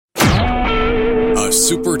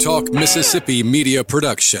SuperTalk Mississippi Media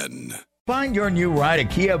production. Find your new ride at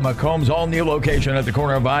Kia McComb's all-new location at the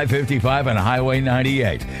corner of I-55 and Highway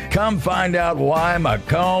 98. Come find out why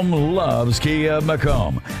McComb loves Kia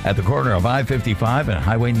McComb at the corner of I-55 and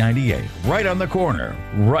Highway 98. Right on the corner,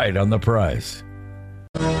 right on the price.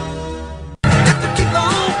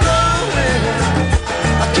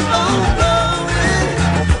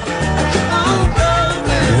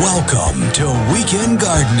 Welcome to Weekend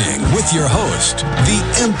Gardening with your host, the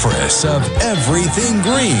Empress of Everything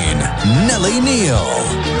Green, Nellie Neal.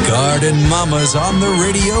 Garden Mama's on the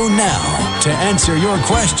radio now to answer your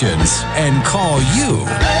questions and call you.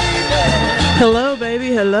 Hello,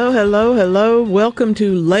 baby. Hello. Welcome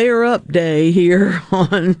to Layer Up Day here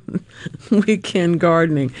on Weekend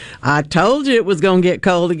Gardening. I told you it was going to get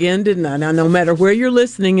cold again, didn't I? Now, no matter where you're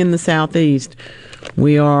listening in the Southeast,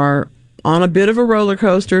 we are on a bit of a roller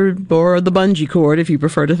coaster, or the bungee cord, if you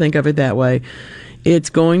prefer to think of it that way.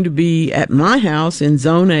 It's going to be at my house in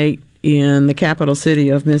Zone 8 in the capital city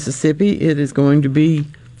of Mississippi. It is going to be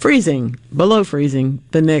freezing, below freezing,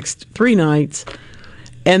 the next 3 nights.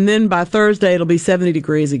 And then by Thursday, it'll be 70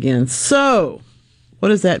 degrees again. So, what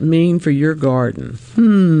does that mean for your garden?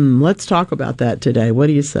 Let's talk about that today. What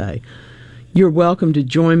do you say? You're welcome to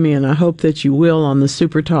join me, and I hope that you will, on the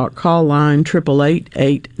SuperTalk call line,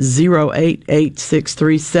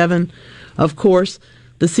 888-808-8637. Of course,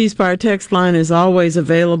 the C Spire text line is always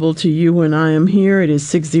available to you when I am here. It is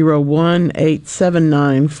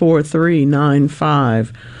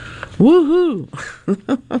 601-879-4395. Woohoo!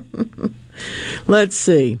 Let's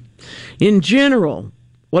see. In general,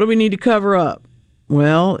 what do we need to cover up?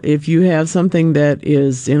 Well, if you have something that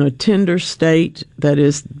is in a tender state, that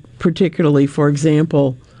is particularly, for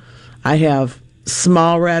example, I have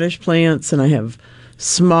small radish plants and I have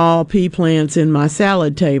small pea plants in my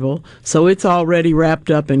salad table, so it's already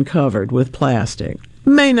wrapped up and covered with plastic.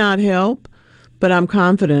 May not help, but I'm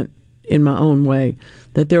confident in my own way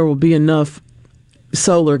that there will be enough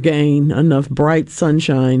solar gain, enough bright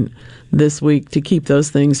sunshine this week to keep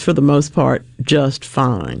those things, for the most part, just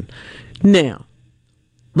fine. Now,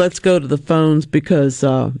 let's go to the phones because,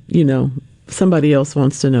 somebody else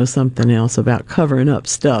wants to know something else about covering up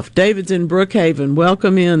stuff. David's in Brookhaven.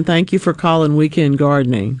 Welcome in. Thank you for calling Weekend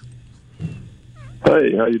Gardening.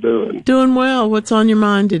 Hey, how you doing? Doing well. What's on your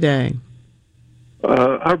mind today?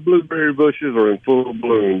 Our blueberry bushes are in full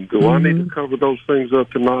bloom. Do I need to cover those things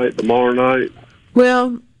up tonight, tomorrow night?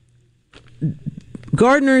 Well,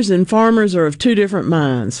 gardeners and farmers are of two different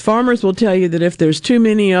minds. Farmers will tell you that if there's too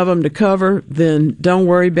many of them to cover, then don't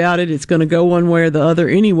worry about it. It's going to go one way or the other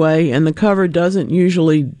anyway, and the cover doesn't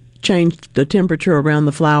usually change the temperature around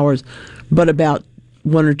the flowers but about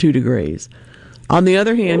 1 or 2 degrees. On the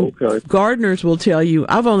other hand, gardeners will tell you,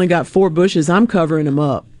 I've only got 4 bushes, I'm covering them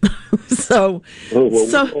up. So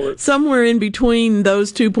somewhere in between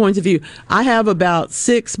those 2 points of view, I have about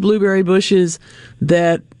 6 blueberry bushes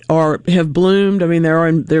that have bloomed. I mean,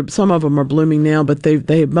 some of them are blooming now, but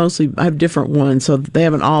they mostly, I have different ones, so they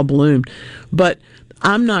haven't all bloomed. But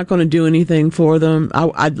I'm not going to do anything for them.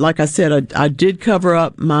 Like I said, I did cover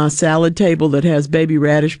up my salad table that has baby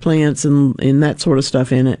radish plants and that sort of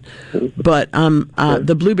stuff in it. But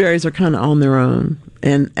the blueberries are kind of on their own,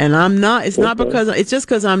 and I'm not. It's not because it's just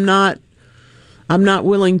because I'm not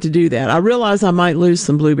willing to do that. I realize I might lose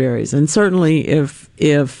some blueberries, and certainly if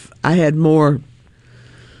I had more.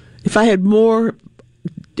 If I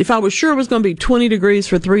was sure it was going to be 20 degrees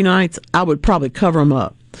for 3 nights, I would probably cover them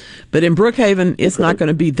up. But in Brookhaven, it's not going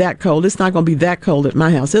to be that cold. It's not going to be that cold at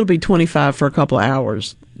my house. It'll be 25 for a couple of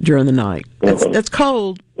hours during the night. That's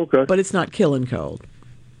cold, but it's not killing cold.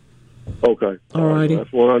 Okay. All righty.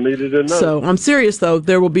 That's what I needed to know. So I'm serious, though.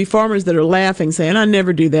 There will be farmers that are laughing, saying, I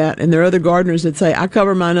never do that. And there are other gardeners that say, I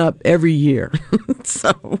cover mine up every year.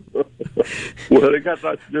 So. Well, they got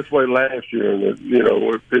this way last year, and it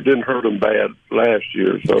didn't hurt them bad last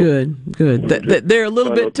year. So good. They're a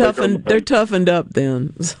little bit toughened. They're toughened up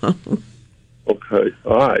then. So. Okay.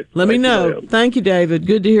 All right. Let me know. Thank you, David.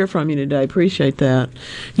 Good to hear from you today. Appreciate that.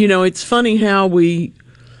 It's funny how we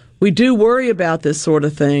do worry about this sort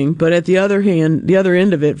of thing, but at the other hand, the other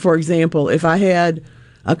end of it, for example, if I had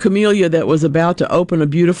a camellia that was about to open a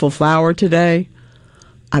beautiful flower today,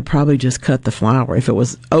 I'd probably just cut the flower if it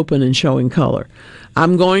was open and showing color.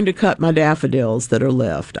 I'm going to cut my daffodils that are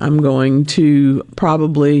left. I'm going to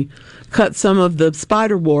probably cut some of the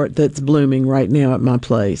spiderwort that's blooming right now at my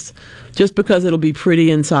place, just because it'll be pretty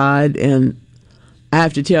inside, and I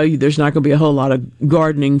have to tell you, there's not going to be a whole lot of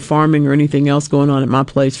gardening, farming, or anything else going on at my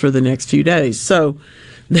place for the next few days. So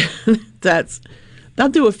that's I'll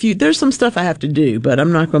do a few. There's some stuff I have to do, but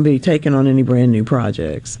I'm not going to be taking on any brand new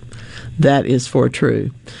projects. That is for true.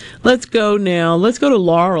 Let's go now. Let's go to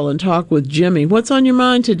Laurel and talk with Jimmy. What's on your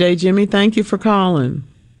mind today, Jimmy? Thank you for calling.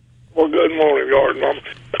 Well, good morning, Garden Mama.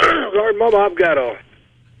 Garden Mama,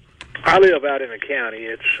 I live out in the county.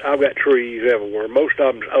 I've got trees everywhere. Most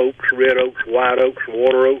of them's oaks, red oaks, white oaks,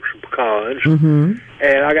 water oaks, and pecans. Mm-hmm.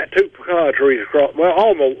 And I got 2 pecan trees across. Well,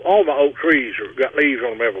 all my oak trees got leaves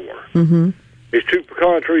on them everywhere. Mm-hmm. These 2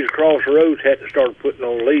 pecan trees across the road hadn't started putting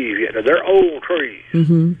on leaves yet. Now, they're old trees.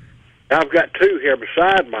 Mm-hmm. I've got 2 here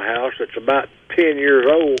beside my house that's about 10 years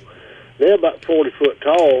old. They're about 40 foot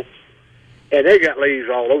tall, and they got leaves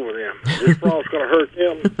all over them. This frost's going to hurt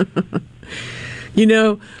them. You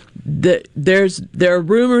know, there are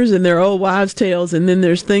rumors and there are old wives' tales, and then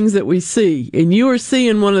there's things that we see. And you are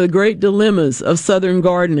seeing one of the great dilemmas of southern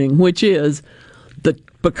gardening, which is the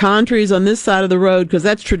pecan trees on this side of the road, because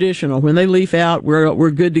that's traditional. When they leaf out,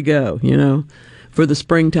 we're good to go, you know, for the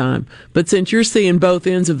springtime. But since you're seeing both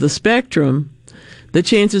ends of the spectrum, the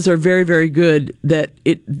chances are very, very good that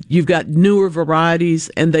you've got newer varieties,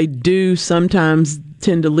 and they do sometimes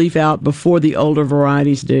tend to leaf out before the older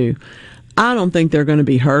varieties do. I don't think they're going to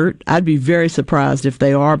be hurt. I'd be very surprised if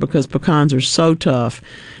they are, because pecans are so tough.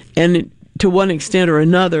 And to one extent or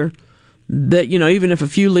another, that, you know, even if a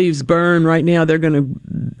few leaves burn right now,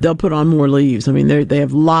 they'll put on more leaves. I mean, they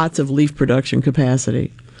have lots of leaf production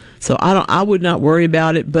capacity. So I would not worry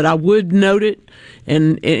about it, but I would note it.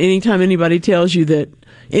 And anytime anybody tells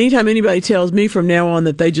me from now on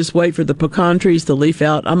that they just wait for the pecan trees to leaf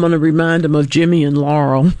out, I'm going to remind them of Jimmy and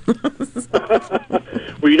Laurel.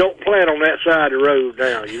 Well, you don't plant on that side of the road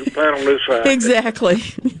now. You plant on this side. Exactly.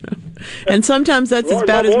 And sometimes that's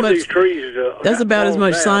about as much. That's about as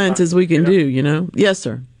much science as we can do. You know. Yes,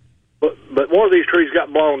 sir. But one of these trees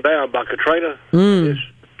got blown down by Katrina. It's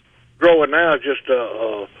growing now. It just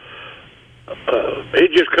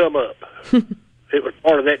come up. It was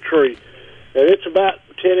part of that tree, and it's about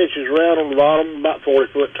 10 inches round on the bottom, about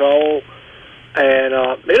 40 foot tall. And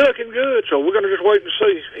it's looking good, so we're going to just wait and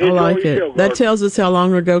see. I like it. That tells us how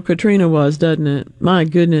long ago Katrina was, doesn't it? My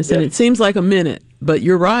goodness. Yes. And it seems like a minute, but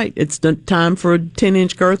you're right. It's time for a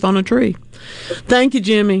 10-inch girth on a tree. Thank you,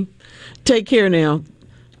 Jimmy. Take care now.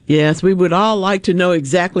 Yes, we would all like to know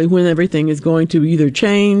exactly when everything is going to either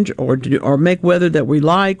change or make weather that we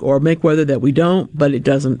like or make weather that we don't, but it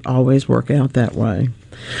doesn't always work out that way.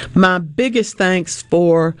 My biggest thanks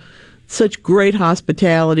for such great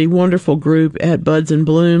hospitality, wonderful group at Buds and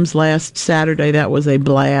Blooms last Saturday. That was a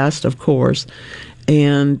blast, of course.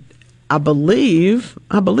 And I believe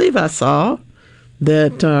I saw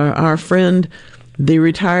that our friend, the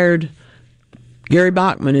retired Gary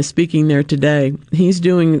Bachman, is speaking there today. He's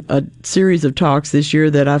doing a series of talks this year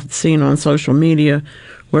that I've seen on social media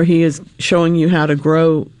where he is showing you how to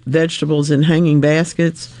grow vegetables in hanging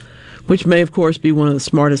baskets, which may, of course, be one of the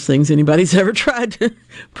smartest things anybody's ever tried to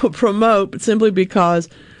promote, but simply because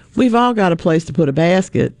we've all got a place to put a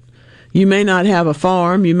basket. You may not have a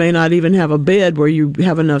farm, you may not even have a bed where you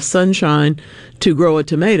have enough sunshine to grow a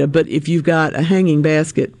tomato, but if you've got a hanging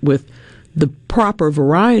basket with the proper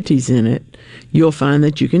varieties in it, you'll find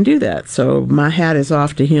that you can do that. So my hat is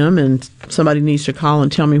off to him, and somebody needs to call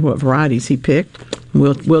and tell me what varieties he picked.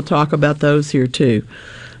 We'll talk about those here, too.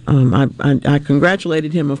 I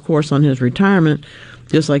congratulated him, of course, on his retirement,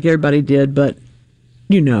 just like everybody did, but,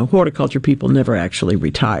 you know, horticulture people never actually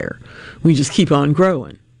retire. We just keep on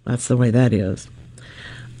growing. That's the way that is.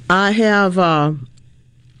 I have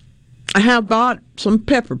bought some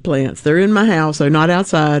pepper plants. They're in my house. They're not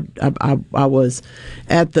outside. I was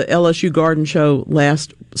at the LSU Garden Show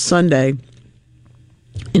last Sunday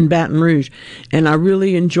in Baton Rouge, and I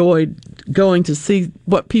really enjoyed going to see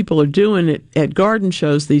what people are doing at garden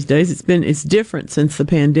shows these days. It's different since the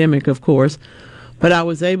pandemic, of course, but I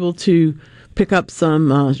was able to pick up some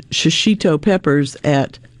shishito peppers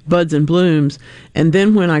at Buds and Blooms, and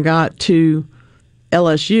then when I got to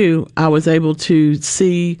LSU, I was able to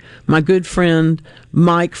see my good friend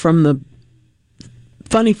Mike from the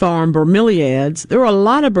Funny Farm bromeliads. There were a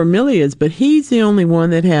lot of bromeliads, but he's the only one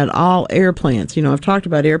that had all air plants. You know, I've talked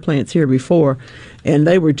about air plants here before, and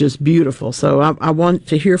they were just beautiful. So I want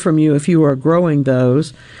to hear from you if you are growing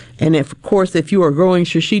those. And if you are growing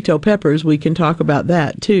shishito peppers, we can talk about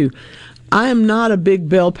that too. I am not a big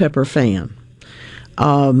bell pepper fan.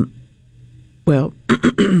 Well,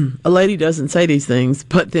 a lady doesn't say these things,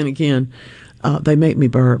 but then again, they make me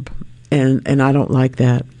burp. And I don't like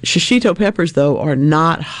that. Shishito peppers, though, are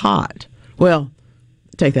not hot. Well,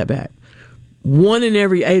 take that back. 1 in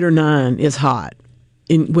every 8 or 9 is hot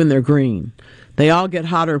when they're green. They all get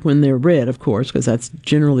hotter when they're red, of course, because that's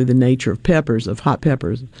generally the nature of peppers, of hot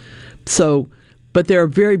peppers. So, but they're a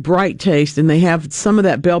very bright taste, and they have some of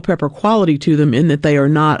that bell pepper quality to them in that they are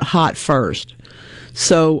not hot first.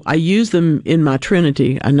 So I use them in my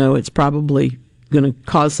Trinity. I know it's probably going to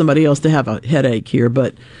cause somebody else to have a headache here,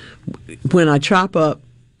 but when I chop up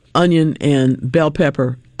onion and bell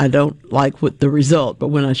pepper, I don't like the result. But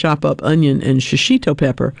when I chop up onion and shishito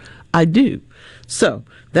pepper, I do. So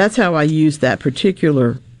that's how I use that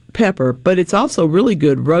particular pepper. But it's also really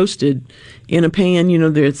good roasted in a pan. You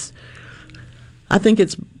know, I think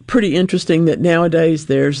it's pretty interesting that nowadays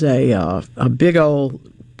there's a big old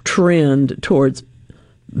trend towards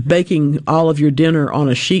baking all of your dinner on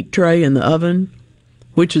a sheet tray in the oven,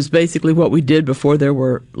 which is basically what we did before there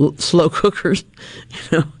were slow cookers.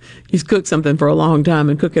 You know, you cook something for a long time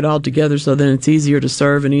and cook it all together so then it's easier to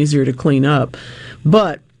serve and easier to clean up.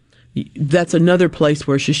 But that's another place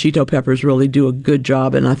where shishito peppers really do a good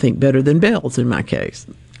job, and I think better than bells in my case.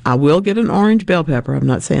 I will get an orange bell pepper. I'm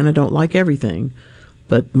not saying I don't like everything,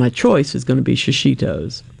 but my choice is going to be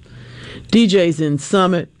shishitos. DJ's in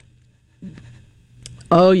Summit.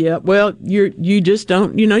 Oh, yeah. Well, you just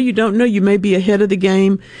don't, you don't know. You may be ahead of the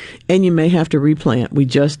game, and you may have to replant. We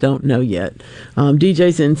just don't know yet.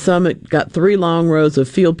 DJ's in Summit got 3 long rows of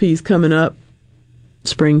field peas coming up.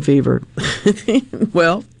 Spring fever.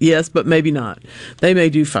 Well, yes, but maybe not. They may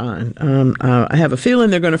do fine. I have a feeling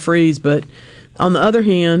they're going to freeze, but on the other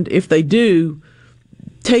hand, if they do,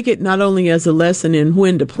 take it not only as a lesson in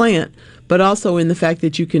when to plant, but also in the fact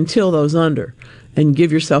that you can till those under and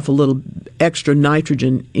give yourself a little extra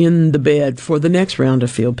nitrogen in the bed for the next round of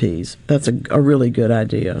field peas. That's a really good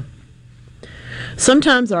idea.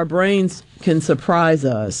 Sometimes our brains can surprise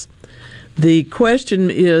us. The question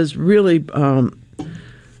is really,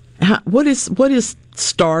 what is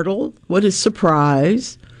startle? What is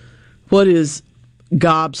surprise? What is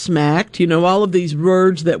gobsmacked? You know, all of these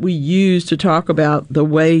words that we use to talk about the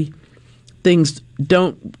way things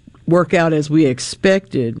don't work out as we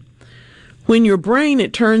expected. When your brain,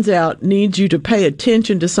 it turns out, needs you to pay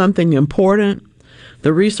attention to something important,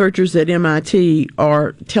 the researchers at MIT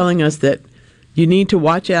are telling us that you need to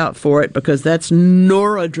watch out for it because that's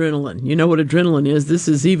noradrenaline. You know what adrenaline is? This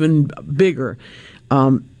is even bigger.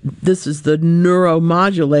 This is the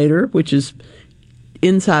neuromodulator, which is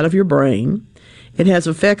inside of your brain. It has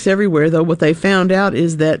effects everywhere, though. What they found out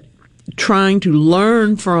is that trying to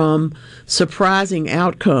learn from surprising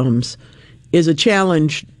outcomes is a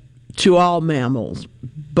challenge to all mammals,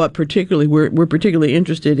 but particularly we're particularly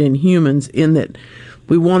interested in humans in that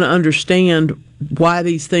we want to understand why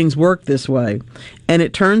these things work this way. And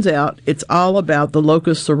it turns out it's all about the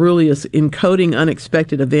locus coeruleus encoding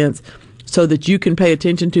unexpected events so that you can pay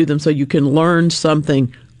attention to them so you can learn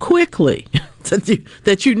something quickly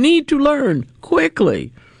that you need to learn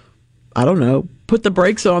quickly. I don't know, put the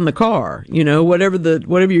brakes on the car,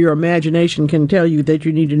 whatever your imagination can tell you that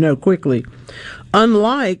you need to know quickly.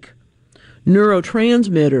 Unlike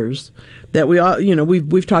neurotransmitters that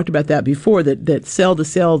we've talked about that before, that cell to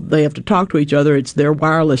cell, they have to talk to each other. It's their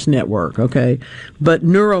wireless network, okay? But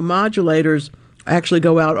neuromodulators actually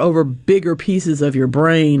go out over bigger pieces of your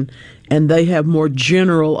brain, and they have more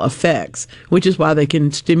general effects, which is why they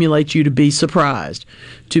can stimulate you to be surprised,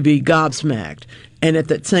 to be gobsmacked, and at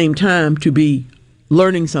that same time to be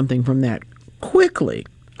learning something from that quickly.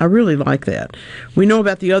 I really like that. We know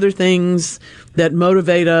about the other things that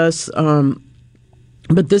motivate us,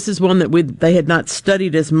 but this is one that they had not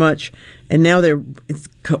studied as much, and now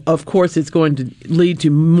of course it's going to lead to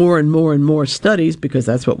more and more and more studies because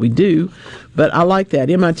that's what we do. But I like that.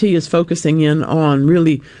 MIT is focusing in on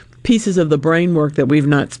really pieces of the brain work that we've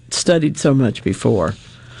not studied so much before.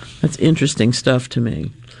 That's interesting stuff to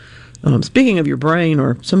me. Speaking of your brain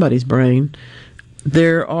or somebody's brain,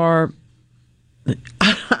 there are.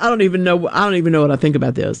 I don't even know what I think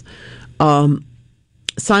about this.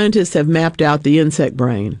 Scientists have mapped out the insect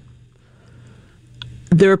brain.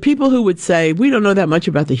 There are people who would say, we don't know that much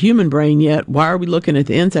about the human brain yet. Why are we looking at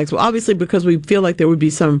the insects? Well, obviously because we feel like there would be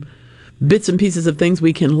some bits and pieces of things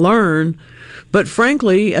we can learn. But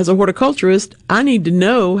frankly, as a horticulturist, I need to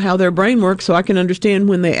know how their brain works so I can understand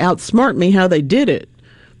when they outsmart me how they did it,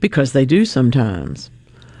 because they do sometimes.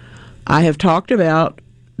 I have talked about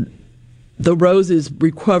the roses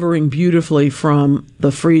recovering beautifully from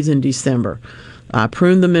the freeze in December. I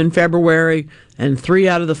pruned them in February, and 3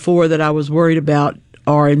 out of the 4 that I was worried about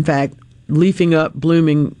are, in fact, leafing up,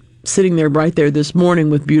 blooming, sitting there right there this morning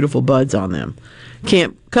with beautiful buds on them.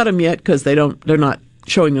 Can't cut them yet because they're not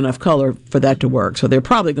showing enough color for that to work, so they're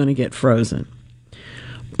probably going to get frozen.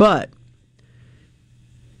 But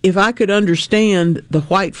if I could understand the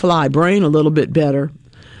whitefly brain a little bit better,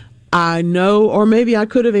 I know, or maybe I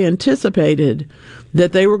could have anticipated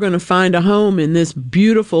that they were going to find a home in this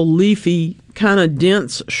beautiful, leafy, kind of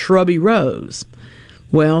dense, shrubby rose.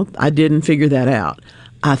 Well, I didn't figure that out.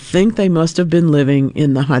 I think they must have been living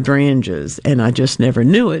in the hydrangeas, and I just never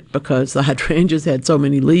knew it because the hydrangeas had so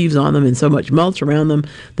many leaves on them and so much mulch around them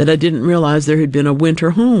that I didn't realize there had been a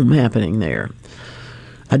winter home happening there.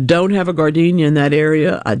 I don't have a gardenia in that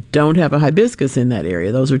area. I don't have a hibiscus in that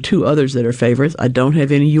area. Those are two others that are favorites. I don't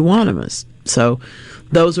have any euonymus. So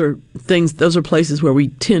those are places where we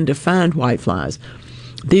tend to find whiteflies.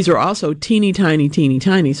 These are also teeny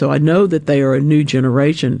tiny, so I know that they are a new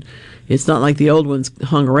generation. It's not like the old ones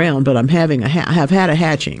hung around, but have had a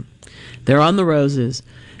hatching. They're on the roses.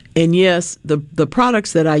 And yes, the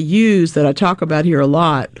products that I use, that I talk about here a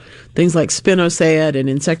lot, things like spinosad and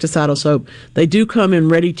insecticidal soap, they do come in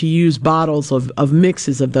ready-to-use bottles of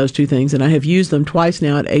mixes of those two things, and I have used them twice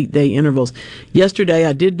now at 8-day intervals. Yesterday,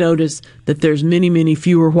 I did notice that there's many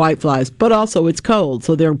fewer whiteflies, but also it's cold,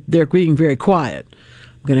 so they're being very quiet.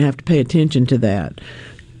 I'm going to have to pay attention to that.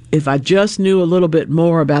 If I just knew a little bit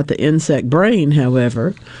more about the insect brain,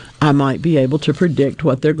 however, I might be able to predict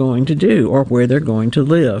what they're going to do or where they're going to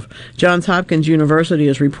live. Johns Hopkins University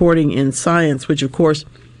is reporting in Science, which of course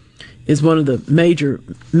is one of the major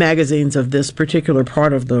magazines of this particular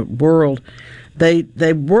part of the world.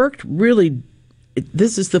 They worked really,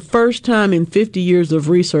 this is the first time in 50 years of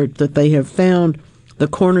research that they have found the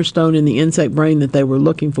cornerstone in the insect brain that they were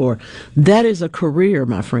looking for. That is a career,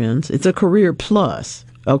 my friends. It's a career plus.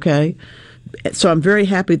 Okay, so I'm very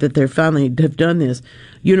happy that they finally have done this.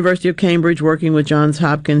 University of Cambridge, working with Johns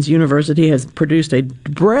Hopkins University, has produced a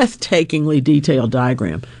breathtakingly detailed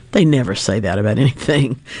diagram. They never say that about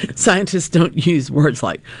anything. Scientists don't use words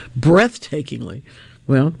like breathtakingly.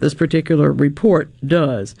 Well, this particular report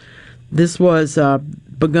does. This was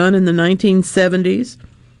begun in the 1970s.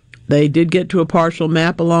 They did get to a partial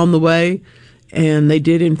map along the way. And they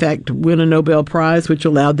did, in fact, win a Nobel Prize, which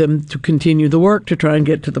allowed them to continue the work to try and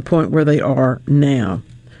get to the point where they are now.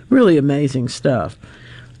 Really amazing stuff.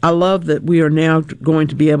 I love that we are now going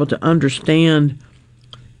to be able to understand,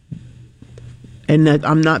 and that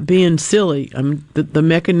I'm not being silly, the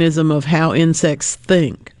mechanism of how insects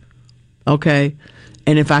think. Okay?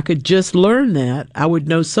 And if I could just learn that, I would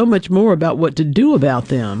know so much more about what to do about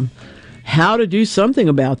them, how to do something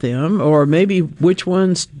about them, or maybe which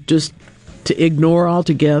ones just to ignore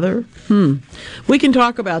altogether. We can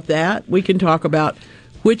talk about that. We can talk about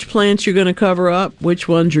which plants you're going to cover up, which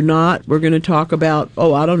ones you're not. We're going to talk about,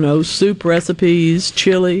 soup recipes,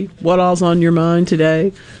 chili, what all's on your mind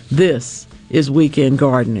today. This is Weekend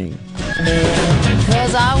Gardening.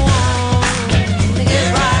 'Cause I want to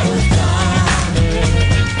get right with God.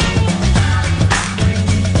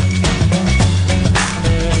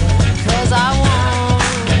 'Cause I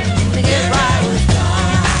want to get right with God.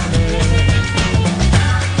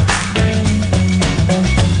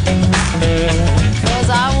 'Cause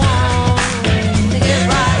I want to get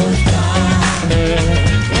right with God.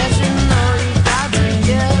 Yes, you know you got to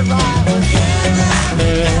get right with God.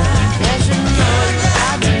 Yes, you know you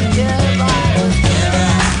got to get right with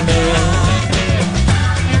God.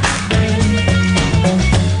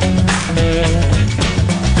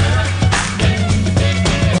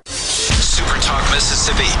 SuperTalk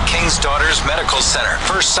Mississippi, King's Daughters Medical Center,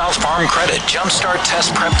 First South Farm Credit,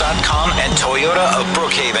 JumpstartTestPrep.com, and Toyota of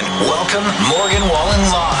Brookhaven. Welcome, Morgan Wallen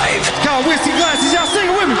Live. Y'all whiskey glasses, y'all sing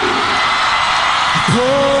it with me.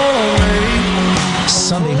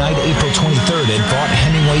 Sunday night, April 23rd at Vaught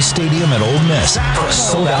Hemingway Stadium at Ole Miss for a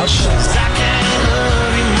sold-out show.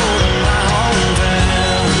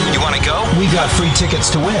 You want to go? We got free tickets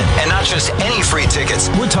to win. And not just any free tickets.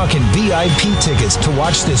 We're talking VIP tickets to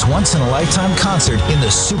watch this once-in-a-lifetime concert in the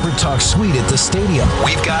SuperTalk Suite at the stadium.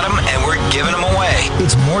 We've got them, and we're giving them away.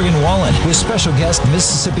 It's Morgan Wallen with special guest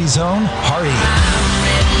Mississippi's own Hardy.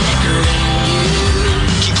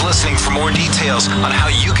 Keep listening for more details on how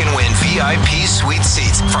you can win VIP suite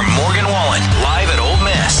seats from Morgan Wallen live at Ole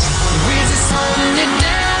Miss. We're just holding it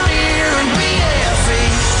down here and we are free.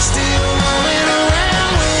 Still rolling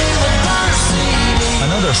around with a bar CD.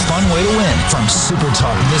 Another fun way to win from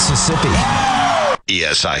SuperTalk Mississippi.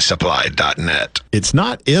 ESISupply.net. It's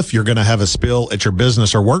not if you're going to have a spill at your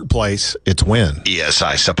business or workplace, it's when.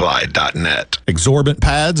 ESISupply.net. Exorbitant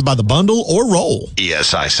pads by the bundle or roll.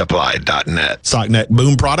 ESISupply.net. Socknet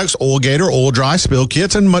boom products, oil gator, oil dry, spill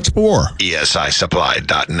kits, and much more.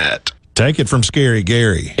 ESISupply.net. Take it from Scary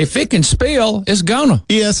Gary. If it can spill, it's gonna.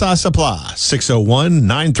 ESI Supply,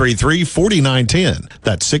 601-933-4910.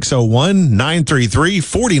 That's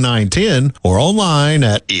 601-933-4910 or online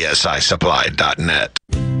at esisupply.net.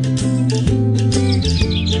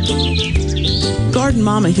 Garden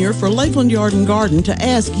Mama here for Lakeland Yard and Garden to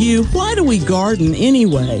ask you, why do we garden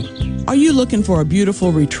anyway? Are you looking for a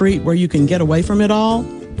beautiful retreat where you can get away from it all?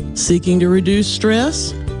 Seeking to reduce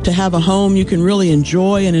stress? To have a home you can really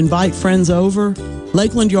enjoy and invite friends over?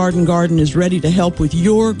 Lakeland Yard and Garden is ready to help with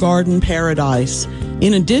your garden paradise.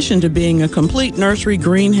 In addition to being a complete nursery,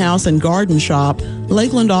 greenhouse, and garden shop,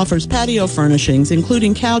 Lakeland offers patio furnishings,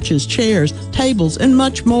 including couches, chairs, tables, and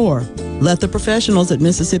much more. Let the professionals at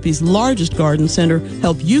Mississippi's largest garden center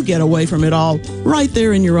help you get away from it all right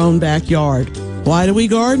there in your own backyard. Why do we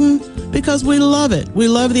garden? Because we love it. We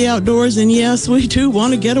love the outdoors, and yes, we do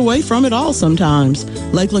want to get away from it all sometimes.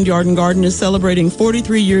 Lakeland Yard and Garden is celebrating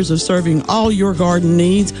 43 years of serving all your garden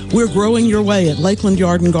needs. We're growing your way at Lakeland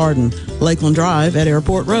Yard and Garden, Lakeland Drive at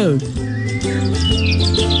Airport Road.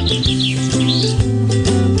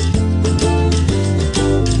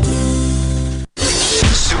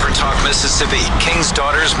 SuperTalk Mississippi, King's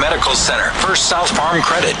Daughters Medical Center, First South Farm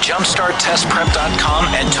Credit, JumpstartTestPrep.com,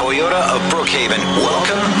 and Toyota of Brookhaven.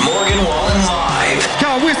 Welcome, Morgan Wallen Live.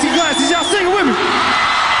 Y'all whiskey glasses, y'all sing it with me.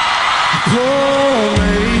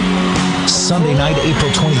 Sunday night,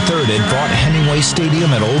 April 23rd at Vaught Hemingway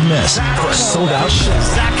Stadium at Ole Miss for a sold-out show.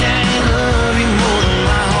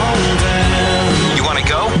 You want to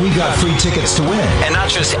go? We got free tickets to win. And not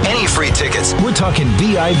just any free tickets. We're talking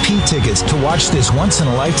VIP tickets to watch this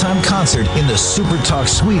once-in-a-lifetime concert in the SuperTalk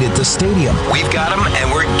Suite at the stadium. We've got them,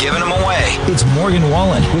 and we're giving them away. It's Morgan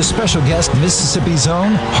Wallen with special guest Mississippi's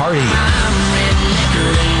own Hardy.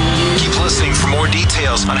 Keep listening for more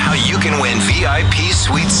details on how you can win VIP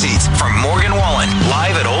suite seats from Morgan Wallen,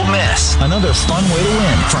 live at Ole Miss. Another fun way to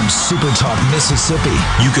win from SuperTalk Mississippi.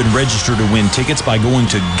 You can register to win tickets by going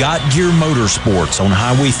to Got Gear Motorsports on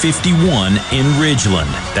Highway 51 in Ridgeland.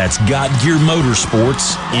 That's Got Gear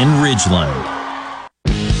Motorsports in Ridgeland.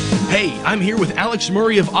 Hey, I'm here with Alex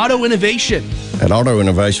Murray of Auto Innovation. At Auto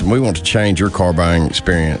Innovation, we want to change your car buying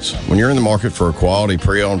experience. When you're in the market for a quality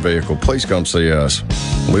pre-owned vehicle, please come see us.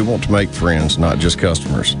 We want to make friends, not just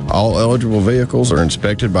customers. All eligible vehicles are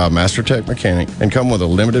inspected by a Master Tech mechanic and come with a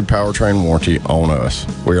limited powertrain warranty on us.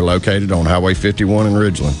 We are located on Highway 51 in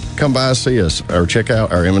Ridgeland. Come by and see us or check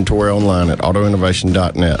out our inventory online at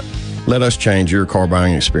autoinnovation.net. Let us change your car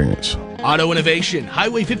buying experience. Auto Innovation,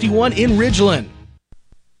 Highway 51 in Ridgeland.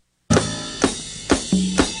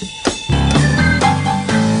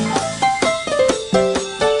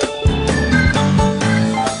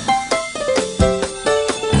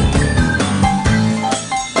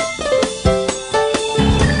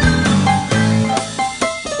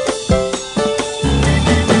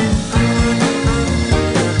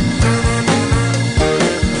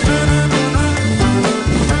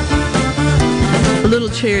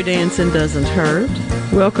 Chair dancing doesn't hurt.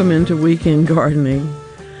 Welcome into Weekend Gardening.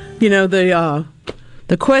 You know, the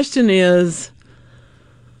question is,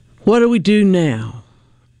 what do we do now?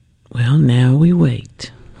 Well, now we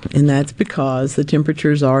wait. And that's because the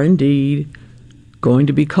temperatures are indeed going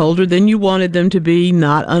to be colder than you wanted them to be,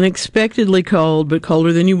 not unexpectedly cold, but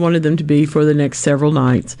colder than you wanted them to be for the next several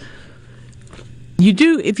nights.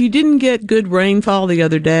 If you didn't get good rainfall the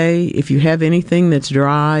other day, if you have anything that's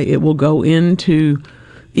dry, it will go into,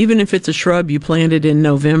 even if it's a shrub you planted in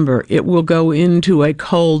November, it will go into a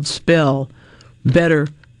cold spell better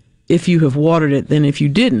if you have watered it than if you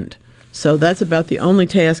didn't. So that's about the only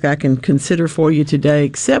task I can consider for you today,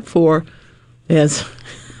 except for as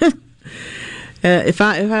if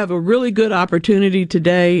I have a really good opportunity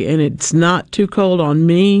today and it's not too cold on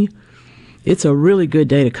me, it's a really good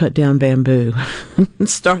day to cut down bamboo and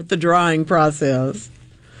start the drying process.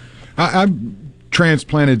 I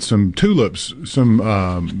transplanted some tulips.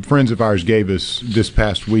 Some friends of ours gave us this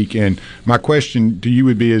past week, and my question to you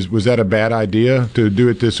would be: was that a bad idea to do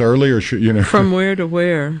it this early, or should you know? From where to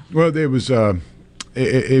where? Well, it was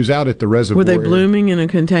out at the reservoir. Were they blooming in a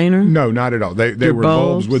container? No, not at all. They were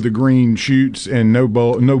bulbs with the green shoots and no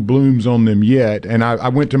blooms on them yet. And I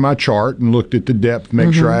went to my chart and looked at the depth,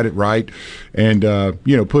 make sure I had it right, and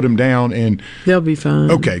put them down. And they'll be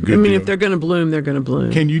fine. Okay, good. I mean, if they're going to bloom, they're going to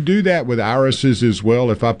bloom. Can you do that with irises as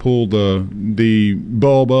well? If I pull the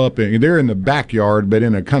bulb up, and they're in the backyard, but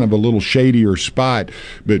in a kind of a little shadier spot,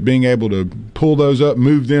 but being able to pull those up,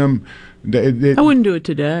 move them. I wouldn't do it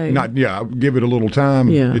today. I'll give it a little time.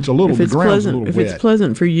 Yeah, it's a little. The ground's a little if wet. It's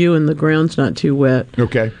pleasant for you and the ground's not too wet.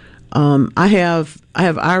 Okay. I have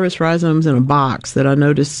iris rhizomes in a box that I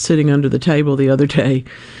noticed sitting under the table the other day.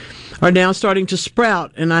 are now starting to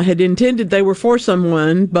sprout. And I had intended they were for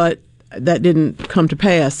someone, but that didn't come to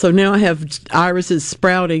pass. So now I have irises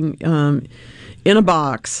sprouting in a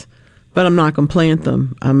box, but I'm not going to plant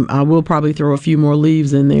them. I will probably throw a few more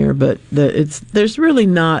leaves in there, but there's really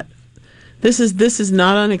not. This is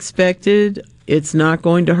not unexpected. It's not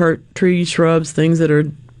going to hurt trees, shrubs, things that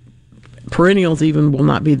are perennials even will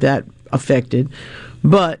not be that affected.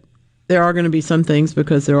 But there are going to be some things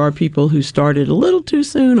because there are people who started a little too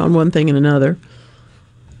soon on one thing and another.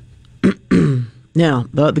 Now,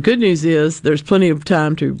 the good news is there's plenty of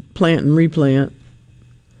time to plant and replant.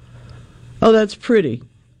 Oh, that's pretty.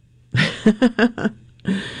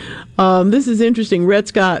 This is interesting.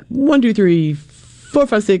 Rhett's got 1, 2, 3, 4,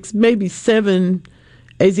 5, 6, maybe 7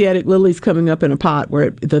 Asiatic lilies coming up in a pot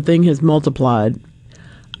where the thing has multiplied.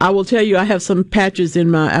 I will tell you, I have some patches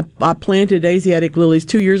in I planted Asiatic lilies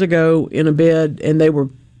 2 years ago in a bed, and they were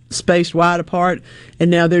spaced wide apart,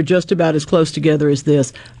 and now they're just about as close together as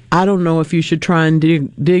this. I don't know if you should try and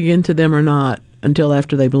dig into them or not until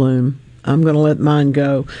after they bloom. I'm going to let mine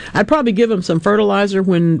go. I'd probably give them some fertilizer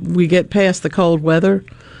when we get past the cold weather,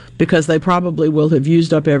 because they probably will have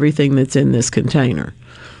used up everything that's in this container.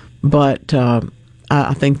 But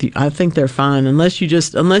I think they're fine unless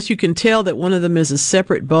you can tell that one of them is a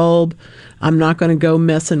separate bulb. I'm not going to go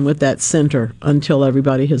messing with that center until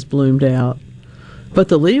everybody has bloomed out. But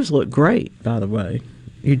the leaves look great, by the way.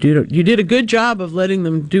 You did a good job of letting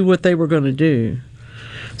them do what they were going to do.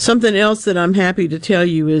 Something else that I'm happy to tell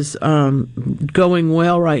you is going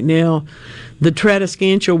well right now. The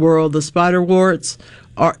Tradescantia world, the spiderworts,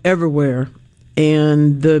 are everywhere.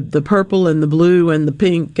 And the purple and the blue and the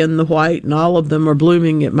pink and the white and all of them are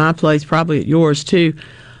blooming at my place, probably at yours too.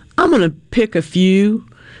 I'm going to pick a few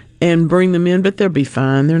and bring them in, but they'll be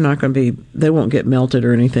fine. They won't get melted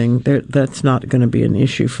or anything. That's not going to be an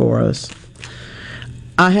issue for us.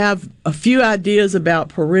 I have a few ideas about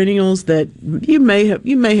perennials that you may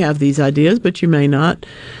have these ideas, but you may not,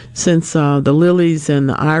 since the lilies and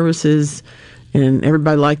the irises and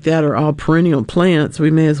everybody like that are all perennial plants.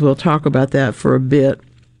 We may as well talk about that for a bit.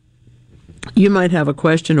 You might have a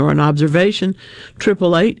question or an observation.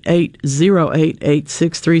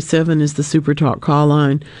 888-808-8637 is the SuperTalk call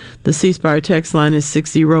line. The C Spire text line is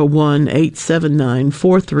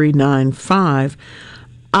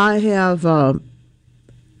 601-879-4395.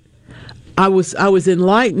 I was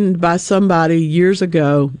enlightened by somebody years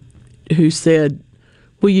ago who said,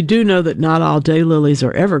 well, you do know that not all daylilies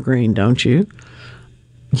are evergreen, don't you?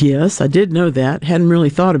 Yes, I did know that. Hadn't really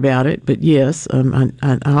thought about it, but yes. I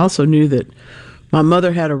also knew that my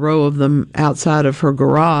mother had a row of them outside of her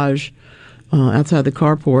garage, outside the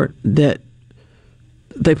carport, that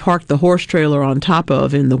they parked the horse trailer on top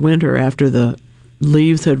of in the winter after the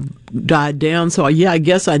leaves had died down. So, yeah, I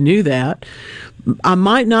guess I knew that. I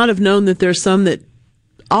might not have known that there's some that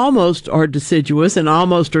almost are deciduous and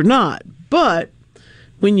almost are not. But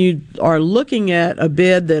when you are looking at a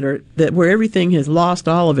bed that where everything has lost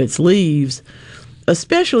all of its leaves,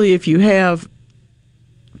 especially if you have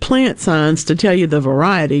plant signs to tell you the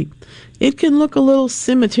variety, it can look a little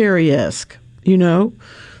cemetery-esque, you know.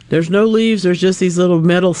 There's no leaves, there's just these little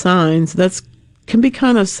metal signs. That can be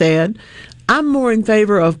kind of sad. I'm more in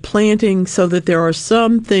favor of planting so that there are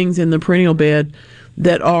some things in the perennial bed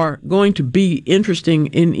that are going to be interesting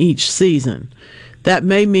in each season. That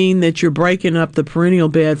may mean that you're breaking up the perennial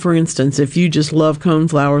bed. For instance, if you just love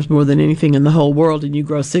coneflowers more than anything in the whole world and you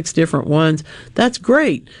grow 6 different ones, that's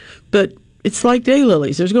great. But it's like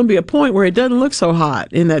daylilies. There's going to be a point where it doesn't look so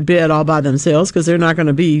hot in that bed all by themselves because they're not going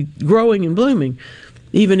to be growing and blooming.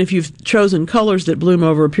 Even if you've chosen colors that bloom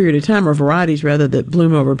over a period of time, or varieties rather that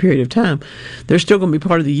bloom over a period of time, they're still going to be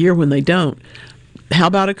part of the year when they don't. How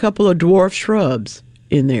about a couple of dwarf shrubs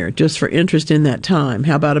in there, just for interest in that time?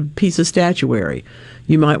 How about a piece of statuary?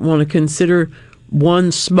 You might want to consider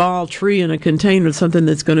one small tree in a container, something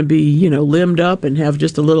that's going to be, limbed up and have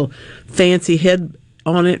just a little fancy head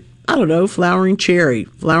on it. I don't know, flowering cherry,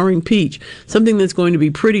 flowering peach, something that's going to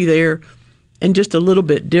be pretty there and just a little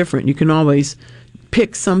bit different. You can always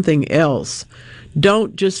pick something else.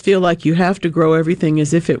 Don't just feel like you have to grow everything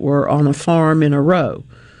as if it were on a farm in a row.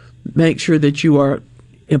 Make sure that you are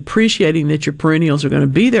appreciating that your perennials are going to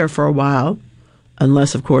be there for a while,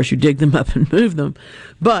 unless, of course, you dig them up and move them,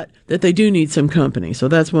 but that they do need some company. So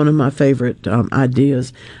that's one of my favorite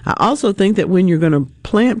ideas. I also think that when you're going to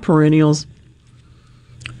plant perennials,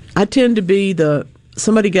 I tend to be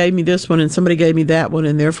somebody gave me this one and somebody gave me that one,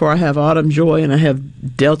 and therefore I have autumn joy and I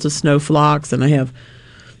have Delta snow phlox and I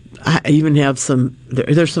even have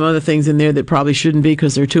there's some other things in there that probably shouldn't be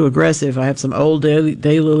because they're too aggressive. I have some old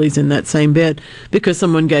daylilies in that same bed because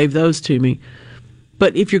someone gave those to me.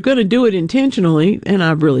 But if you're going to do it intentionally, and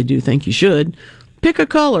I really do think you should, pick a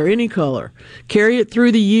color, any color. Carry it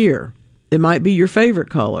through the year. It might be your favorite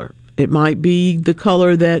color. It might be the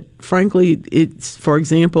color that, frankly, it's, for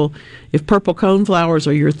example, if purple coneflowers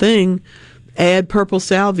are your thing, add purple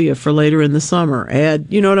salvia for later in the summer. Add,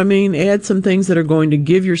 you know what I mean? Add some things that are going to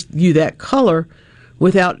give you that color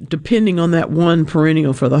without depending on that one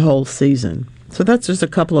perennial for the whole season. So that's just a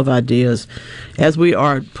couple of ideas. As we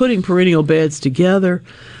are putting perennial beds together,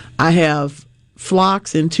 I have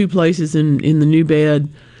phlox in 2 places in the new bed.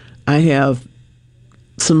 I have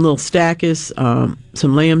some little stachys,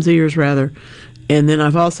 some lamb's ears rather, and then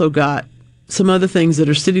I've also got some other things that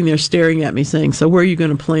are sitting there staring at me saying, so where are you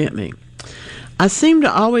going to plant me? I seem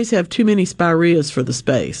to always have too many spireas for the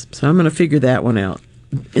space, so I'm going to figure that one out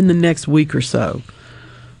in the next week or so.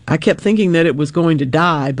 I kept thinking that it was going to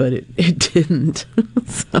die, but it didn't.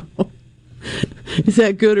 So, is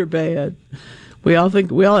that good or bad? We all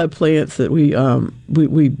have plants that we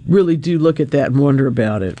really do look at that and wonder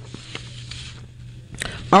about it.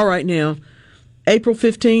 All right, now, April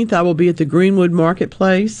 15th, I will be at the Greenwood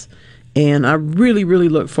Marketplace, and I really, really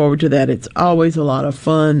look forward to that. It's always a lot of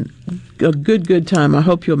fun, a good time. I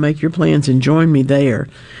hope you'll make your plans and join me there.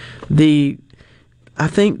 I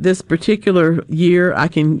think this particular year,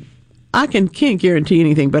 can't guarantee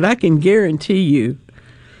anything, but I can guarantee you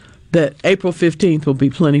that April 15th will be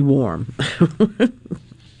plenty warm.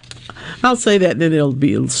 I'll say that, and then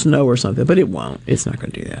it'll snow or something, but it won't. It's not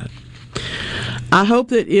going to do that. I hope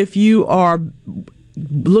that if you are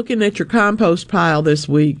looking at your compost pile this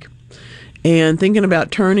week and thinking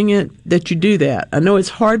about turning it, that you do that. I know it's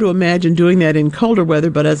hard to imagine doing that in colder weather,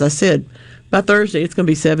 but as I said, by Thursday it's going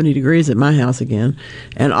to be 70 degrees at my house again,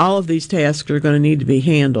 and all of these tasks are going to need to be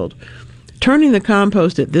handled. Turning the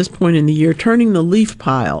compost at this point in the year, turning the leaf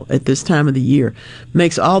pile at this time of the year,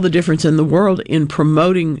 makes all the difference in the world in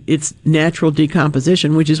promoting its natural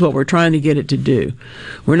decomposition, which is what we're trying to get it to do.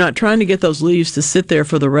 We're not trying to get those leaves to sit there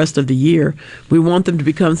for the rest of the year. We want them to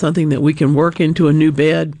become something that we can work into a new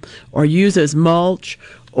bed or use as mulch,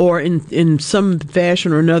 or in some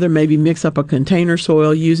fashion or another, maybe mix up a container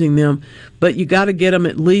soil using them. But you got to get them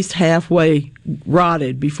at least halfway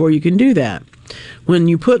rotted before you can do that. When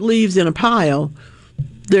you put leaves in a pile,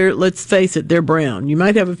 let's face it, they're brown. You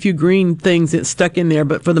might have a few green things that stuck in there,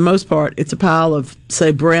 but for the most part, it's a pile of,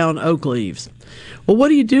 say, brown oak leaves. Well, what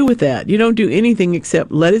do you do with that? You don't do anything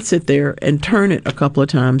except let it sit there and turn it a couple of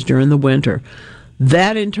times during the winter.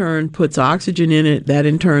 That, in turn, puts oxygen in it. That,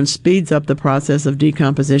 in turn, speeds up the process of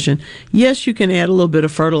decomposition. Yes, you can add a little bit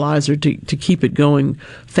of fertilizer to keep it going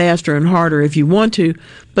faster and harder if you want to,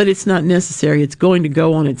 but it's not necessary. It's going to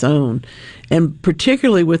go on its own. And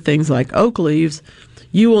particularly with things like oak leaves,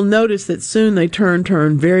 you will notice that soon they turn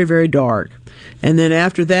very, very dark. And then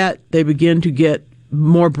after that, they begin to get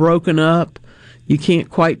more broken up. You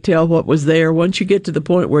can't quite tell what was there. Once you get to the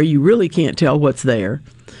point where you really can't tell what's there,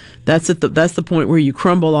 that's the point where you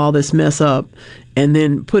crumble all this mess up and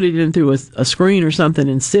then put it in through a screen or something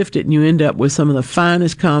and sift it, and you end up with some of the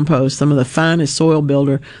finest compost, some of the finest soil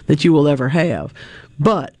builder that you will ever have.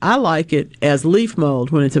 But I like it as leaf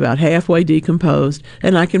mold when it's about halfway decomposed,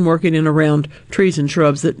 and I can work it in around trees and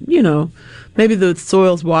shrubs that, maybe the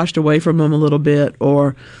soil's washed away from them a little bit,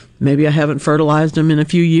 or maybe I haven't fertilized them in a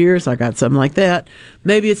few years. I got something like that.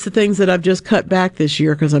 Maybe it's the things that I've just cut back this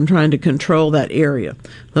year because I'm trying to control that area.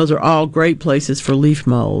 Those are all great places for leaf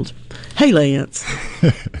mold. Hey, Lance.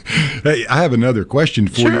 Hey, I have another question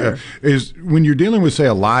for you. Is when you're dealing with, say,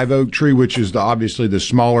 a live oak tree, which is obviously the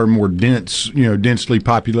smaller, more dense, densely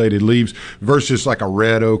populated leaves, versus like a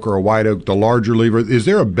red oak or a white oak, the larger leaf, is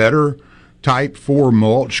there a better type for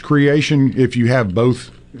mulch creation if you have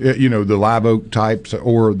both? The live oak types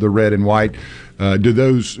or the red and white,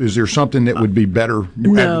 is there something that would be better?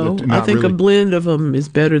 No, I think really. A blend of them is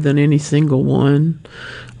better than any single one.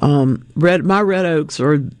 My red oaks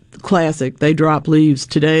are classic. They drop leaves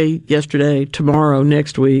today, yesterday, tomorrow,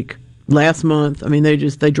 next week, last month. I mean,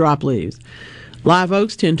 they drop leaves. Live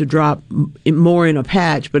oaks tend to drop more in a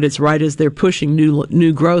patch, but it's right as they're pushing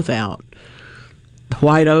new growth out.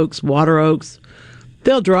 White oaks, water oaks,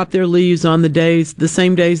 they'll drop their leaves on the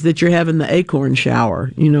same days that you're having the acorn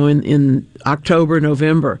shower, in October,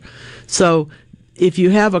 November. So if you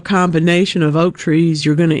have a combination of oak trees,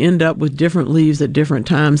 you're going to end up with different leaves at different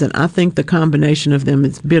times, and I think the combination of them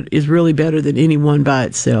is really better than any one by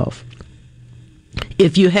itself.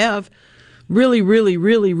 If you have really, really,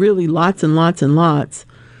 really, really lots and lots and lots,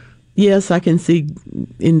 yes, I can see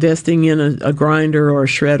investing in a grinder or a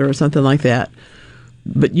shredder or something like that.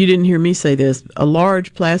 But you didn't hear me say this. A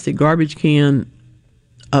large plastic garbage can,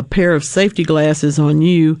 a pair of safety glasses on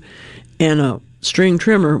you, and string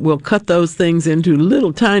trimmer will cut those things into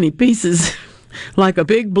little tiny pieces like a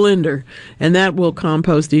big blender, and that will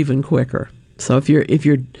compost even quicker. So if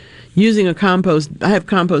you're using a compost, I have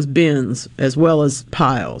compost bins as well as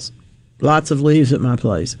piles. Lots of leaves at my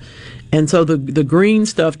place. And so the green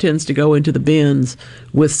stuff tends to go into the bins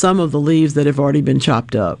with some of the leaves that have already been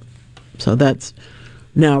chopped up. So that's...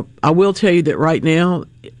 Now, I will tell you that right now,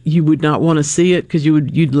 you would not want to see it because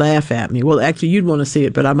you'd laugh at me. Well, actually, you'd want to see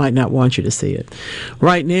it, but I might not want you to see it.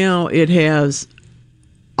 Right now, it has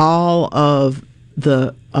all of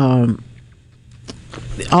the...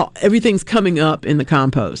 everything's coming up in the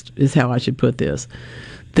compost, is how I should put this.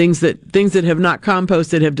 Things that have not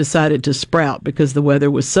composted have decided to sprout because the weather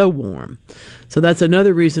was so warm. So that's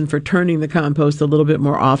another reason for turning the compost a little bit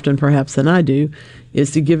more often, perhaps, than I do,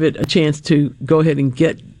 is to give it a chance to go ahead and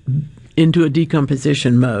get into a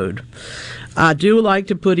decomposition mode. I do like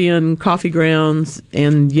to put in coffee grounds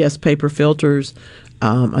and, yes, paper filters.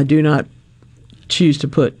 I do not choose to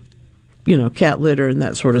put, cat litter and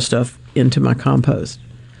that sort of stuff into my compost.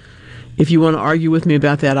 If you want to argue with me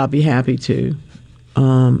about that, I'll be happy to.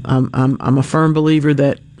 I'm a firm believer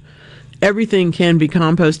that everything can be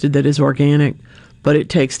composted that is organic, but it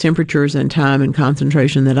takes temperatures and time and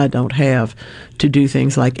concentration that I don't have to do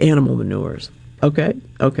things like animal manures. Okay.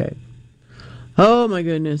 Oh my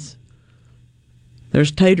goodness.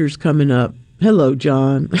 There's taters coming up. Hello,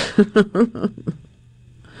 John.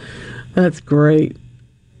 That's great.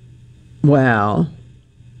 Wow.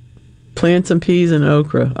 Plant some peas and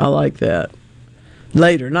okra. I like that.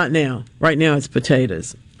 Later, not now. Right now it's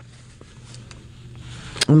potatoes.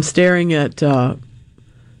 I'm staring at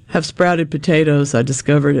have sprouted potatoes I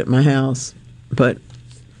discovered at my house, but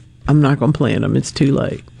I'm not going to plant them. It's too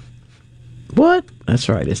late. What? That's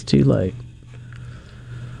right, it's too late.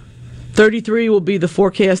 33 will be the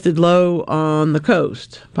forecasted low on the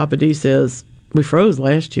coast. Papa D says, we froze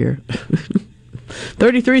last year.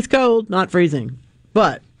 33 is cold, not freezing.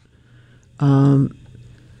 But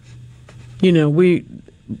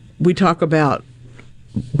we talk about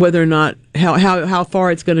whether or not how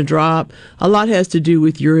far it's going to drop. A lot has to do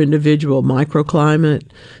with your individual microclimate,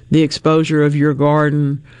 the exposure of your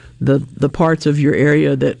garden, the parts of your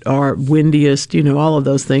area that are windiest. All of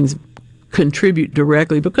those things contribute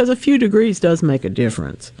directly, because a few degrees does make a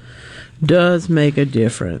difference.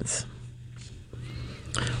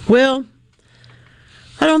 Well,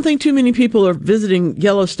 I don't think too many people are visiting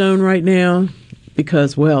Yellowstone right now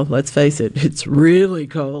because, well, let's face it, it's really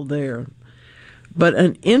cold there. But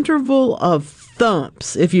an interval of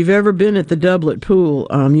thumps, if you've ever been at the Doublet Pool,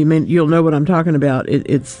 you'll know what I'm talking about.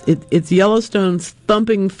 It's Yellowstone's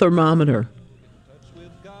thumping thermometer.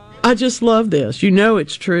 I just love this.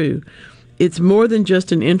 It's true. It's more than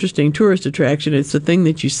just an interesting tourist attraction. It's the thing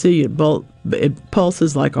that you see. It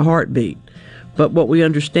pulses like a heartbeat. But what we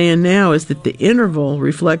understand now is that the interval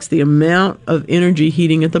reflects the amount of energy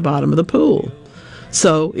heating at the bottom of the pool.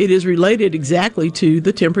 So it is related exactly to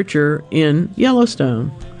the temperature in Yellowstone.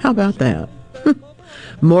 How about that?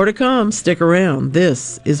 More to come. Stick around.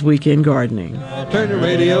 This is Weekend Gardening. Turn your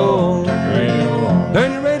radio on. Turn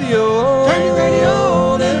your radio on. Turn your radio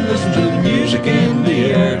on and listen to the music in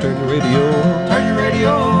the air. Turn your radio on. Turn your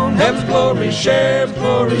radio on. Have the glory share.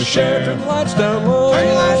 Turn the lights down low. Turn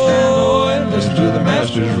your lights down low and listen to the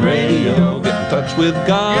Master's radio. Get in touch with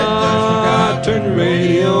God. Turn your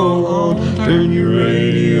radio on. Turn your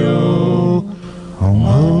radio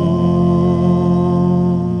on.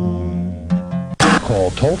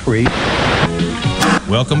 Call toll free.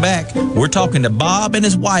 Welcome back. We're talking to Bob and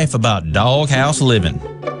his wife about doghouse living.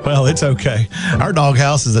 Well, it's okay. Our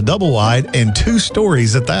doghouse is a double wide and 2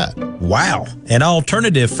 stories at that. Wow. An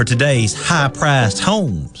alternative for today's high-priced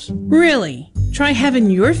homes. Really? Try having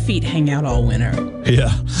your feet hang out all winter.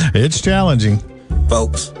 Yeah, it's challenging.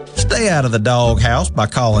 Folks, stay out of the doghouse by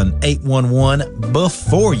calling 811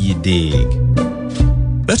 before you dig.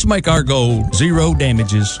 Let's make our goal 0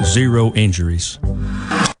 damages, 0 injuries.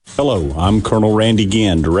 Hello, I'm Colonel Randy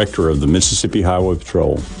Gann, Director of the Mississippi Highway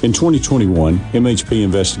Patrol. In 2021, MHP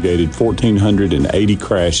investigated 1,480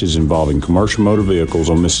 crashes involving commercial motor vehicles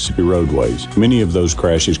on Mississippi roadways. Many of those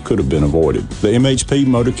crashes could have been avoided. The MHP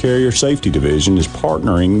Motor Carrier Safety Division is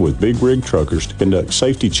partnering with big rig truckers to conduct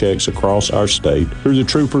safety checks across our state through the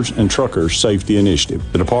Troopers and Truckers Safety Initiative.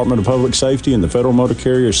 The Department of Public Safety and the Federal Motor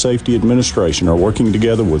Carrier Safety Administration are working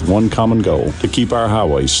together with one common goal: to keep our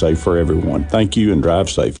highways safe for everyone. Thank you and drive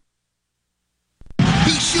safe.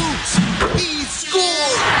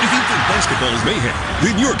 Basketball's mayhem,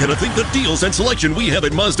 then you're gonna think the deals and selection we have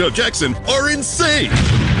at Mazda of Jackson are insane.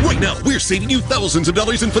 Right now, we're saving you thousands of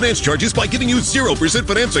dollars in finance charges by giving you 0%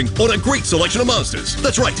 financing on a great selection of Mazdas.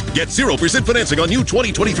 That's right. Get 0% financing on new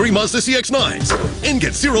 2023 Mazda CX-9s. And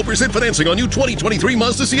get 0% financing on new 2023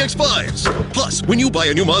 Mazda CX-5s. Plus, when you buy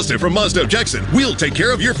a new Mazda from Mazda of Jackson, we'll take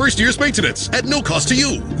care of your first year's maintenance at no cost to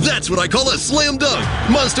you. That's what I call a slam dunk.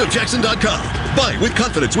 MazdaofJackson.com. Buy with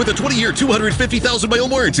confidence with a 20-year, 250,000-mile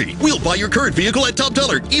warranty. We'll buy your current vehicle at top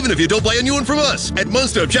dollar, even if you don't buy a new one from us. At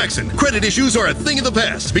Mazda of Jackson, credit issues are a thing of the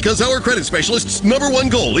past because our credit specialists' #1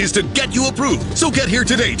 goal is to get you approved. So get here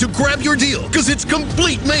today to grab your deal, because it's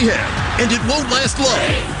complete mayhem, and it won't last long.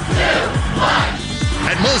 3, 2, 1.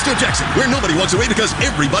 At Mazda of Jackson, where nobody walks away because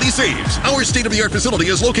everybody saves. Our state-of-the-art facility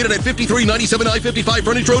is located at 5397 I-55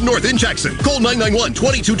 Frontage Road North in Jackson. Call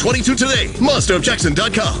 991-2222 today.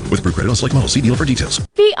 MazdaofJackson.com. With approved credit on select models. See dealer for details.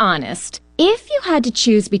 Be honest. If you had to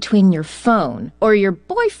choose between your phone or your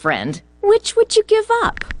boyfriend, which would you give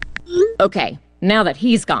up? Okay, now that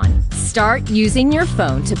he's gone, start using your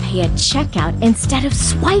phone to pay at checkout instead of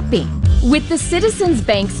swiping. With the Citizens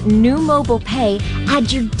Bank's new mobile pay,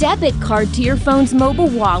 add your debit card to your phone's mobile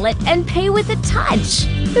wallet and pay with a touch.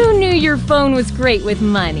 Who knew your phone was great with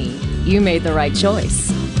money? You made the right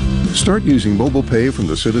choice. Start using mobile pay from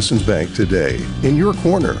the Citizens Bank today. In your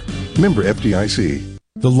corner. Member FDIC.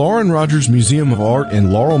 The Lauren Rogers Museum of Art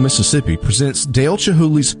in Laurel, Mississippi presents Dale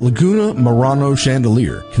Chihuly's Laguna Murano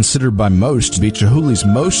Chandelier, considered by most to be Chihuly's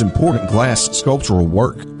most important glass sculptural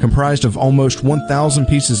work. Comprised of almost 1,000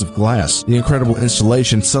 pieces of glass, the incredible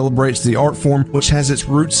installation celebrates the art form which has its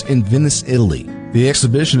roots in Venice, Italy. The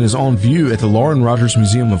exhibition is on view at the Lauren Rogers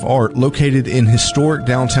Museum of Art, located in historic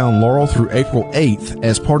downtown Laurel through April 8th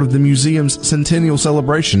as part of the museum's centennial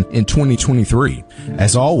celebration in 2023.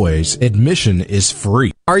 As always, admission is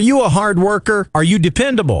free. Are you a hard worker? Are you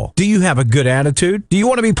dependable? Do you have a good attitude? Do you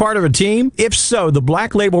want to be part of a team? If so, the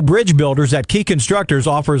Black Label Bridge Builders at Key Constructors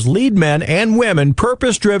offers lead men and women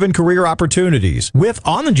purpose-driven career opportunities with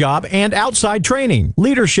on-the-job and outside training,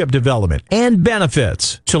 leadership development, and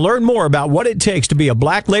benefits. To learn more about what it takes to be a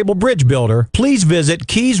Black Label Bridge Builder, please visit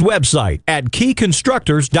Key's website at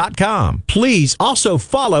keyconstructors.com. Please also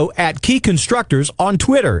follow at Key Constructors on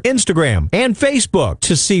Twitter, Instagram, and Facebook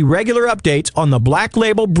to see regular updates on the Black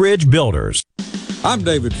Label Bridge Builders. I'm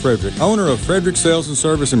David Frederick, owner of Frederick Sales and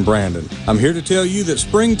Service in Brandon. I'm here to tell you that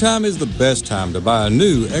springtime is the best time to buy a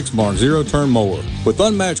new Exmark zero-turn mower. With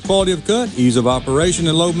unmatched quality of cut, ease of operation,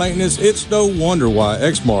 and low maintenance, it's no wonder why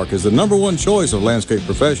Exmark is the #1 choice of landscape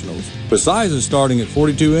professionals. With sizes starting at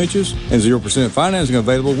 42 inches and 0% financing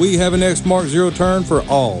available, we have an Exmark zero-turn for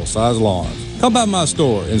all size lawns. Come by my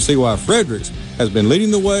store and see why Fredericks has been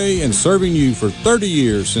leading the way and serving you for 30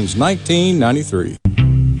 years since 1993.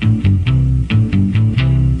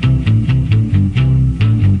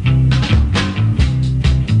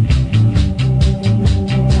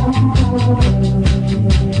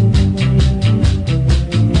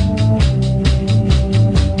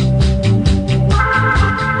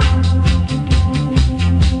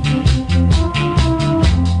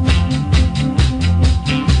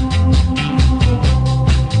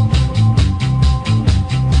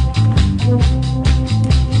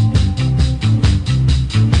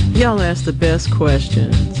 Y'all ask the best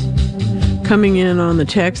questions. Coming in on the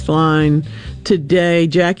text line today,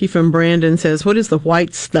 Jackie from Brandon says, what is the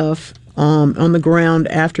white stuff on the ground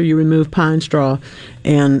after you remove pine straw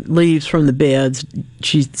and leaves from the beds?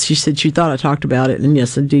 She said she thought I talked about it, and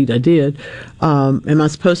yes, indeed, I did. Am I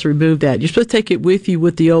supposed to remove that? You're supposed to take it with you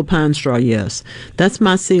with the old pine straw, yes. That's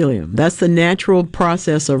mycelium. That's the natural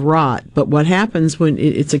process of rot. But what happens when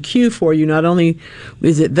it's a cue for you, not only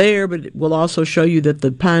is it there, but it will also show you that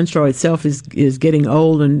the pine straw itself is getting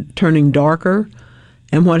old and turning darker.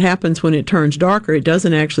 And what happens when it turns darker, it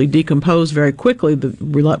doesn't actually decompose very quickly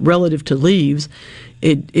relative to leaves.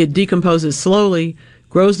 It decomposes slowly,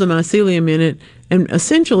 grows the mycelium in it, and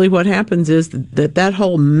essentially what happens is that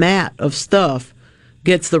whole mat of stuff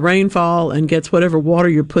gets the rainfall and gets whatever water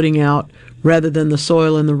you're putting out rather than the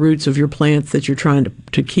soil and the roots of your plants that you're trying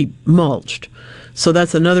to keep mulched. So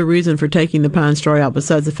that's another reason for taking the pine straw out,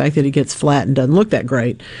 besides the fact that it gets flat and doesn't look that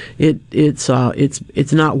great. It's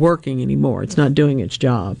not working anymore. It's not doing its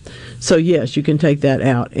job. So yes, you can take that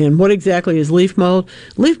out. And what exactly is leaf mold?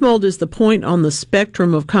 Leaf mold is the point on the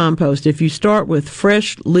spectrum of compost. If you start with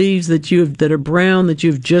fresh leaves that are brown that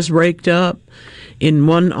you've just raked up, on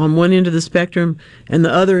one end of the spectrum, and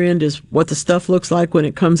the other end is what the stuff looks like when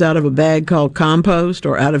it comes out of a bag called compost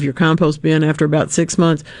or out of your compost bin after about 6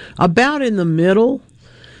 months. About in the middle,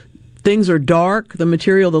 things are dark. The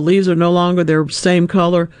leaves are no longer their same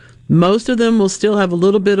color. Most of them will still have a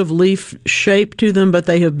little bit of leaf shape to them, but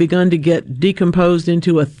they have begun to get decomposed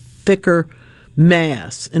into a thicker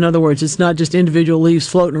mass. In other words, it's not just individual leaves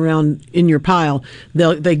floating around in your pile.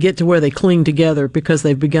 They get to where they cling together because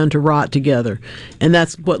they've begun to rot together. And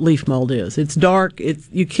that's what leaf mold is. It's dark.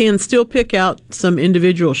 You can still pick out some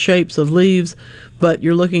individual shapes of leaves, but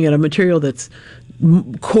you're looking at a material that's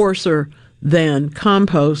coarser than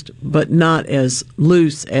compost, but not as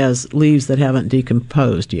loose as leaves that haven't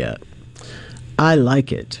decomposed yet. I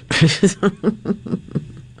like it.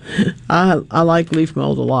 I like leaf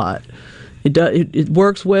mold a lot. It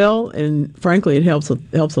works well, and frankly, it helps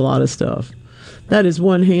a lot of stuff. That is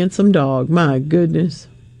one handsome dog. My goodness.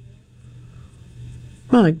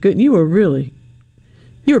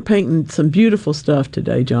 You were painting some beautiful stuff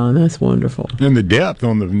today, John. That's wonderful. And the depth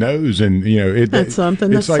on the nose, and that's something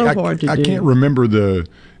that's so hard to do. I can't remember the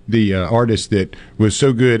artist that was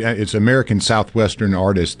so good. It's American Southwestern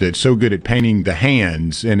artist that's so good at painting the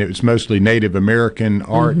hands, and it was mostly Native American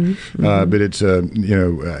art. But it's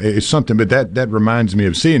it's something. But that reminds me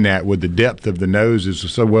of seeing that with the depth of the nose is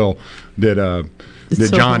so well that so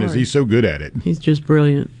John hard. he's so good at it. He's just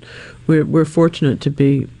brilliant. We're fortunate to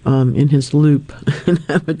be in his loop and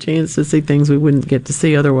have a chance to see things we wouldn't get to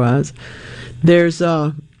see otherwise. There's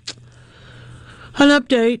an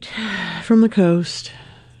update from the coast.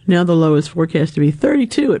 Now the low is forecast to be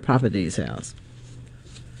 32 at Papa D's house.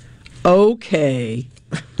 Okay.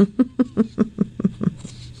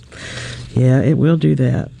 Yeah, it will do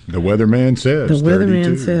that. The weatherman says. The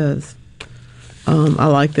weatherman says. I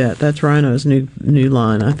like that. That's Rhino's new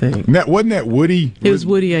line, I think. Wasn't that Woody? It was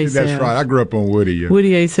Woody Asaph. That's right. I grew up on Woody. Yeah.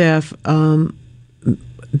 Woody Asaph,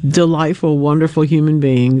 delightful, wonderful human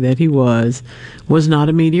being that he was not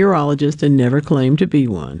a meteorologist and never claimed to be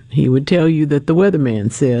one. He would tell you that the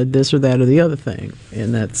weatherman said this or that or the other thing,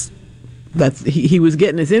 and that's he was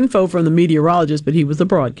getting his info from the meteorologist, but he was a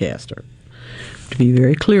broadcaster. To be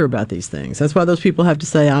very clear about these things. That's why those people have to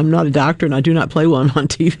say, I'm not a doctor and I do not play one on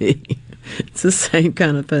TV. It's the same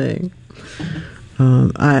kind of thing.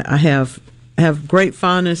 I have great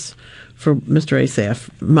fondness for Mr. Asaph.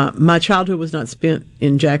 My childhood was not spent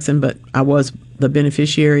in Jackson, but I was the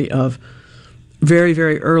beneficiary of very,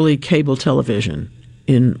 very early cable television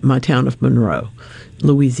in my town of Monroe,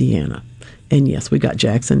 Louisiana. And yes, we got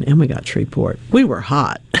Jackson and we got Shreveport. We were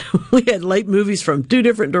hot. We had late movies from two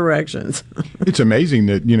different directions. It's amazing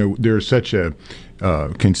that, there's such a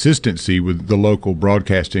consistency with the local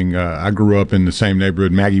broadcasting. I grew up in the same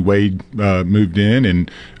neighborhood. Maggie Wade moved in,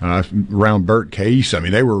 and around Bert Case. I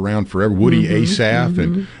mean, they were around forever. Woody Asaph,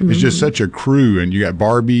 and it's just such a crew. And you got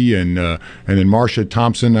Barbie, and then Marsha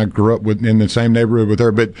Thompson. I grew up in the same neighborhood with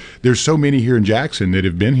her. But there's so many here in Jackson that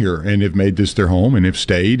have been here and have made this their home and have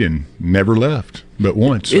stayed and never left but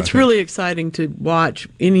once. It's really exciting to watch.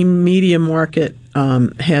 Any media market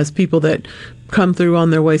has people that come through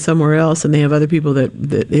on their way somewhere else, and they have other people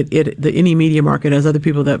the any media market has other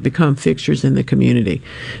people that become fixtures in the community.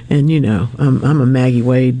 And I'm a Maggie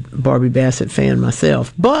Wade, Barbie Bassett fan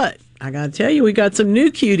myself, but I got to tell you, we got some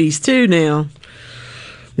new cuties too now.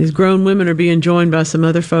 These grown women are being joined by some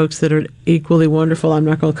other folks that are equally wonderful. I'm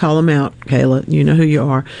not going to call them out, Kayla. You know who you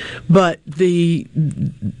are. But the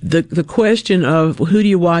question of who do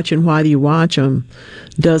you watch and why do you watch them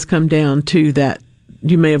does come down to that.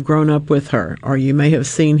 You may have grown up with her, or you may have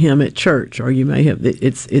seen him at church, or you may have.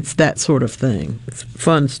 It's that sort of thing. It's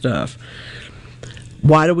fun stuff.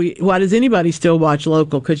 Why does anybody still watch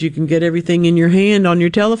local? Because you can get everything in your hand on your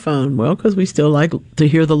telephone. Well, because we still like to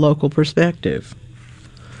hear the local perspective.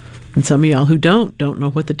 And some of y'all who don't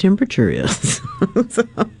know what the temperature is. So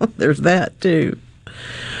there's that too.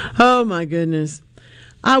 Oh my goodness.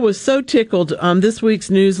 I was so tickled. This week's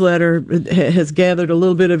newsletter has gathered a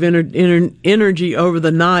little bit of energy over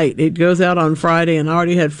the night. It goes out on Friday, and I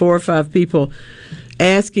already had 4 or 5 people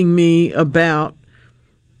asking me about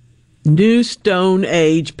New Stone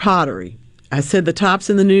Age pottery. I said the tops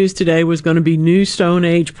in the news today was going to be New Stone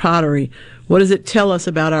Age pottery. What does it tell us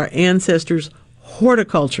about our ancestors'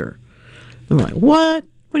 horticulture? I'm like, what?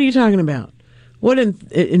 What are you talking about? What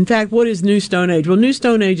in fact, what is New Stone Age? Well, New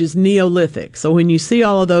Stone Age is Neolithic. So when you see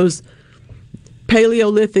all of those,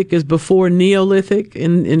 Paleolithic is before Neolithic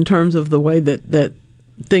in terms of the way that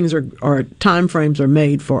things are time frames are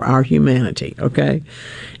made for our humanity. Okay,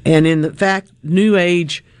 and in the fact, New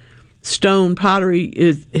Age stone pottery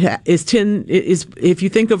is if you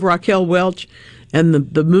think of Raquel Welch and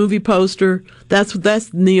the movie poster,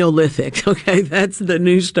 that's Neolithic, okay? That's the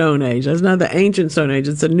New Stone Age. That's not the ancient Stone Age,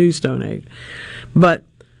 it's the New Stone Age. But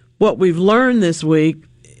what we've learned this week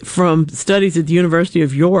from studies at the University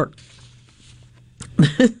of York,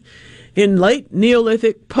 in late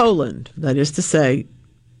Neolithic Poland, that is to say,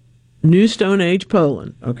 New Stone Age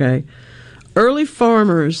Poland, okay, early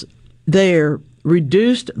farmers there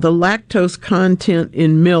reduced the lactose content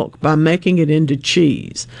in milk by making it into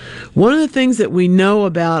cheese. One of the things that we know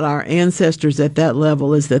about our ancestors at that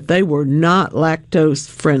level is that they were not lactose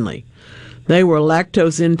friendly. They were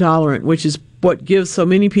lactose intolerant, which is what gives so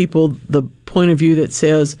many people the point of view that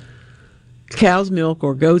says cow's milk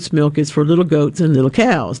or goat's milk is for little goats and little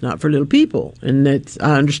cows, not for little people. And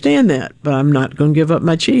I understand that, but I'm not going to give up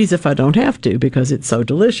my cheese if I don't have to because it's so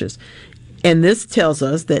delicious. And this tells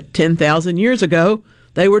us that 10,000 years ago,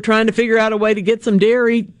 they were trying to figure out a way to get some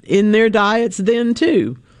dairy in their diets then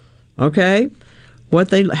too. Okay?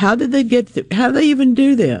 How did they even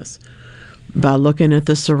do this? By looking at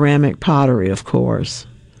the ceramic pottery, of course.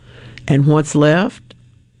 And what's left?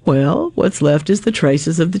 Well, what's left is the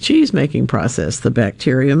traces of the cheese-making process, the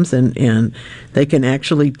bacteriums, and they can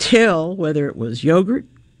actually tell whether it was yogurt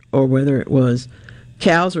or whether it was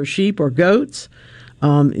cows or sheep or goats.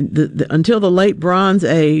 Until the late Bronze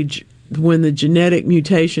Age, when the genetic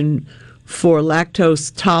mutation for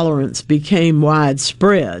lactose tolerance became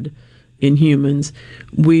widespread in humans,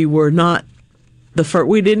 we were not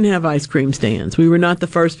we didn't have ice cream stands. We were not the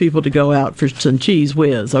first people to go out for some cheese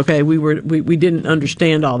whiz. Okay, we didn't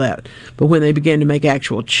understand all that. But when they began to make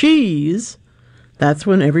actual cheese, that's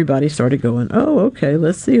when everybody started going, oh, okay,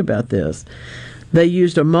 let's see about this. They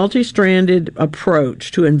used a multi-stranded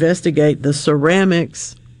approach to investigate the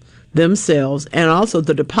ceramics themselves and also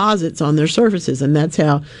the deposits on their surfaces, and that's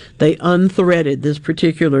how they unthreaded this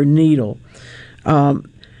particular needle.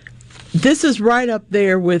 This is right up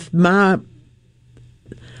there with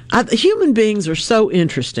human beings are so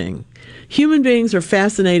interesting. Human beings are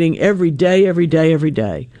fascinating every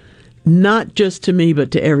day, not just to me,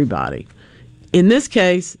 but to everybody. In this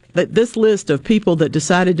case, this list of people that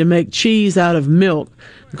decided to make cheese out of milk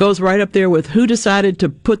goes right up there with who decided to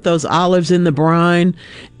put those olives in the brine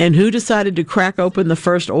and who decided to crack open the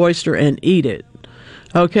first oyster and eat it.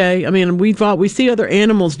 Okay? I mean, we see other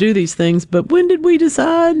animals do these things, but when did we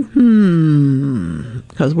decide?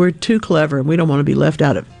 Because we're too clever and we don't want to be left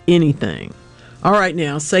out of anything. All right,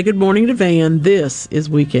 now, say good morning to Van. This is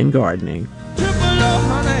Weekend Gardening.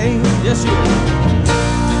 Yes, you are.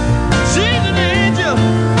 She's an angel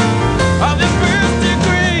of the first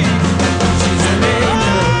degree. She's an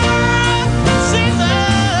angel. She's a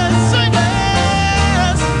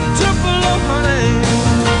sweetest Tupelo honey.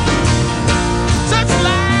 Such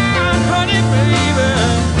like honey, baby,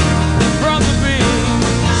 from the bee.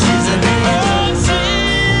 She's an angel.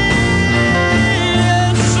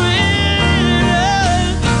 Sweetest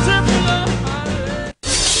Tupelo honey.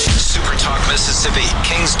 SuperTalk Mississippi,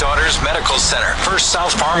 King's Daughters Medical Center, First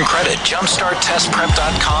South Farm Credit,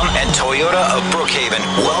 JumpstartTestPrep.com, and Toyota of Brookhaven.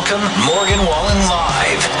 Welcome, Morgan Wallen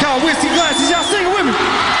Live. Y'all whiskey glasses, y'all sing it with me.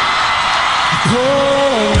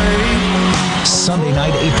 Sunday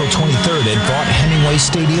night, April 23rd at Vaught Hemingway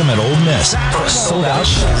Stadium at Ole Miss for a sold-out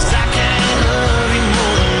show.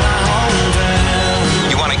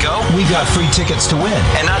 You want to go? We got free tickets to win.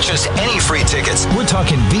 And not just any free tickets. We're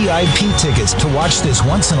talking VIP tickets to watch this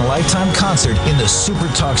once-in-a-lifetime concert in the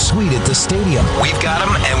SuperTalk Suite at the stadium. We've got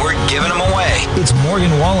them, and we're giving them away. It's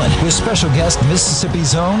Morgan Wallen with special guest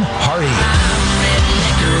Mississippi's own Hardy.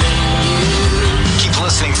 Keep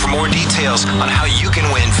listening for more details on how you can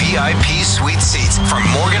win VIP suite seats from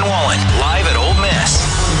Morgan Wallen live at Ole Miss.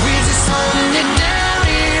 We just holding it down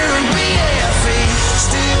here in BFE,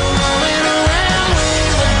 still rolling around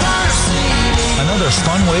with a varsity. Another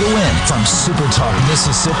fun way to win from SuperTalk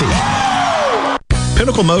Mississippi.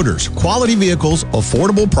 Pinnacle Motors, quality vehicles,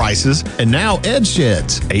 affordable prices, and now Edge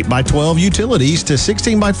Sheds, 8x12 utilities to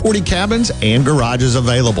 16x40 cabins and garages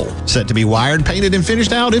available. Set to be wired, painted, and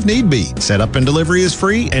finished out if need be. Setup and delivery is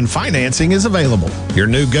free and financing is available. Your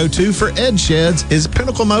new go-to for Edge Sheds is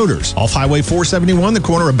Pinnacle Motors, off Highway 471, the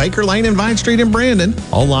corner of Baker Lane and Vine Street in Brandon.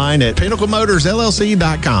 Online at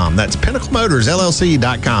PinnacleMotorsLLC.com. That's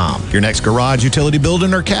PinnacleMotorsLLC.com. Your next garage, utility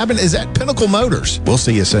building, or cabin is at Pinnacle Motors. We'll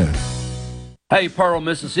see you soon. Hey, Pearl,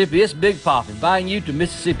 Mississippi, it's Big Pop inviting you to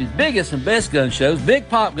Mississippi's biggest and best gun shows. Big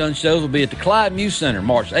Pop gun shows will be at the Clyde Muse Center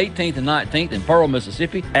March 18th and 19th in Pearl,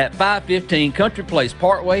 Mississippi at 515 Country Place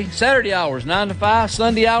Parkway. Saturday hours 9 to 5,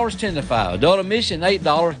 Sunday hours 10 to 5. Adult admission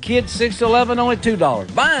 $8, kids 6 to 11 only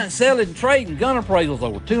 $2. Buying, selling, and trading gun appraisals,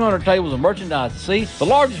 over 200 tables of merchandise to see. The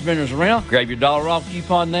largest vendors around. Grab your $1 off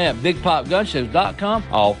coupon now at BigPopGunShows.com.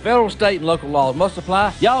 All federal, state, and local laws must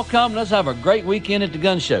apply. Y'all come, let's have a great weekend at the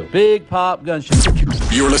gun show. Big Pop Gun Show.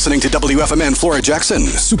 You're listening to WFMN Flora Jackson,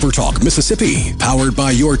 SuperTalk Mississippi, powered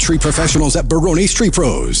by your tree professionals at Barone's Tree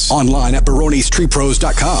Pros. Online at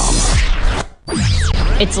baronestreepros.com.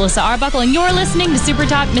 It's Alyssa Arbuckle, and you're listening to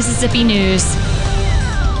SuperTalk Mississippi News.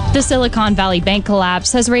 The Silicon Valley Bank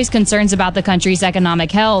collapse has raised concerns about the country's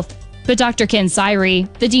economic health. But Dr. Ken Syrie,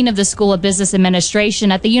 the dean of the School of Business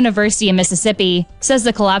Administration at the University of Mississippi, says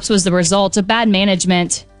the collapse was the result of bad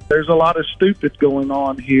management. There's a lot of stupid going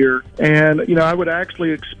on here. And, I would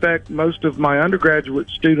actually expect most of my undergraduate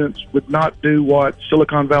students would not do what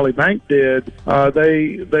Silicon Valley Bank did.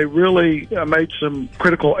 They really made some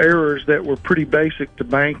critical errors that were pretty basic to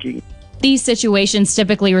banking. These situations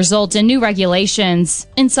typically result in new regulations,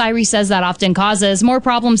 and Syrie says that often causes more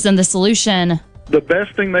problems than the solution. The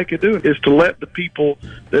best thing they could do is to let the people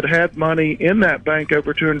that had money in that bank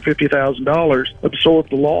over $250,000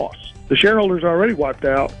 absorb the loss. The shareholders are already wiped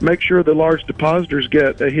out. Make sure the large depositors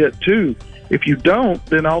get a hit too. If you don't,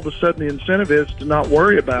 then all of a sudden the incentive is to not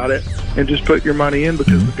worry about it and just put your money in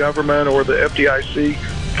because the government or the FDIC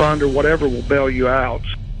fund or whatever will bail you out.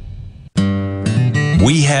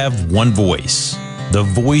 We have one voice, the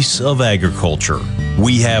voice of agriculture.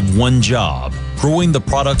 We have one job, growing the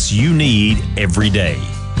products you need every day.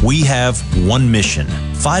 We have one mission,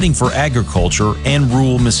 fighting for agriculture and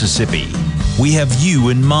rural Mississippi. We have you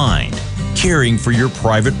in mind, caring for your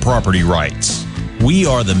private property rights. We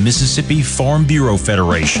are the Mississippi Farm Bureau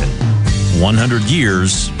Federation, 100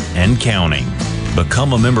 years and counting.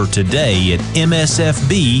 Become a member today at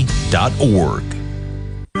msfb.org.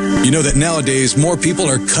 You know that nowadays more people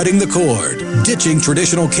are cutting the cord, ditching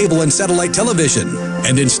traditional cable and satellite television,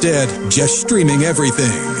 and instead just streaming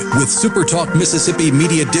everything. With SuperTalk Mississippi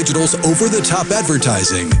Media Digital's over-the-top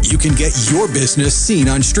advertising, you can get your business seen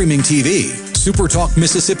on streaming TV. SuperTalk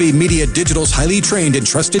Mississippi Media Digital's highly trained and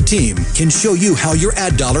trusted team can show you how your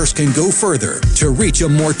ad dollars can go further to reach a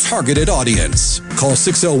more targeted audience. Call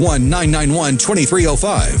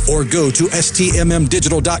 601-991-2305 or go to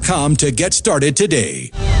stmmdigital.com to get started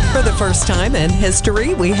today. For the first time in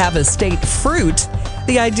history, we have a state fruit.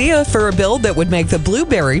 The idea for a bill that would make the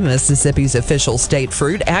blueberry Mississippi's official state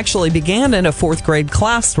fruit actually began in a fourth grade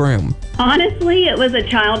classroom. Honestly, it was a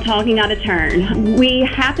child talking out of turn. We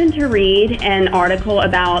happened to read an article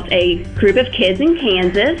about a group of kids in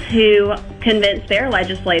Kansas who convinced their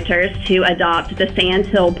legislators to adopt the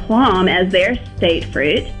sandhill plum as their state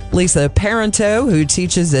fruit. Lisa Parento, who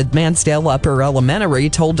teaches at Mansdale Upper Elementary,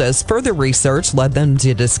 told us further research led them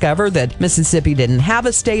to discover that Mississippi didn't have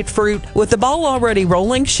a state fruit. With the ball already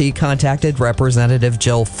rolling, she contacted Representative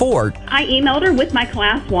Jill Ford. I emailed her with my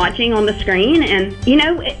class watching on the screen and,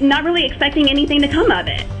 not really expecting anything to come of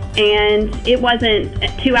it. And it wasn't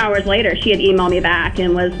 2 hours later, she had emailed me back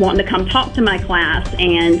and was wanting to come talk to my class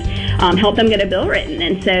and help them get a bill written.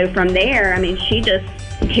 And so from there, she just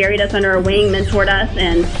carried us under her wing, mentored us,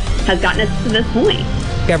 and has gotten us to this point.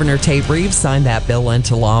 Governor Tate Reeves signed that bill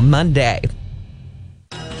into law Monday.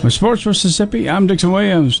 With Sports Mississippi, I'm Dixon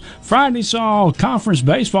Williams. Friday saw conference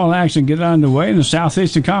baseball action get underway in the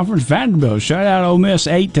Southeastern Conference. Vanderbilt shut out Ole Miss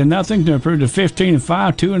 8-0 to improve to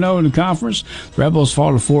 15-5, 2-0 in the conference. The Rebels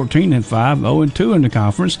fall to 14-5, 0-2 in the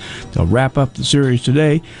conference. They'll wrap up the series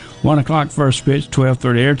today. 1 o'clock first pitch,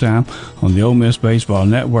 12:30 airtime on the Ole Miss Baseball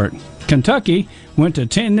Network. Kentucky went to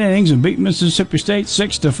 10 innings and beat Mississippi State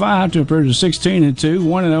 6-5 to improve to 16-2,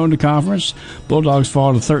 1-0 in the conference. Bulldogs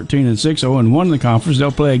fall to 13-6, 0-1 in the conference.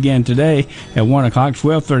 They'll play again today at 1 o'clock,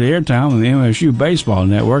 12:30 airtime on the MSU Baseball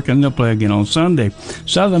Network, and they'll play again on Sunday.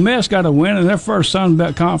 Southern Miss got a win in their first Sun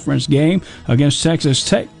Belt Conference game against Texas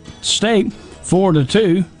State,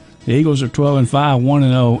 4-2. The Eagles are 12-5,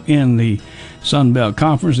 1-0 in the Sun Belt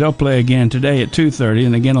Conference. They'll play again today at 2:30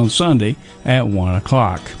 and again on Sunday at 1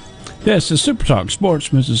 o'clock. This is SuperTalk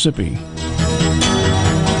Sports Mississippi.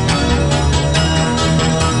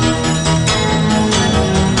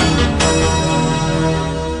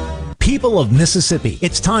 People of Mississippi,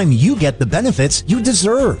 it's time you get the benefits you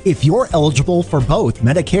deserve. If you're eligible for both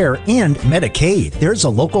Medicare and Medicaid, there's a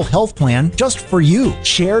local health plan just for you.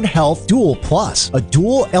 Shared Health Dual Plus, a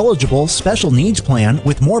dual eligible special needs plan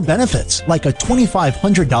with more benefits, like a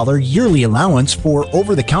 $2,500 yearly allowance for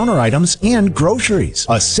over-the-counter items and groceries,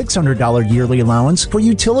 a $600 yearly allowance for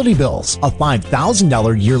utility bills, a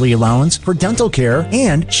 $5,000 yearly allowance for dental care,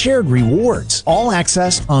 and shared rewards. All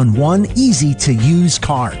access on one easy-to-use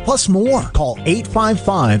card, plus more. Call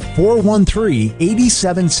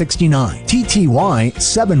 855-413-8769, TTY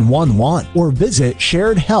 711, or visit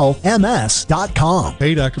sharedhealthms.com.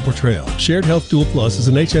 Hey, Dr. Portrell. Shared Health Dual Plus is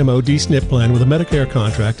an HMO D-SNP plan with a Medicare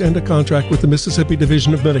contract and a contract with the Mississippi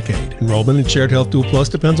Division of Medicaid. Enrollment in Shared Health Dual Plus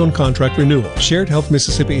depends on contract renewal. Shared Health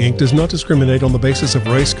Mississippi, Inc. does not discriminate on the basis of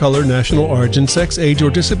race, color, national origin, sex, age, or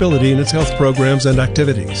disability in its health programs and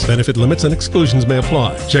activities. Benefit limits and exclusions may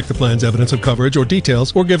apply. Check the plan's evidence of coverage or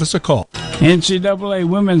details or give us a call. NCAA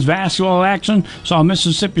women's basketball action saw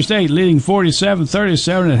Mississippi State leading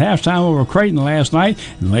 47-37 at halftime over Creighton last night.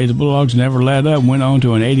 And the Lady Bulldogs never let up, went on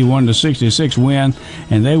to an 81-66 win,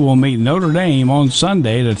 and they will meet Notre Dame on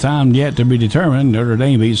Sunday at a time yet to be determined. Notre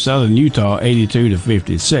Dame beat Southern Utah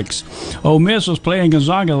 82-56. Ole Miss was playing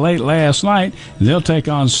Gonzaga late last night, and they'll take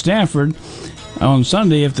on Stanford on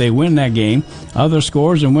Sunday if they win that game. Other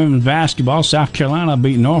scores in women's basketball: South Carolina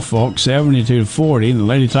beat Norfolk 72-40. The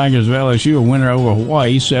Lady Tigers of LSU a winner over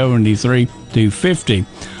Hawaii 73-50.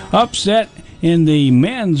 Upset in the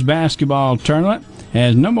men's basketball tournament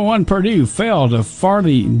as number 1 Purdue fell to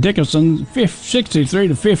Fairleigh Dickinson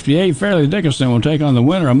 63-58. Fairleigh Dickinson will take on the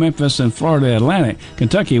winner of Memphis and Florida Atlantic.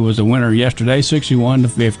 Kentucky was the winner yesterday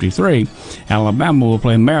 61-53. Alabama will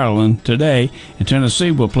play Maryland today, and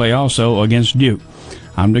Tennessee will play also against Duke.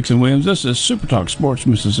 I'm Dixon Williams. This is Super Talk Sports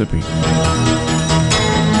Mississippi.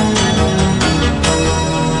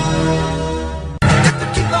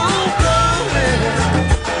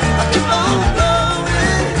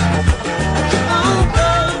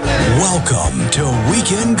 Welcome to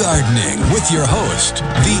Weekend Gardening with your host,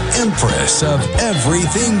 the Empress of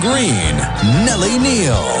Everything Green, Nellie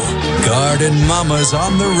Neal. Garden Mama's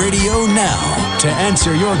on the radio now to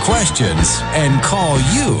answer your questions and call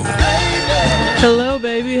you. Hello,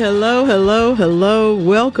 baby. Hello, hello, hello.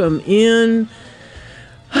 Welcome in.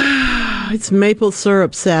 It's Maple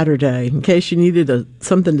Syrup Saturday, in case you needed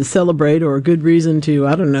something to celebrate or a good reason to,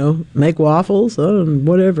 I don't know, make waffles,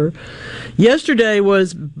 whatever. Yesterday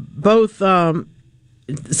was both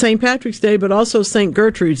St. Patrick's Day, but also St.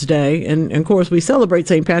 Gertrude's Day. And, of course, we celebrate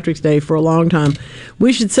St. Patrick's Day for a long time.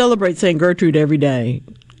 We should celebrate St. Gertrude every day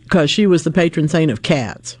because she was the patron saint of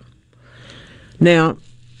cats. Now,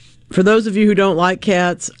 for those of you who don't like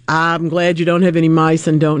cats, I'm glad you don't have any mice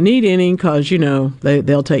and don't need any because,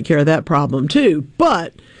 they'll take care of that problem too.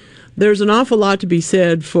 But there's an awful lot to be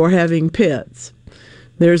said for having pets.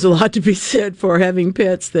 There's a lot to be said for having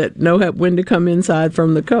pets that know when to come inside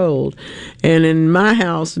from the cold. And in my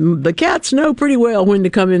house, the cats know pretty well when to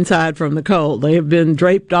come inside from the cold. They have been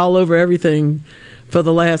draped all over everything for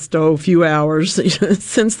the last few hours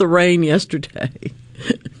since the rain yesterday.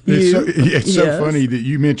 It's so funny that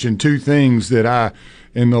you mentioned two things that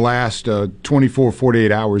in the last 24,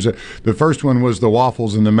 48 hours. The first one was the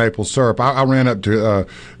waffles and the maple syrup. I ran up to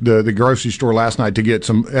the grocery store last night to get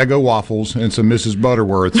some Eggo waffles and some Mrs.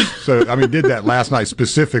 Butterworth. So, did that last night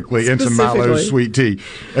specifically, and some Milo sweet tea.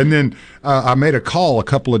 And then I made a call a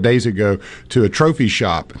couple of days ago to a trophy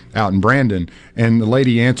shop out in Brandon, and the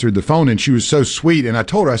lady answered the phone, and she was so sweet. And I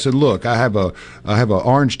told her, I said, look, I have a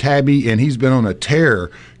orange tabby, and he's been on a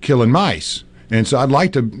tear killing mice. And so I'd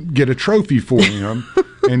like to get a trophy for him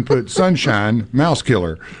and put Sunshine, Mouse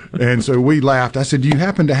Killer. And so we laughed. I said, do you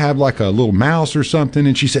happen to have like a little mouse or something?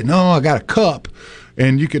 And she said, no, I got a cup.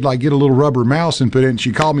 And you could like get a little rubber mouse and put it in.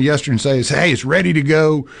 She called me yesterday and says, hey, it's ready to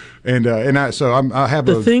go. And I have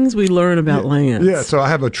the things we learn about Lance. Yeah, so I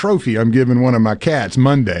have a trophy I'm giving one of my cats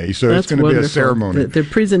Monday. So it's going to be a ceremony. The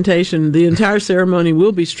presentation, the entire ceremony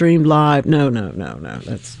will be streamed live. No.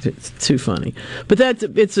 It's too funny. But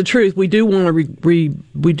it's the truth. We do want to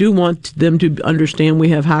we do want them to understand we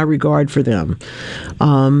have high regard for them.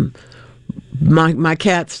 My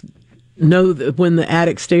cats know that when the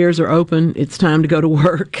attic stairs are open, it's time to go to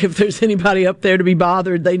work. If there's anybody up there to be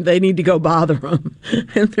bothered, they need to go bother them.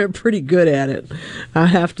 And they're pretty good at it, I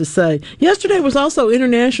have to say. Yesterday was also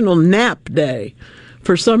International Nap Day.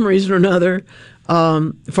 For some reason or another,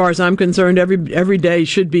 as far as I'm concerned, every day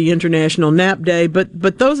should be International Nap Day.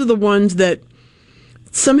 But those are the ones that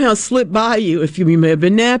somehow slip by you. If you may have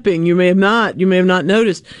been napping, you may have not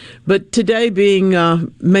noticed. But today being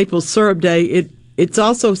Maple Syrup Day, it's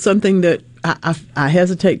also something that I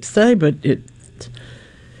hesitate to say, but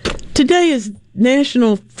today is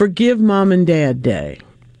National Forgive Mom and Dad Day.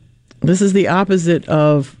 This is the opposite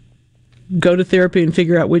of go to therapy and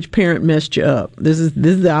figure out which parent messed you up. This is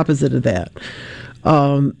the opposite of that.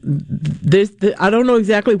 I don't know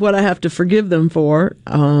exactly what I have to forgive them for.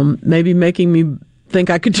 Maybe making me think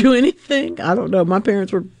I could do anything. I don't know. My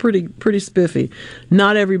parents were pretty spiffy.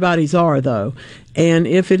 Not everybody's are, though. And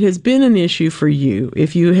if it has been an issue for you,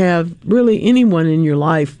 if you have really anyone in your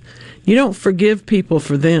life, you don't forgive people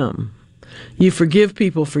for them. You forgive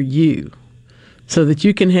people for you, so that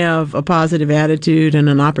you can have a positive attitude and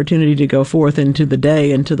an opportunity to go forth into the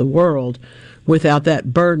day, into the world, without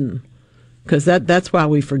that burden. Because that's why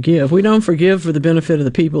we forgive. We don't forgive for the benefit of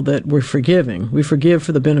the people that we're forgiving. We forgive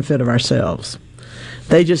for the benefit of ourselves.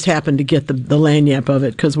 They just happen to get the lanyap of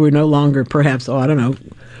it because we're no longer perhaps,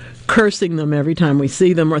 cursing them every time we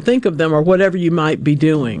see them or think of them or whatever you might be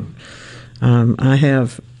doing. I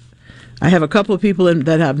have I have a couple of people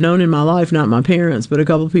that I've known in my life, not my parents, but a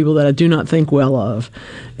couple of people that I do not think well of.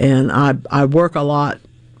 And I work a lot.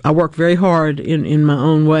 I work very hard in my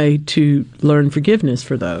own way to learn forgiveness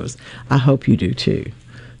for those. I hope you do too.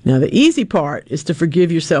 Now, the easy part is to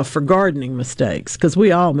forgive yourself for gardening mistakes, because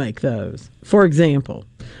we all make those. For example,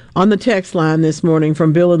 on the text line this morning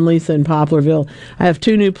from Bill and Lisa in Poplarville, I have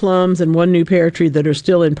 2 new plums and 1 new pear tree that are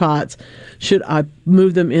still in pots. Should I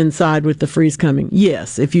move them inside with the freeze coming?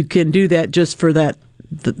 Yes, if you can do that just for that,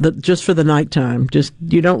 just for the nighttime. Just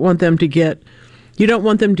you don't want them to get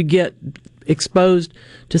exposed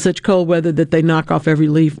to such cold weather that they knock off every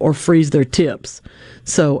leaf or freeze their tips.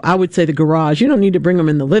 So I would say the garage, you don't need to bring them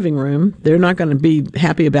in the living room. They're not going to be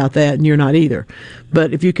happy about that, and you're not either.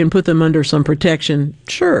 But if you can put them under some protection,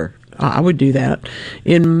 sure, I would do that.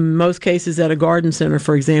 In most cases at a garden center,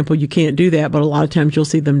 for example, you can't do that, but a lot of times you'll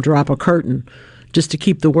see them drop a curtain just to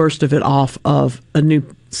keep the worst of it off of a new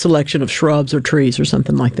selection of shrubs or trees or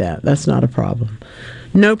something like that. That's not a problem.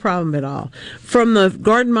 No problem at all. From the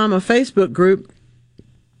Garden Mama Facebook group,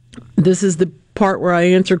 this is the part where I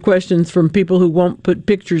answer questions from people who won't put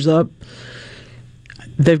pictures up.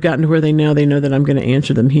 They've gotten to where they know that I'm going to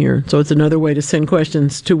answer them here. So it's another way to send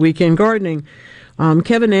questions to Weekend Gardening.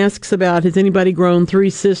 Kevin asks about, has anybody grown 3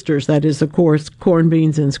 sisters? That is, of course, corn,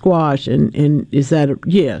 beans, and squash. And is that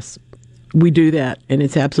yes, we do that, and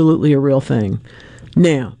it's absolutely a real thing.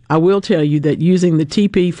 Now, I will tell you that using the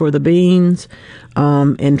TP for the beans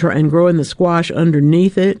and growing the squash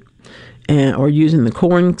underneath it, or using the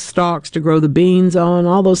corn stalks to grow the beans on,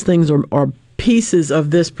 all those things are pieces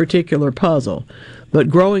of this particular puzzle. But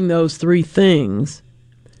growing those 3 things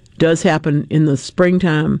does happen in the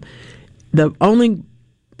springtime. The only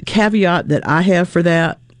caveat that I have for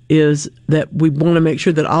that is that we want to make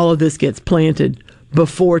sure that all of this gets planted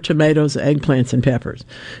before tomatoes, eggplants, and peppers,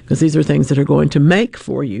 because these are things that are going to make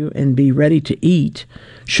for you and be ready to eat,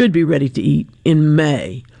 should be ready to eat in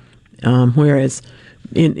May, whereas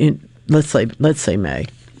in let's say May.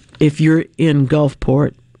 If you're in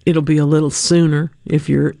Gulfport, it'll be a little sooner. If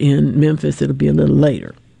you're in Memphis, it'll be a little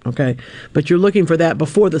later. Okay, but you're looking for that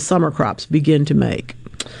before the summer crops begin to make.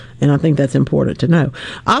 And I think that's important to know.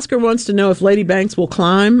 Oscar wants to know if Lady Banks will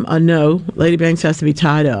climb. No, Lady Banks has to be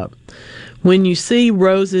tied up. When you see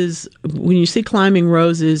roses, when you see climbing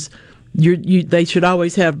roses, they should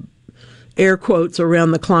always have air quotes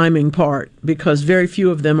around the climbing part, because very few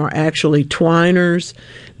of them are actually twiners.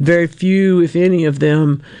 Very few, if any of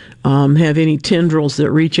them, have any tendrils that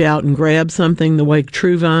reach out and grab something the way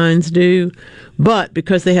true vines do. But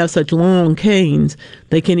because they have such long canes,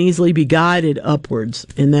 they can easily be guided upwards,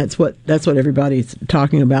 and that's what everybody's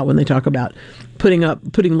talking about when they talk about putting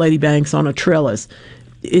Lady Banks on a trellis.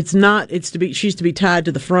 She's to be tied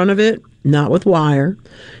to the front of it, not with wire,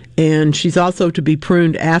 and she's also to be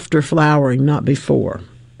pruned after flowering, not before.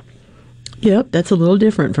 Yep, that's a little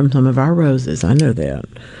different from some of our roses. I know that.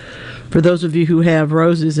 For those of you who have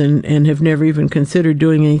roses and have never even considered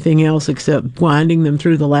doing anything else except winding them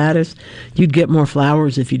through the lattice, you'd get more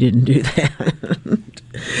flowers if you didn't do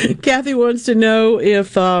that. Kathy wants to know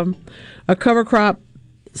if a cover crop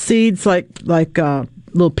seeds like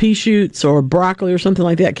little pea shoots or broccoli or something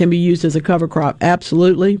like that can be used as a cover crop.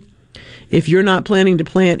 Absolutely. If you're not planning to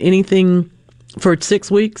plant anything for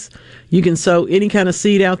 6 weeks, you can sow any kind of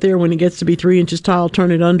seed out there. When it gets to be 3 inches tall,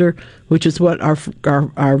 turn it under, which is what our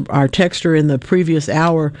texter in the previous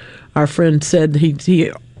hour, our friend said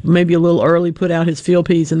he maybe a little early put out his field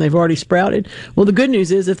peas and they've already sprouted. Well, the good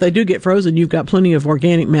news is if they do get frozen, you've got plenty of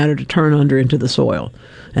organic matter to turn under into the soil.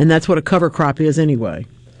 And that's what a cover crop is anyway.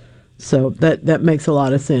 So that makes a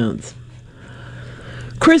lot of sense.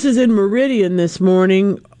 Chris is in Meridian this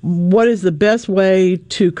morning. What is the best way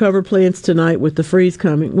to cover plants tonight with the freeze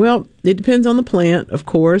coming? Well, it depends on the plant, of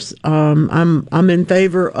course. I'm in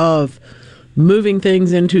favor of moving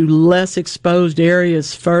things into less exposed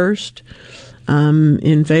areas first. I'm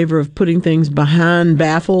in favor of putting things behind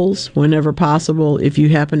baffles whenever possible. If you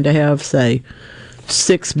happen to have, say,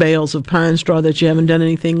 6 bales of pine straw that you haven't done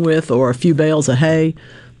anything with, or a few bales of hay,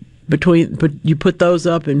 you put those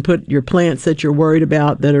up and put your plants that you're worried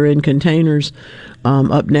about that are in containers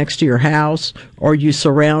up next to your house, or you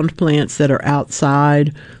surround plants that are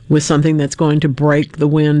outside with something that's going to break the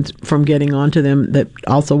wind from getting onto them, that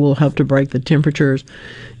also will help to break the temperatures.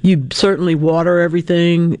 You certainly water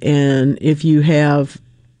everything, and if you've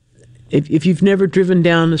never driven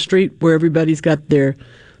down the street where everybody's got their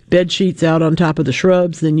bed sheets out on top of the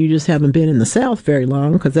shrubs, then you just haven't been in the South very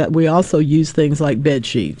long, because we also use things like bed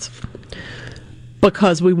sheets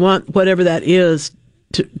because we want whatever that is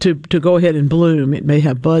to go ahead and bloom. It may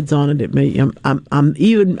have buds on it. It may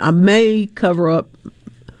I may cover up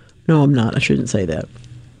No, I'm not. I shouldn't say that.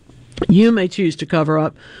 You may choose to cover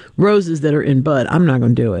up roses that are in bud. I'm not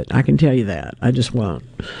going to do it. I can tell you that. I just won't.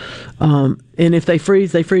 And if they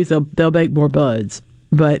freeze, they'll make more buds.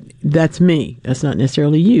 But that's me. That's not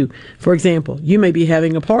necessarily you. For example, you may be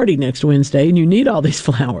having a party next Wednesday and you need all these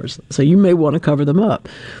flowers. So you may want to cover them up.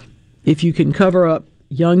 If you can cover up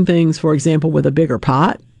young things, for example, with a bigger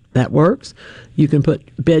pot, that works. You can put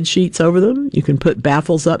bed sheets over them. You can put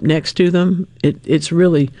baffles up next to them. It's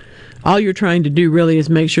really, all you're trying to do really is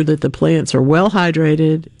make sure that the plants are well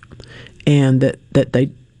hydrated and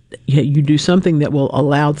that you do something that will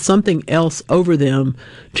allow something else over them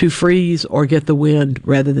to freeze or get the wind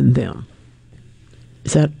rather than them.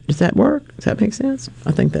 Does that work? Does that make sense?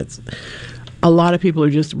 I think that's, a lot of people are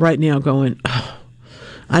just right now going, oh,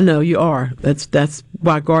 I know you are. That's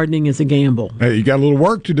why gardening is a gamble. Hey, you got a little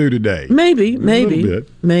work to do today. Maybe. A little bit.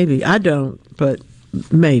 Maybe. I don't, but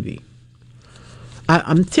maybe.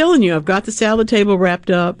 I'm telling you, I've got the salad table wrapped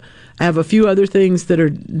up. I have a few other things that are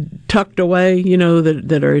tucked away,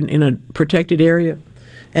 that are in a protected area.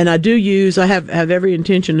 And I have every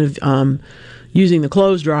intention of using the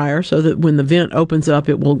clothes dryer so that when the vent opens up,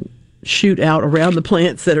 it will shoot out around the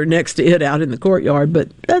plants that are next to it out in the courtyard. But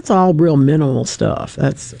that's all real minimal stuff.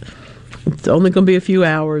 It's only going to be a few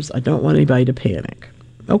hours. I don't want anybody to panic.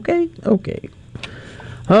 Okay.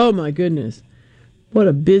 Oh, my goodness. What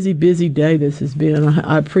a busy, busy day this has been.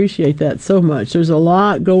 I appreciate that so much. There's a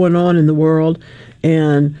lot going on in the world,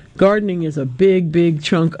 and gardening is a big, big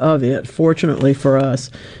chunk of it, fortunately for us.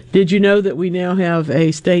 Did you know that we now have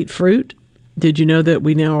a state fruit? Did you know that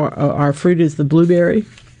our fruit is the blueberry?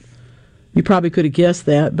 You probably could have guessed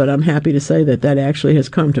that, but I'm happy to say that actually has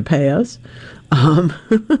come to pass.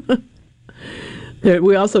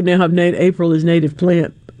 We also now have April is Native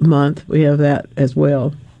Plant Month. We have that as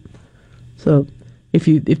well. So if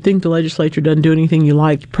you think the legislature doesn't do anything you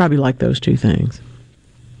like, you probably like those two things.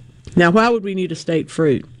 Now, why would we need a state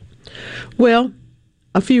fruit? Well,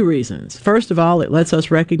 a few reasons. First of all, it lets us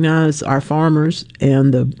recognize our farmers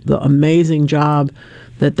and the amazing job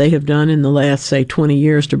that they have done in the last, say, 20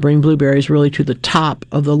 years to bring blueberries really to the top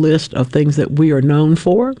of the list of things that we are known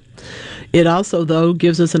for. It also, though,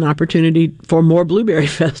 gives us an opportunity for more blueberry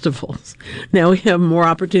festivals. Now we have more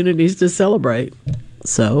opportunities to celebrate.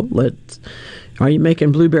 So are you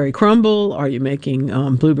making blueberry crumble? Are you making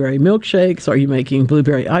blueberry milkshakes? Are you making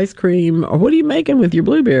blueberry ice cream? Or what are you making with your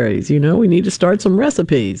blueberries? We need to start some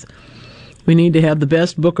recipes. We need to have the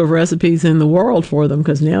best book of recipes in the world for them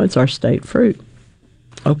because now it's our state fruit.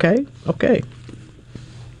 Okay.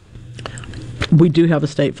 We do have a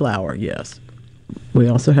state flower, yes. We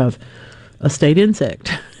also have a state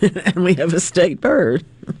insect, and we have a state bird.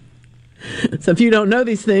 So if you don't know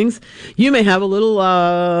these things, you may have a little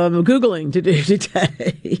Googling to do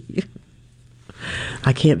today.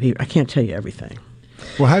 I can't tell you everything.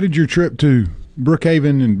 Well, how did your trip to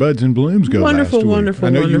Brookhaven and Buds and Blooms go last week? Wonderful. I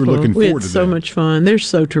know you were looking we forward had to so that. much fun. They're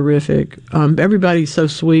so terrific. Everybody's so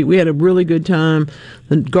sweet. We had a really good time.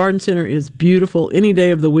 The garden center is beautiful. Any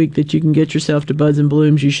day of the week that you can get yourself to Buds and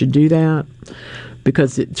Blooms, you should do that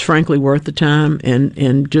because it's frankly worth the time.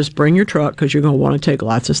 And just bring your truck because you're going to want to take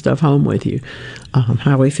lots of stuff home with you.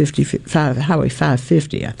 Highway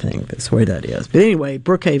 550, I think that's where that is. But anyway,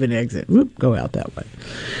 Brookhaven exit. Go out that way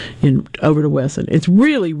and over to Wesson. It's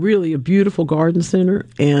really, really a beautiful garden center.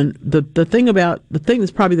 And the thing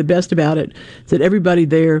that's probably the best about it is that everybody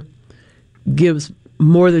there gives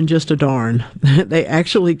more than just a darn. They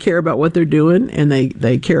actually care about what they're doing, and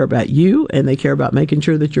they care about you, and they care about making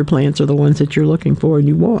sure that your plants are the ones that you're looking for and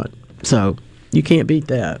you want. So you can't beat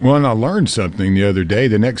that. Well, and I learned something the other day.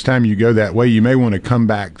 The next time you go that way, you may want to come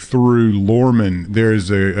back through Lorman. There's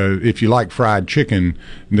if you like fried chicken,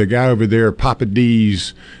 the guy over there, Papa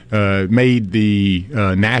D's, made the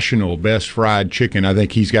national best fried chicken. I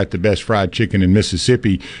think he's got the best fried chicken in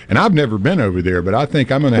Mississippi. And I've never been over there, but I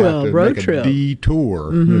think I'm going to have to make a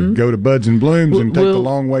detour, go to Buds and Blooms and take the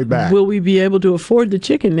long way back. Will we be able to afford the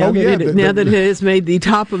chicken now that it has made the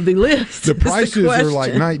top of the list? The prices are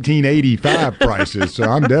like 1985 prices, so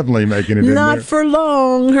I'm definitely making it in there. Not for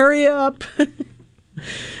long. Hurry up.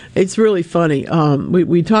 It's really funny.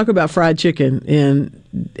 We talk about fried chicken, and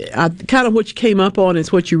kind of what you came up on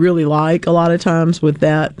is what you really like a lot of times with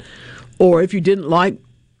that. Or if you didn't like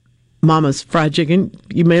Mama's fried chicken,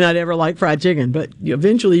 you may not ever like fried chicken, but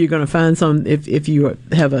eventually you're going to find some if you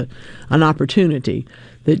have an opportunity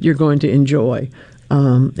that you're going to enjoy.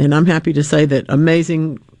 And I'm happy to say that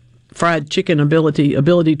amazing fried chicken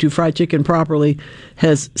ability to fry chicken properly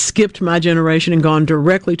has skipped my generation and gone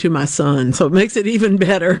directly to my son. So it makes it even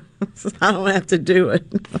better. I don't have to do it.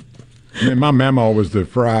 And my mama was the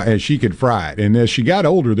fry, and she could fry it. And as she got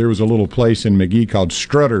older, there was a little place in McGee called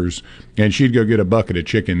Strutter's, and she'd go get a bucket of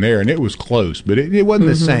chicken there, and it was close, but it wasn't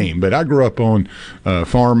the same. But I grew up on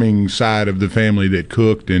farming side of the family that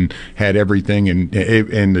cooked and had everything, and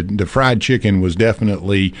the fried chicken was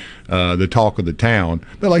definitely the talk of the town.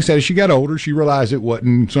 But like I said, as she got older, she realized it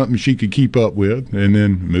wasn't something she could keep up with, and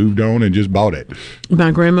then moved on and just bought it.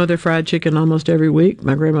 My grandmother fried chicken almost every week.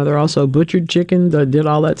 My grandmother also butchered chicken, did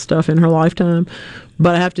all that stuff in her lifetime.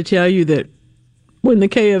 But I have to tell you that when the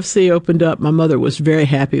KFC opened up, my mother was very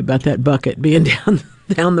happy about that bucket being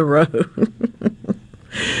down the road.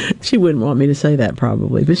 She wouldn't want me to say that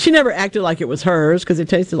probably, but she never acted like it was hers because it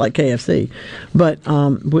tasted like KFC. But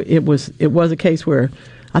it was a case where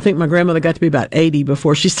I think my grandmother got to be about 80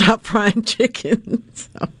 before she stopped frying chicken.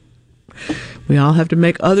 So we all have to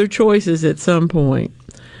make other choices at some point.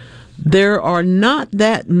 There are not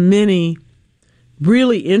that many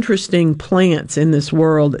really interesting plants in this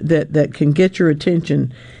world that can get your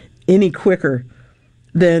attention any quicker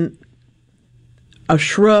than a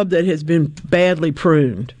shrub that has been badly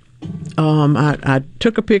pruned. I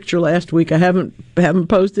took a picture last week. I haven't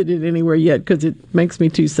posted it anywhere yet because it makes me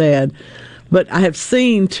too sad. But I have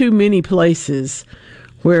seen too many places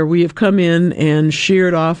where we have come in and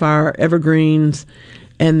sheared off our evergreens,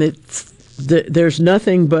 and there's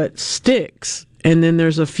nothing but sticks. And then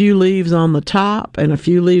there's a few leaves on the top and a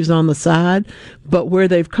few leaves on the side. But where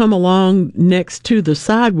they've come along next to the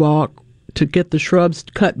sidewalk to get the shrubs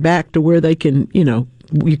cut back to where they can,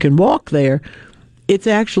 you can walk there, it's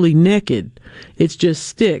actually naked. It's just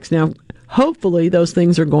sticks. Now, hopefully those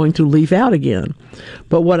things are going to leaf out again.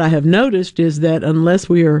 But what I have noticed is that unless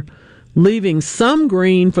we are leaving some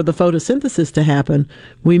green for the photosynthesis to happen,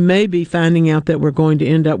 we may be finding out that we're going to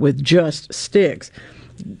end up with just sticks.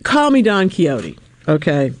 Call me Don Quixote,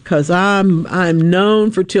 okay? Because I'm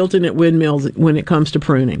known for tilting at windmills when it comes to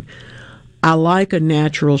pruning. I like a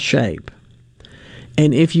natural shape.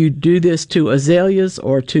 And if you do this to azaleas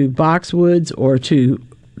or to boxwoods or to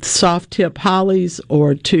soft tip hollies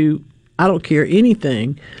or to, I don't care,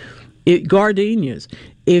 anything, gardenias,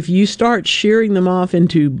 if you start shearing them off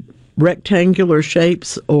into rectangular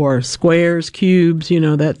shapes or squares, cubes,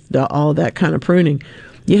 all that kind of pruning,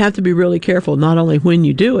 you have to be really careful not only when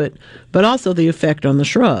you do it, but also the effect on the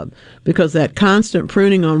shrub, because that constant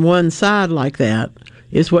pruning on one side like that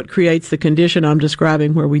is what creates the condition I'm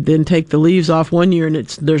describing, where we then take the leaves off one year and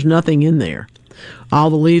there's nothing in there.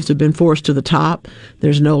 All the leaves have been forced to the top.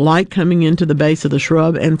 There's no light coming into the base of the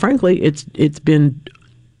shrub, and frankly, it's been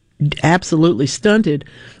absolutely stunted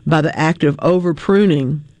by the act of over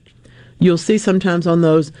pruning. You'll see sometimes on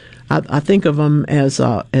those, I think of them as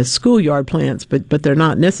schoolyard plants, but they're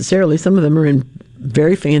not necessarily. Some of them are in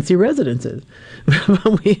very fancy residences.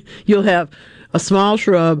 You'll have a small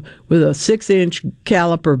shrub with a 6-inch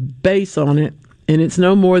caliper base on it, and it's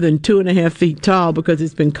no more than 2.5 feet tall because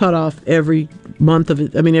it's been cut off every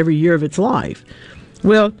year of its life.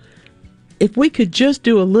 Well, if we could just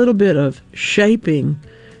do a little bit of shaping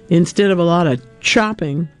instead of a lot of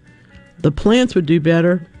chopping, the plants would do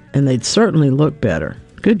better, and they'd certainly look better.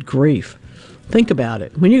 Good grief. Think about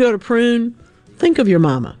it. When you go to prune, think of your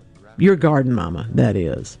mama. Your garden mama, that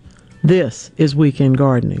is. This is Weekend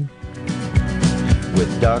Gardening.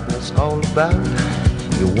 With darkness all about,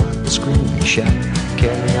 you want to scream and shout.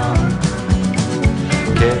 Carry on,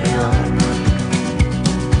 carry on.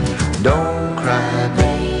 Don't cry,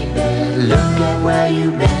 baby. Look at where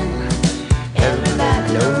you've been.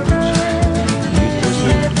 Everybody knows you just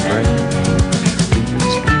need a friend.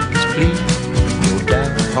 Please, go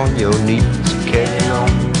down on your knees. Carry on,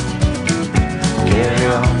 carry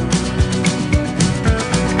on.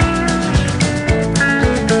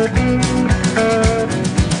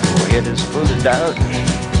 Your head is full of doubt.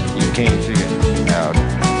 You can't figure it out.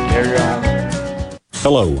 Carry on.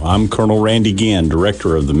 Hello, I'm Colonel Randy Ginn,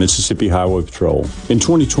 Director of the Mississippi Highway Patrol. In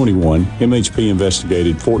 2021, MHP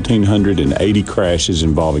investigated 1,480 crashes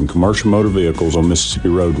involving commercial motor vehicles on Mississippi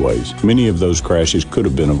roadways. Many of those crashes could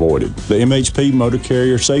have been avoided. The MHP Motor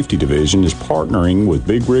Carrier Safety Division is partnering with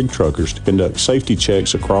big rig truckers to conduct safety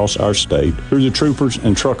checks across our state through the Troopers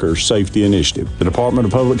and Truckers Safety Initiative. The Department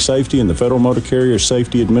of Public Safety and the Federal Motor Carrier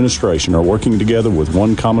Safety Administration are working together with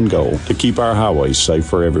one common goal: to keep our highways safe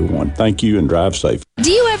for everyone. Thank you and drive safe.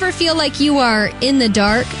 Do you ever feel like you are in the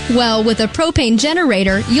dark? Well, with a propane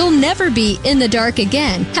generator, you'll never be in the dark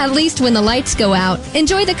again, at least when the lights go out.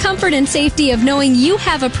 Enjoy the comfort and safety of knowing you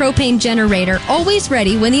have a propane generator always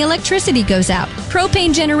ready when the electricity goes out.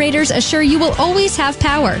 Propane generators assure you will always have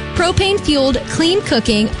power. Propane-fueled, clean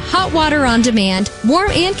cooking, hot water on demand, warm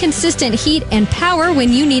and consistent heat and power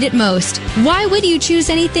when you need it most. Why would you choose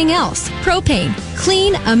anything else? Propane.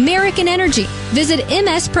 Clean American energy. Visit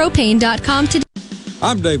mspropane.com today.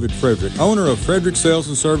 I'm David Frederick, owner of Frederick Sales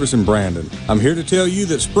and Service in Brandon. I'm here to tell you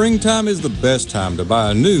that springtime is the best time to buy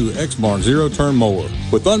a new Exmark zero-turn mower.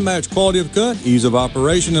 With unmatched quality of cut, ease of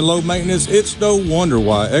operation, and low maintenance, it's no wonder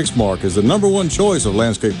why Exmark is the #1 choice of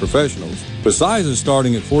landscape professionals. With sizes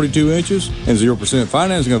starting at 42 inches and 0%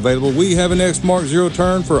 financing available, we have an Exmark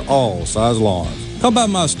zero-turn for all size lawns. Come by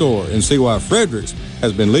my store and see why Fredericks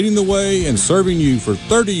has been leading the way and serving you for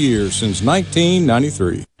 30 years since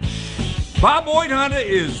 1993. Bob Boyd Honda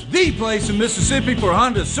is the place in Mississippi for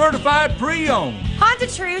Honda certified pre-owned. Honda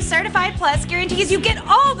True Certified Plus guarantees you get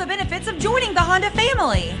all the benefits of joining the Honda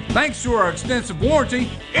family. Thanks to our extensive warranty,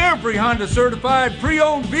 every Honda certified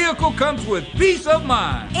pre-owned vehicle comes with peace of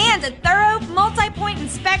mind. And a thorough multi-point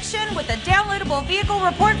inspection with a downloadable vehicle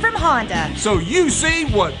report from Honda. So you see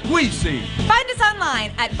what we see. Find us online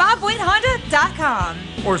at bobboydhonda.com.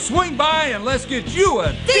 Or swing by and let's get you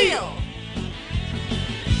a deal.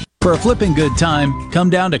 For a flipping good time,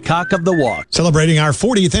 come down to Cock of the Walk. Celebrating our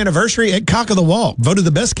 40th anniversary at Cock of the Walk. Voted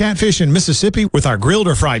the best catfish in Mississippi with our grilled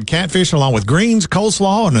or fried catfish along with greens,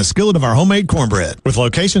 coleslaw, and a skillet of our homemade cornbread. With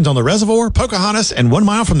locations on the Reservoir, Pocahontas, and 1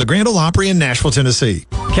 mile from the Grand Ole Opry in Nashville, Tennessee.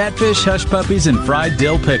 Catfish, hush puppies, and fried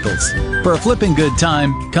dill pickles. For a flipping good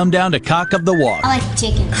time, come down to Cock of the Walk. I like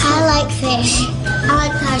chicken. I like fish. I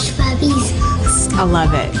like hush puppies. I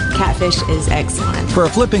love it. Catfish is excellent. For a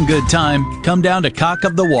flipping good time, come down to Cock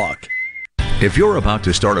of the Walk. If you're about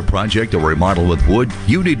to start a project or remodel with wood,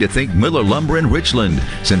 you need to think Miller Lumber in Richland.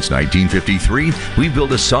 Since 1953, we've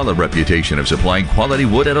built a solid reputation of supplying quality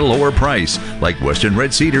wood at a lower price, like Western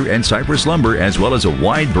Red Cedar and Cypress Lumber, as well as a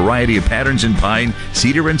wide variety of patterns in pine,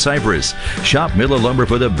 cedar, and cypress. Shop Miller Lumber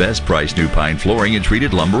for the best price new pine flooring and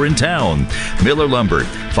treated lumber in town. Miller Lumber,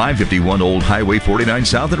 551 Old Highway 49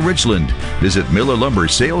 South in Richland. Visit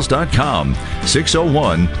MillerLumberSales.com,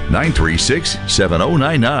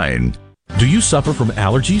 601-936-7099. Do you suffer from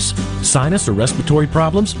allergies, sinus, or respiratory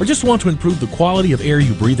problems, or just want to improve the quality of air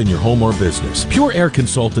you breathe in your home or business? Pure Air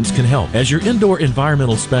Consultants can help. As your indoor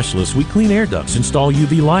environmental specialists, we clean air ducts, install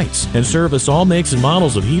UV lights, and service all makes and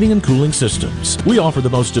models of heating and cooling systems. We offer the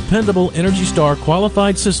most dependable Energy Star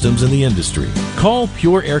qualified systems in the industry. Call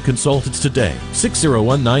Pure Air Consultants today,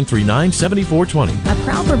 601-939-7420. A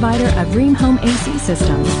proud provider of Ream Home AC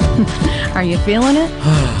systems. Are you feeling it?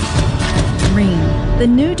 Ream, the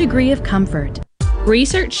new degree of comfort.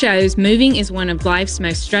 Research shows moving is one of life's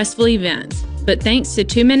most stressful events, but thanks to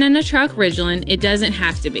 2 Men and a Truck Ridgeland, it doesn't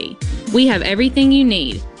have to be. We have everything you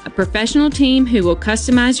need. A professional team who will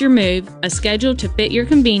customize your move, a schedule to fit your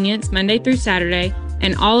convenience Monday through Saturday,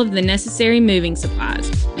 and all of the necessary moving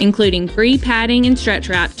supplies, including free padding and stretch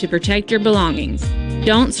wrap to protect your belongings.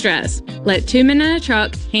 Don't stress. Let 2 Men and a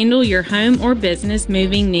Truck handle your home or business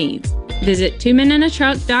moving needs. Visit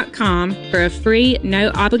twomenandatruck.com for a free,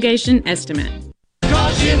 no-obligation estimate.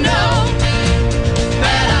 'Cause you know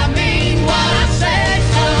that I mean what I say,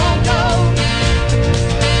 so don't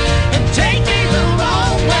take it the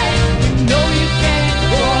wrong way. You know you can't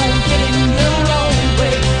go on getting the wrong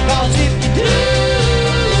way. 'Cause if you do,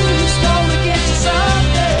 it's gonna get you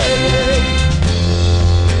someday.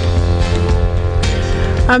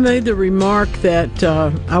 I made the remark that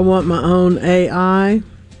I want my own AI.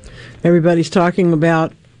 Everybody's talking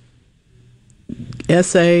about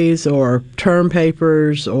essays or term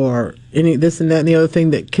papers or any this and that and the other thing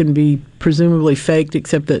that can be presumably faked,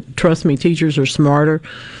 except that, trust me, teachers are smarter.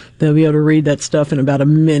 They'll be able to read that stuff in about a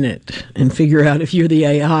minute and figure out if you're the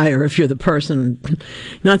AI or if you're the person.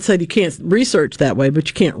 Not to say you can't research that way, but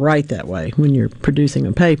you can't write that way when you're producing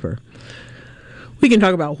a paper. We can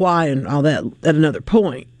talk about why and all that at another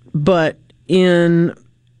point, but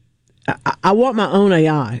I want my own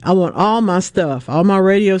AI. I want all my stuff, all my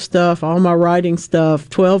radio stuff, all my writing stuff,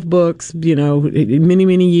 12 books, many,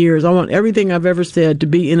 many years. I want everything I've ever said to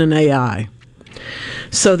be in an AI.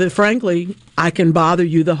 So that, frankly, I can bother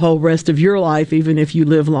you the whole rest of your life, even if you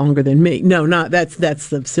live longer than me. No, that's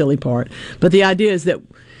the silly part. But the idea is that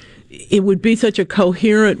it would be such a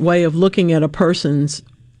coherent way of looking at a person's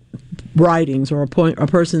writings or a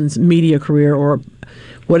person's media career or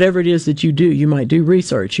whatever it is that you do. You might do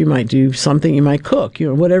research, you might do something, you might cook,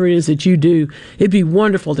 whatever it is that you do. It'd be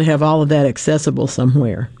wonderful to have all of that accessible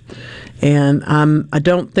somewhere. And I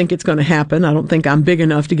don't think it's going to happen. I don't think I'm big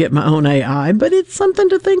enough to get my own AI, but it's something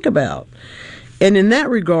to think about. And in that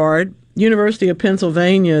regard, University of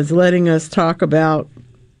Pennsylvania is letting us talk about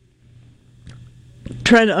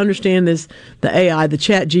trying to understand the AI, the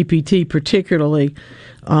Chat GPT particularly.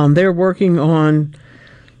 They're working on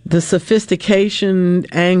the sophistication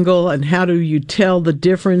angle and how do you tell the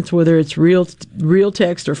difference, whether it's real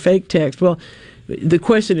text or fake text. Well, the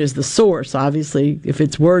question is the source, obviously. If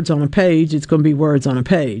it's words on a page, it's going to be words on a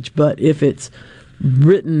page. But if it's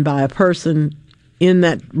written by a person in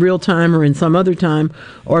that real time or in some other time,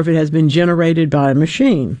 or if it has been generated by a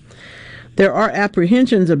machine. There are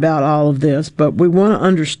apprehensions about all of this, but we want to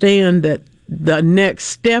understand that the next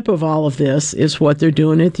step of all of this is what they're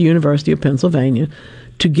doing at the University of Pennsylvania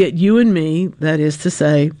to get you and me, that is to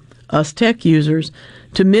say, us tech users,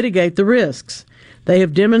 to mitigate the risks. They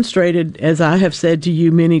have demonstrated, as I have said to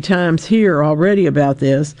you many times here already about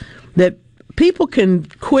this, that people can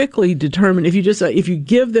quickly determine, if you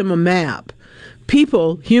give them a map,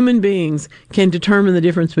 human beings, can determine the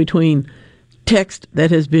difference between text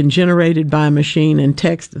that has been generated by a machine and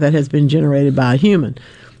text that has been generated by a human.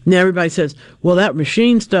 Now everybody says, well, that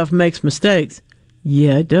machine stuff makes mistakes.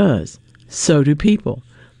 Yeah, it does. So do people.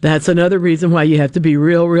 That's another reason why you have to be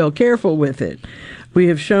real careful with it. We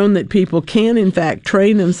have shown that people can, in fact,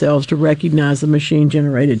 train themselves to recognize the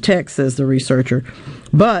machine-generated text, says the researcher.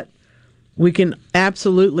 But we can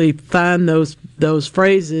absolutely find those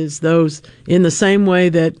phrases, those in the same way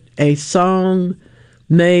that a song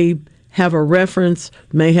may have a reference,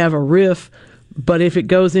 may have a riff, but if it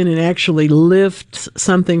goes in and actually lifts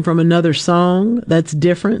something from another song, that's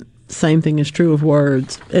different. Same thing is true of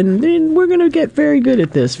words. And then we're going to get very good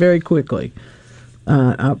at this very quickly.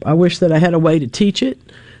 I wish that I had a way to teach it,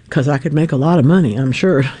 because I could make a lot of money, I'm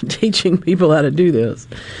sure, teaching people how to do this.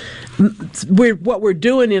 What we're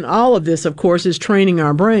doing in all of this, of course, is training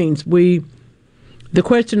our brains. The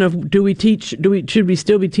question of should we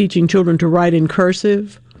still be teaching children to write in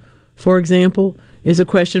cursive, for example, is a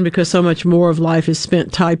question because so much more of life is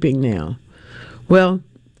spent typing now. Well,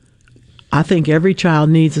 I think every child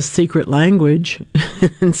needs a secret language,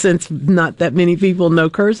 and since not that many people know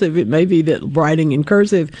cursive, it may be that writing in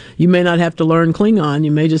cursive, you may not have to learn Klingon,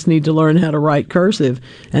 you may just need to learn how to write cursive,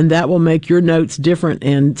 and that will make your notes different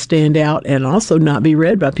and stand out and also not be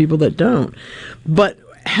read by people that don't. But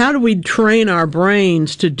how do we train our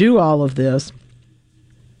brains to do all of this?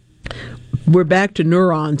 We're back to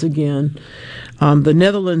neurons again. The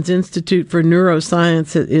Netherlands Institute for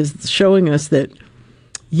Neuroscience is showing us that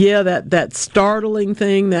that startling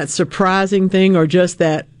thing, that surprising thing, or just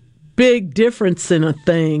that big difference in a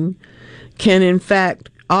thing can, in fact,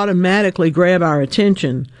 automatically grab our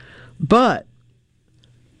attention. But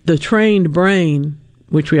the trained brain,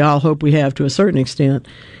 which we all hope we have to a certain extent,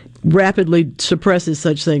 rapidly suppresses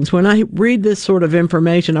such things. When I read this sort of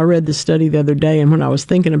information, I read this study the other day, and when I was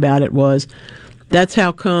thinking about it that's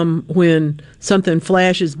how come when something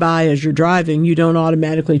flashes by as you're driving, you don't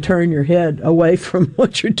automatically turn your head away from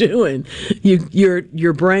what you're doing.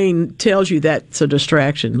 Your brain tells you that's a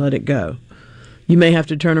distraction. Let it go. You may have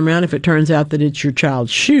to turn around if it turns out that it's your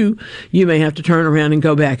child's shoe. You may have to turn around and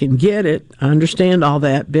go back and get it. I understand all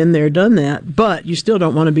that. Been there, done that. But you still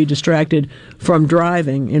don't want to be distracted from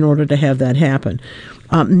driving in order to have that happen.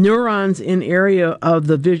 Neurons in an area of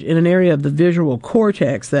the visual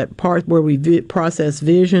cortex, that part where we process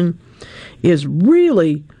vision, is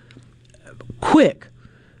really quick.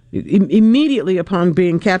 Immediately upon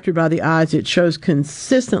being captured by the eyes, it shows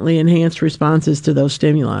consistently enhanced responses to those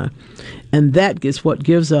stimuli. And that is what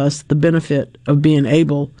gives us the benefit of being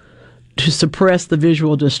able to suppress the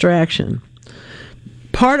visual distraction.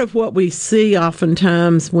 Part of what we see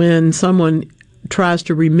oftentimes when someone tries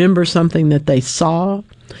to remember something that they saw,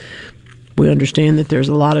 we understand that there's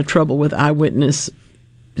a lot of trouble with eyewitness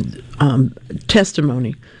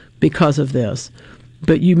testimony because of this.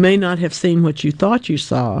 But you may not have seen what you thought you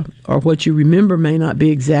saw, or what you remember may not be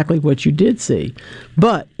exactly what you did see.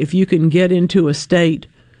 But if you can get into a state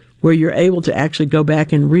where you're able to actually go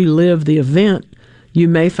back and relive the event, you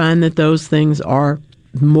may find that those things are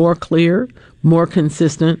more clear, more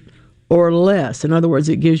consistent, or less. In other words,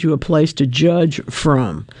 it gives you a place to judge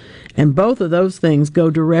from. And both of those things go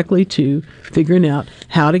directly to figuring out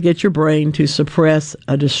how to get your brain to suppress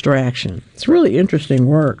a distraction. It's really interesting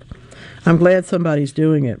work. I'm glad somebody's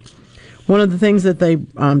doing it. One of the things that they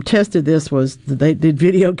tested this was that they did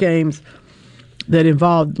video games that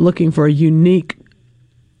involved looking for a unique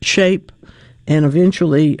shape, and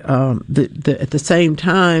eventually, at the same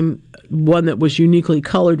time, one that was uniquely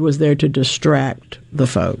colored was there to distract the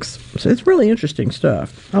folks. So it's really interesting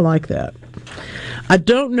stuff. I like that. I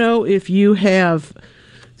don't know if you have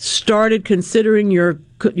started considering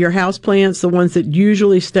your house plants, the ones that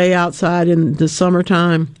usually stay outside in the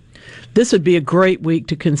summertime. This would be a great week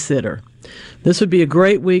to consider. This would be a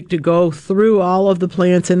great week to go through all of the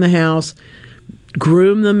plants in the house,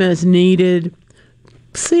 groom them as needed.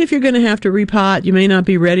 See if you're going to have to repot. You may not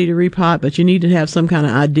be ready to repot, but you need to have some kind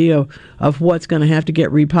of idea of what's going to have to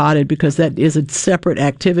get repotted, because that is a separate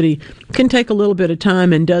activity. Can take a little bit of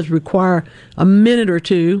time and does require a minute or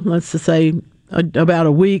two, let's just say about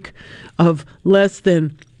a week, of less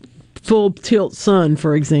than full tilt sun,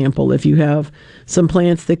 for example. If you have some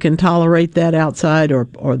plants that can tolerate that outside, or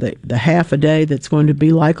the half a day that's going to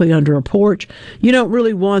be likely under a porch, you don't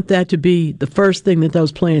really want that to be the first thing that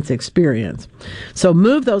those plants experience. So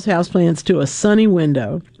move those houseplants to a sunny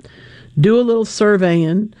window. Do a little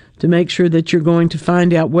surveying to make sure that you're going to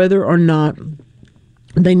find out whether or not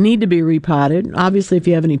they need to be repotted. Obviously, if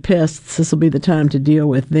you have any pests, this will be the time to deal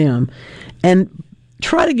with them. And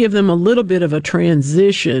try to give them a little bit of a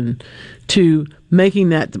transition to making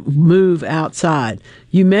that move outside.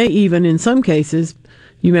 You may even, in some cases,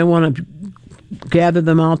 you may want to gather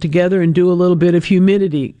them all together and do a little bit of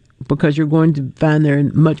humidity, because you're going to find they're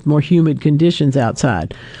in much more humid conditions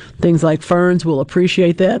outside. Things like ferns will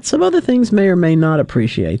appreciate that. Some other things may or may not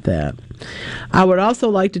appreciate that. I would also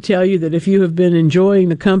like to tell you that if you have been enjoying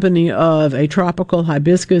the company of a tropical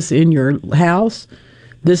hibiscus in your house,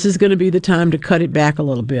 this is going to be the time to cut it back a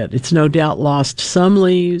little bit. It's no doubt lost some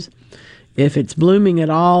leaves. If it's blooming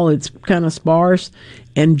at all, it's kind of sparse.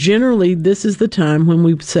 And generally, this is the time when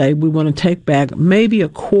we say we want to take back maybe a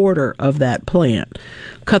quarter of that plant.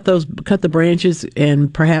 Cut the branches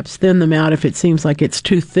and perhaps thin them out if it seems like it's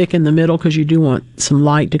too thick in the middle, because you do want some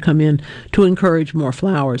light to come in to encourage more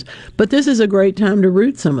flowers. But this is a great time to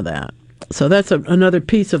root some of that. So that's another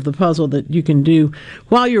piece of the puzzle that you can do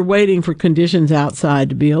while you're waiting for conditions outside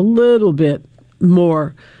to be a little bit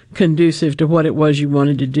more conducive to what it was you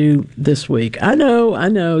wanted to do this week. I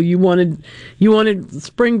know. You wanted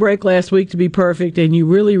spring break last week to be perfect, and you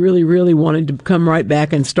really, really, really wanted to come right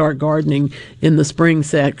back and start gardening in the spring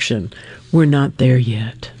section. We're not there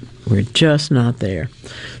yet. We're just not there.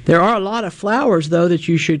 There are a lot of flowers, though, that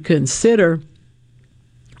you should consider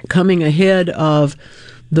coming ahead of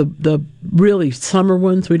the really summer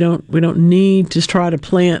ones. We don't need to try to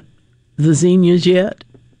plant the zinnias yet.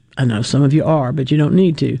 I know some of you are, but you don't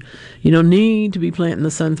need to. You don't need to be planting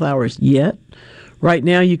the sunflowers yet. Right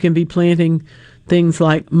now, you can be planting things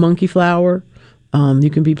like monkey flower. You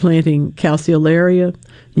can be planting calceolaria.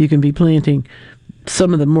 You can be planting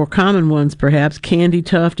some of the more common ones, perhaps. Candy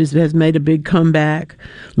tuft has made a big comeback.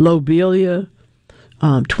 Lobelia,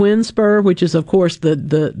 twin spur, which is, of course,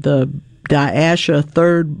 the diascia,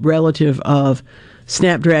 third relative of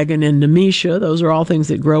snapdragon and nemesia. Those are all things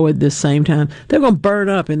that grow at this same time. They're going to burn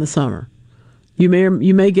up in the summer. You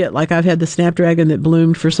may get, like I've had the snapdragon that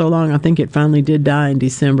bloomed for so long, I think it finally did die in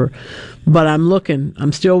December. But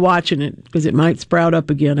I'm still watching it, because it might sprout up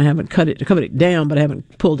again. I haven't cut it down, but I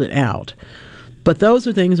haven't pulled it out. But those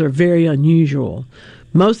things are very unusual.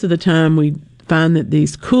 Most of the time we find that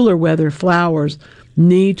these cooler weather flowers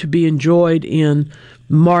need to be enjoyed in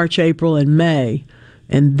March, April, and May.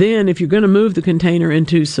 And then if you're going to move the container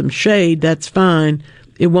into some shade, that's fine.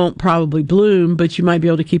 It won't probably bloom, but you might be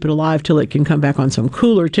able to keep it alive till it can come back on some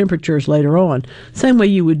cooler temperatures later on. Same way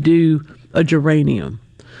you would do a geranium.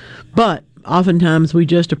 But oftentimes we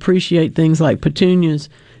just appreciate things like petunias,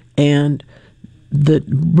 and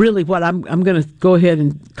what I'm going to go ahead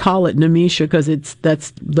and call it nemesia, because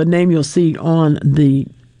that's the name you'll see on the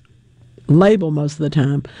label most of the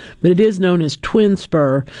time, but it is known as twin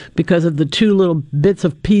spur because of the two little bits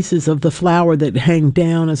of pieces of the flower that hang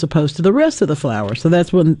down as opposed to the rest of the flower. So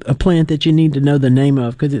that's a plant that you need to know the name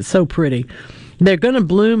of, because it's so pretty. They're going to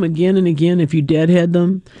bloom again and again if you deadhead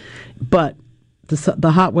them, but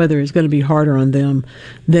the hot weather is going to be harder on them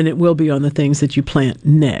than it will be on the things that you plant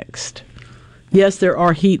next. Yes, there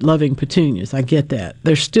are heat-loving petunias. I get that.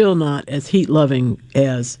 They're still not as heat-loving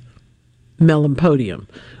as Melampodium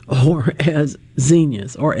or as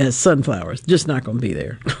zinnias or as sunflowers. Just not going to be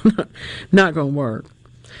there. Not going to work.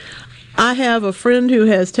 I have a friend who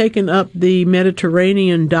has taken up the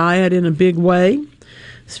Mediterranean diet in a big way.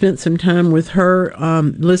 Spent some time with her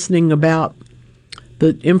listening about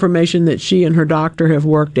the information that she and her doctor have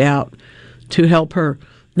worked out to help her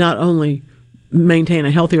not only maintain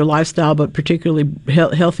a healthier lifestyle, but particularly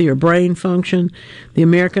healthier brain function. The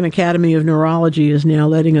American Academy of Neurology is now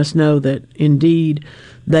letting us know that, indeed,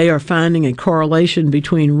 they are finding a correlation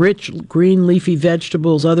between rich green leafy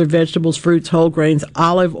vegetables, other vegetables, fruits, whole grains,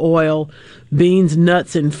 olive oil, beans,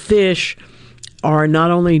 nuts, and fish are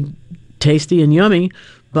not only tasty and yummy,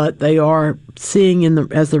 but they are seeing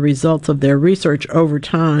as the results of their research over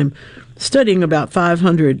time, studying about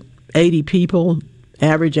 580 people,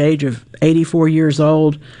 average age of 84 years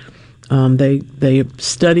old. They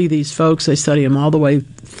study these folks. They study them all the way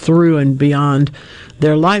through and beyond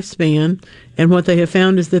their lifespan. And what they have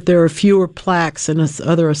found is that there are fewer plaques and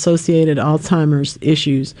other associated Alzheimer's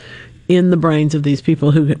issues in the brains of these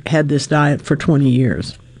people who had this diet for 20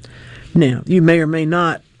 years. Now, you may or may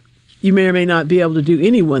not be able to do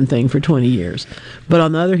any one thing for 20 years. But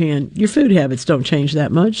on the other hand, your food habits don't change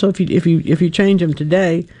that much. So if you change them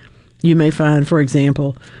today, you may find, for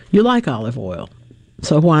example, you like olive oil.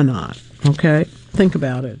 So why not? Okay? Think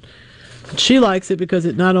about it. She likes it because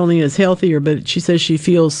it not only is healthier, but she says she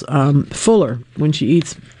feels fuller when she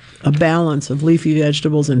eats a balance of leafy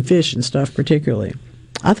vegetables and fish and stuff particularly.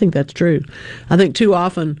 I think that's true. I think too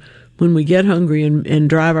often when we get hungry and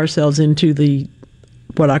drive ourselves into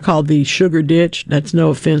what I call the sugar ditch, that's no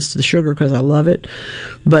offense to the sugar because I love it,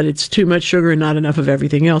 but it's too much sugar and not enough of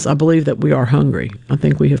everything else. I believe that we are hungry. I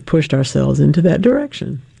think we have pushed ourselves into that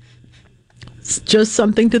direction. It's just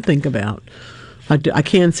something to think about. I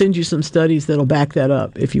can send you some studies that'll back that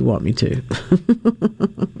up if you want me to.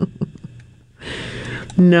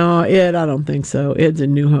 No, Ed, I don't think so. Ed's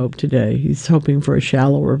in New Hope today. He's hoping for a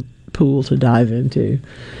shallower pool to dive into.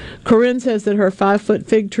 Corinne says that her 5-foot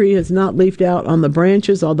fig tree has not leafed out on the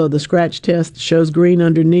branches, although the scratch test shows green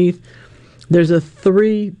underneath. There's a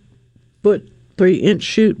 3-inch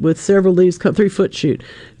shoot with several leaves, 3-foot shoot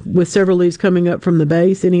with several leaves coming up from the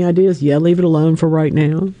base. Any ideas? Yeah, leave it alone for right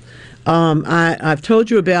now. I've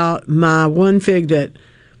told you about my one fig that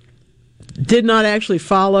did not actually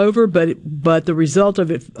fall over, but the result of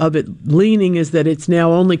it leaning is that it's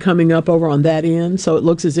now only coming up over on that end, so it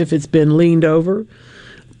looks as if it's been leaned over.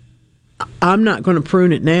 I'm not going to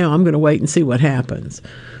prune it now. I'm going to wait and see what happens.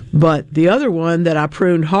 But the other one that I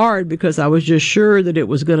pruned hard because I was just sure that it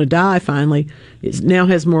was going to die finally, it now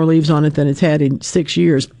has more leaves on it than it's had in 6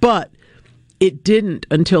 years. But it didn't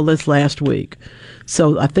until this last week.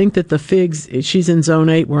 So I think that the figs, she's in zone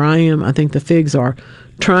 8 where I am, I think the figs are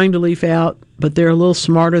trying to leaf out, but they're a little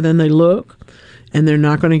smarter than they look, and they're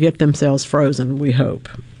not going to get themselves frozen, we hope.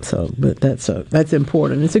 So, but that's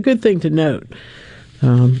important. It's a good thing to note.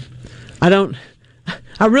 I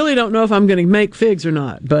really don't know if I'm going to make figs or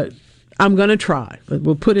not, but I'm going to try. But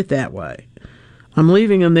we'll put it that way. I'm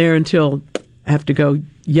leaving them there until I have to go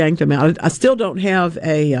yank them out. I still don't have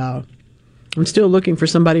I'm still looking for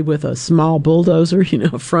somebody with a small bulldozer,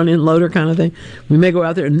 a front-end loader kind of thing. We may go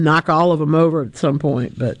out there and knock all of them over at some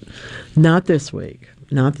point, but not this week.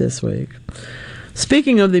 Not this week.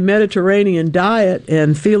 Speaking of the Mediterranean diet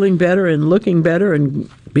and feeling better and looking better and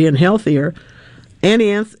being healthier,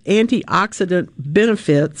 antioxidant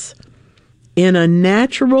benefits in a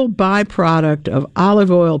natural byproduct of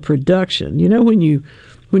olive oil production. When you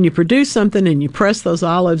produce something and you press those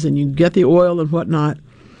olives and you get the oil and whatnot,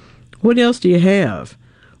 what else do you have?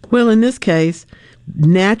 Well, in this case,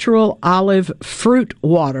 natural olive fruit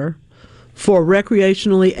water for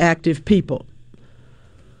recreationally active people.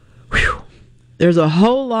 Whew. There's a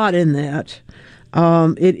whole lot in that.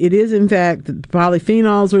 It is, in fact, the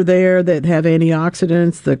polyphenols are there that have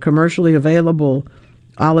antioxidants. The commercially available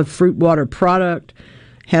olive fruit water product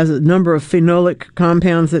has a number of phenolic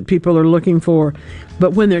compounds that people are looking for.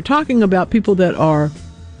 But when they're talking about people that are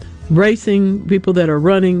racing, people that are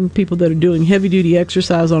running, people that are doing heavy-duty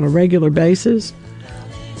exercise on a regular basis,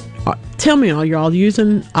 tell me, are y'all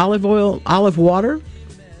using olive oil, olive water?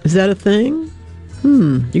 Is that a thing?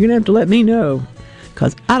 You're going to have to let me know,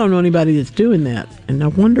 because I don't know anybody that's doing that, and I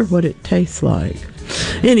wonder what it tastes like.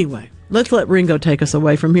 Anyway, let's let Ringo take us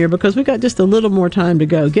away from here, because we got just a little more time to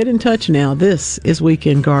go. Get in touch now. This is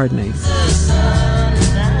Weekend Gardening.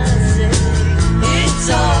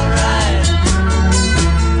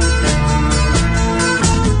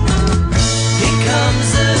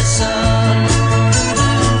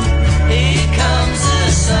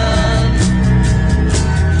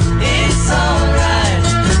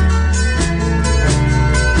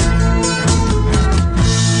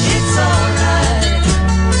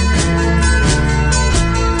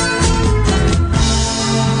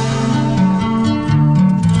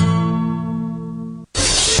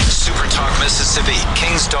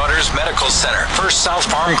 Medical Center, First South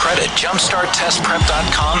Farm Credit,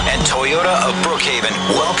 JumpstartTestPrep.com, and Toyota of Brookhaven.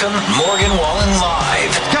 Welcome, Morgan Wallen Live.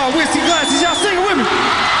 Y'all whiskey glasses, y'all sing it with me.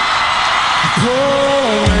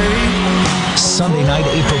 Sunday night,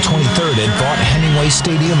 April 23rd at Vaught Hemingway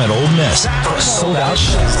Stadium at Ole Miss for a sold-out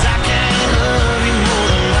show.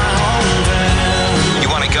 You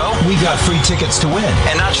want to go? We got free tickets to win.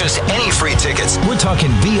 And not just any free tickets. We're talking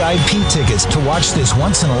VIP tickets to watch this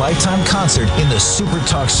once-in-a-lifetime concert in the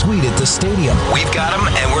SuperTalk Suite at the stadium. We've got them,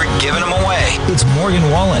 and we're giving them away. It's Morgan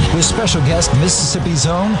Wallen with special guest Mississippi's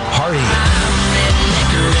own Hardy.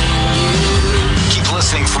 Keep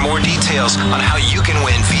listening for more details on how you can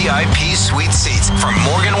win VIP suite seats from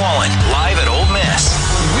Morgan Wallen, live at Ole Miss.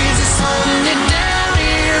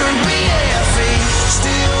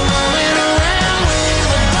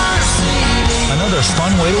 Another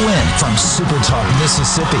fun way to win from SuperTalk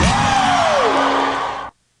Mississippi.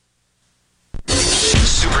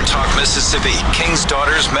 SuperTalk Mississippi, King's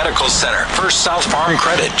Daughters Medical Center, First South Farm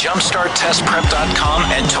Credit, JumpstartTestPrep.com,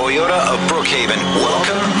 and Toyota of Brookhaven.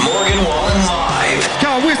 Welcome, Morgan Wallen Live.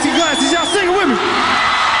 Y'all whiskey glasses, y'all sing it with me.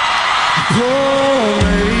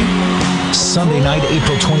 Sunday night,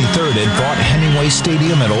 April 23rd at Vaught Hemingway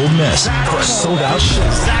Stadium at Ole Miss for a sold-out show.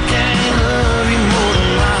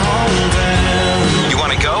 You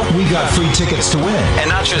want to go? We got free tickets to win. And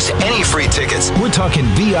not just any free tickets. We're talking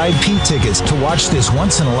VIP tickets to watch this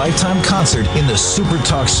once-in-a-lifetime concert in the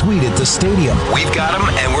SuperTalk Suite at the stadium. We've got them,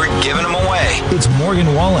 and we're giving them away. It's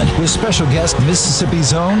Morgan Wallen with special guest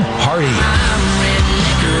Mississippi's own Hardy.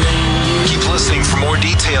 Keep listening for more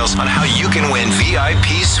details on how you can win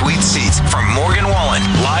VIP suite seats from Morgan Wallen,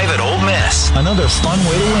 live at Ole Miss. Another fun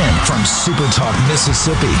way to win from SuperTalk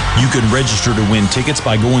Mississippi. You can register to win tickets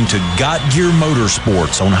by going to Got Gear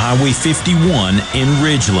Motorsports on Highway 51 in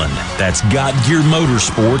Ridgeland. That's Got Gear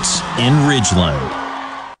Motorsports in Ridgeland.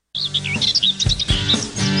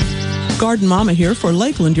 Garden Mama here for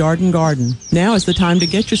Lakeland Yard and Garden. Now is the time to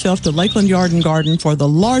get yourself to Lakeland Yard and Garden for the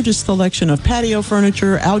largest selection of patio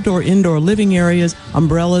furniture, outdoor-indoor living areas,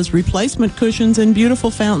 umbrellas, replacement cushions, and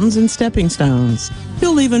beautiful fountains and stepping stones.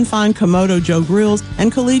 You'll even find Komodo Joe grills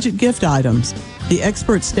and collegiate gift items. The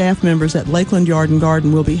expert staff members at Lakeland Yard and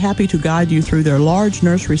Garden will be happy to guide you through their large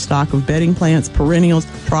nursery stock of bedding plants, perennials,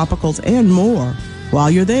 tropicals, and more.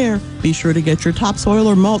 While you're there, be sure to get your topsoil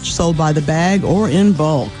or mulch sold by the bag or in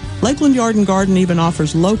bulk. Lakeland Yard and Garden even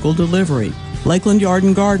offers local delivery. Lakeland Yard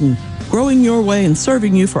and Garden, growing your way and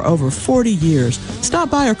serving you for over 40 years.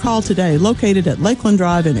 Stop by or call today, located at Lakeland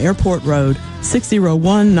Drive and Airport Road,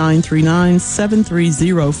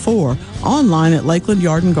 601-939-7304, online at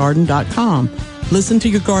lakelandyardandgarden.com. Listen to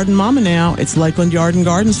your Garden Mama now. It's Lakeland Yard and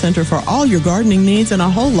Garden Center for all your gardening needs and a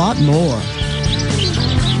whole lot more.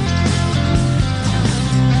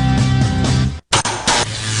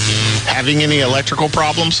 Having any electrical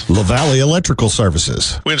problems? LaValle Electrical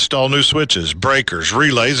Services. We install new switches, breakers,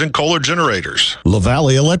 relays, and Kohler generators.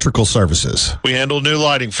 LaValle Electrical Services. We handle new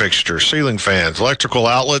lighting fixtures, ceiling fans, electrical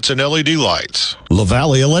outlets, and LED lights.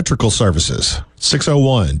 LaValle Electrical Services.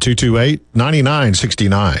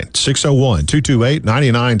 601-228-9969.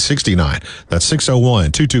 601-228-9969. That's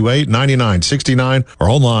 601-228-9969 or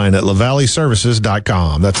online at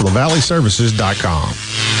lavalleservices.com. That's lavalleservices.com.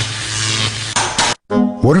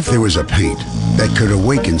 What if there was a paint that could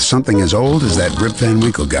awaken something as old as that Rip Van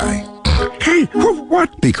Winkle guy? Hey,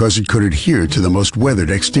 what? Because it could adhere to the most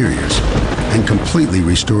weathered exteriors and completely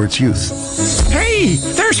restore its youth. Hey,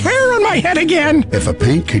 there's hair on my head again! If a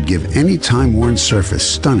paint could give any time-worn surface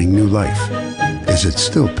stunning new life, is it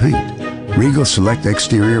still paint? Regal Select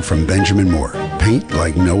Exterior from Benjamin Moore. Paint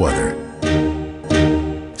like no other.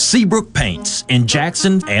 Seabrook Paints in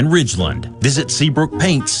Jackson and Ridgeland. Visit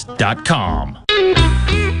SeabrookPaints.com.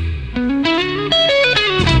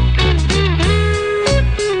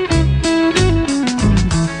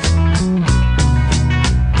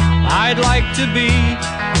 I'd like to be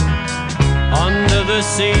under the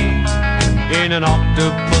sea in an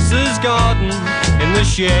octopus's garden in the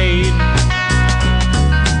shade.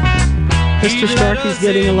 Mr. Starkey's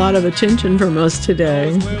getting a lot of attention from us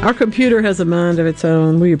today. Our computer has a mind of its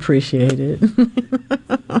own. We appreciate it.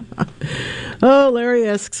 Oh, Larry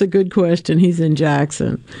asks a good question. He's in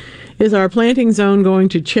Jackson. Is our planting zone going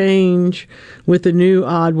to change with the new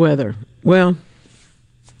odd weather? Well,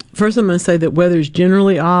 first I'm going to say that weather is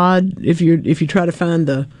generally odd. If you try to find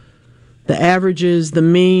the averages, the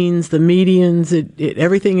means, the medians,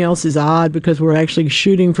 everything else is odd because we're actually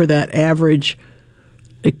shooting for that average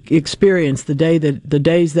experience, the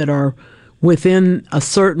days that are within a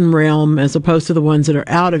certain realm as opposed to the ones that are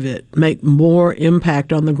out of it make more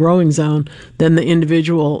impact on the growing zone than the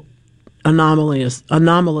individual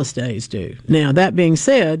anomalous days do. Now, that being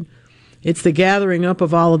said, it's the gathering up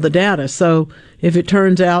of all of the data. So if it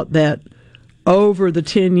turns out that over the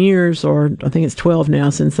 10 years, or I think it's 12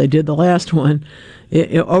 now since they did the last one,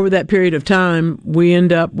 over that period of time, we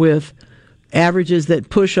end up with averages that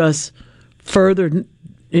push us further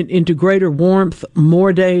into greater warmth,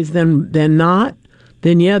 more days than not,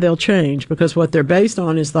 then yeah, they'll change, because what they're based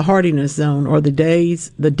on is the hardiness zone, or the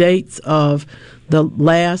dates of the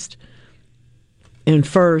last and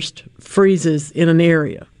first freezes in an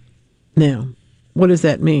area. Now, what does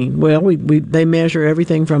that mean? Well, they measure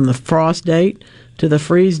everything from the frost date to the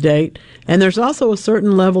freeze date, and there's also a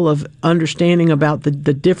certain level of understanding about the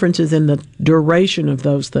differences in the duration of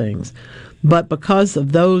those things. But because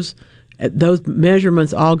of those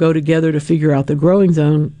measurements all go together to figure out the growing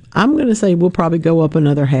zone, I'm going to say we'll probably go up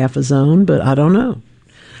another half a zone, but I don't know.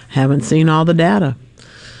 Haven't seen all the data.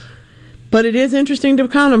 But it is interesting to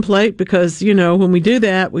contemplate, because, when we do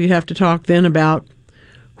that, we have to talk then about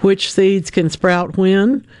which seeds can sprout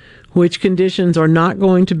when, which conditions are not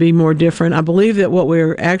going to be more different. I believe that what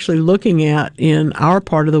we're actually looking at in our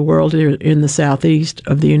part of the world, here in the southeast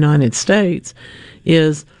of the United States,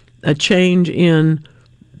 is a change in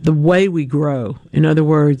the way we grow. In other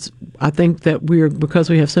words, I think that because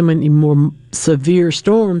we have so many more severe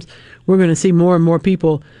storms, we're going to see more and more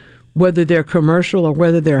people, whether they're commercial or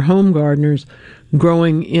whether they're home gardeners,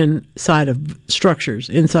 growing inside of structures,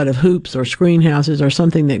 inside of hoops or screen houses, or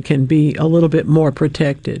something that can be a little bit more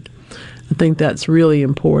protected. I think that's really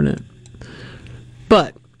important.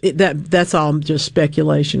 But that's all just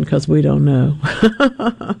speculation, because we don't know.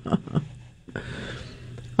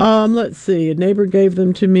 Let's see. A neighbor gave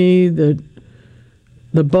them to me.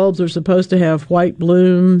 The bulbs are supposed to have white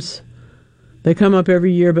blooms. They come up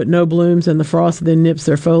every year, but no blooms, and the frost then nips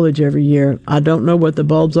their foliage every year. I don't know what the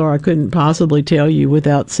bulbs are. I couldn't possibly tell you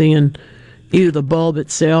without seeing either the bulb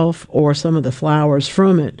itself or some of the flowers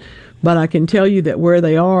from it. But I can tell you that where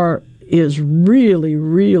they are is really,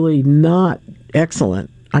 really not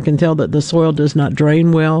excellent. I can tell that the soil does not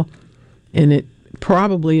drain well, and it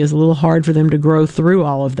probably is a little hard for them to grow through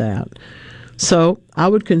all of that. So I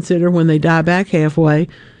would consider, when they die back halfway,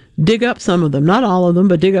 dig up some of them, not all of them,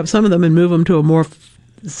 but dig up some of them and move them to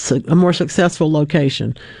a more successful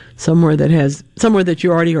location, somewhere that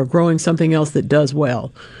you already are growing something else that does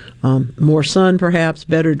well. More sun, perhaps,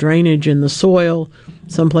 better drainage in the soil,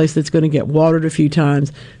 someplace that's going to get watered a few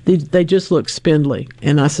times. They just look spindly,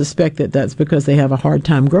 and I suspect that that's because they have a hard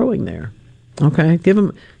time growing there. Okay, give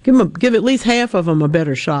at least half of them a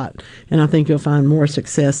better shot, and I think you'll find more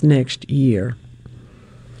success next year.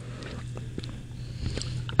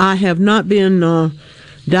 I have not been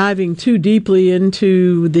diving too deeply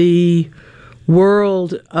into the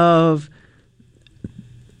world of,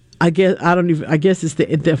 I guess it's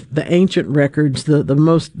the ancient records,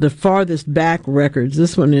 the farthest back records.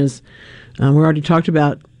 This one is, we already talked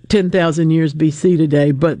about 10,000 years BC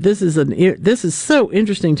today, but this is so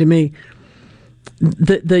interesting to me.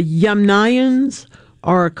 The Yamnayans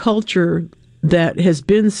are a culture that has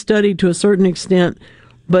been studied to a certain extent,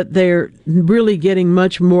 but they're really getting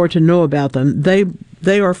much more to know about them.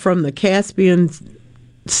 They are from the Caspian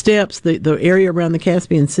steppes, the area around the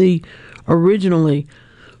Caspian Sea originally,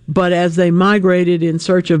 but as they migrated in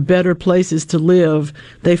search of better places to live,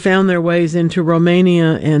 they found their ways into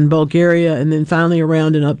Romania and Bulgaria, and then finally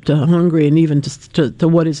around and up to Hungary, and even to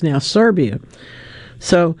what is now Serbia.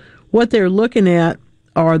 So what they're looking at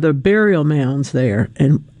are the burial mounds there.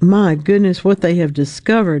 And my goodness, what they have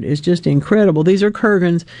discovered is just incredible. These are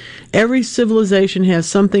kurgans. Every civilization has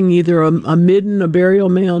something, either a midden, a burial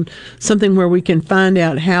mound, something where we can find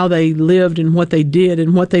out how they lived and what they did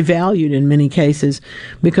and what they valued in many cases,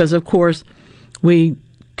 because, of course, we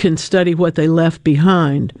can study what they left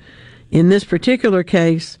behind. In this particular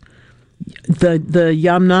case, the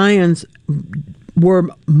Yamnayans were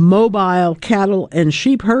mobile cattle and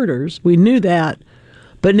sheep herders. We knew that.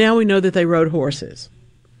 But now we know that they rode horses.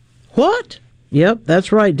 What? Yep,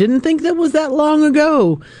 that's right. Didn't think that was that long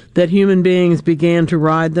ago that human beings began to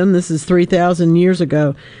ride them. This is 3,000 years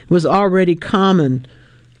ago. It was already common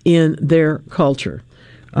in their culture.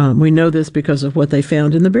 We know this because of what they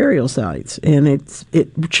found in the burial sites. And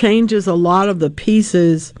it changes a lot of the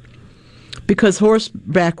pieces, because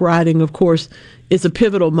horseback riding, of course, is a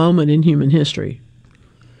pivotal moment in human history,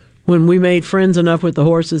 when we made friends enough with the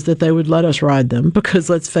horses that they would let us ride them,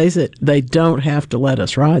 because let's face it, they don't have to let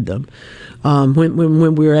us ride them.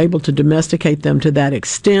 When we were able to domesticate them to that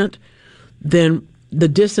extent, then the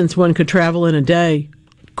distance one could travel in a day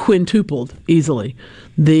quintupled easily.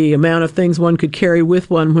 The amount of things one could carry with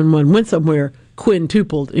one when one went somewhere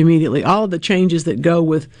quintupled immediately. All of the changes that go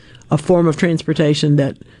with a form of transportation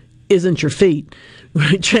that isn't your feet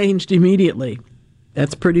changed immediately.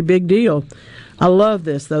 That's a pretty big deal. I love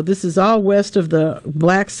this, though. This is all west of the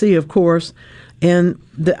Black Sea, of course, and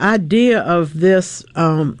the idea of this,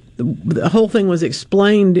 the whole thing was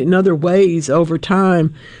explained in other ways over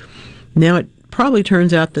time. Now, it probably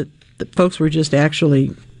turns out that folks were just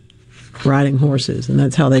actually riding horses, and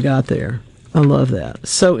that's how they got there. I love that.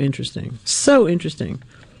 So interesting. So interesting.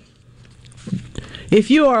 If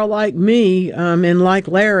you are like me and like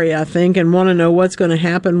Larry, I think, and want to know what's going to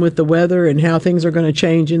happen with the weather and how things are going to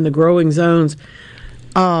change in the growing zones,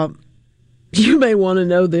 you may want to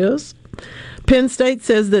know this. Penn State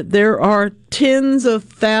says that there are tens of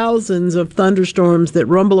thousands of thunderstorms that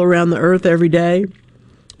rumble around the earth every day,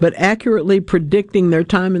 but accurately predicting their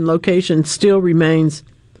time and location still remains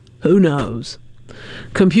who knows.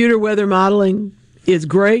 Computer weather modeling is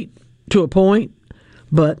great to a point,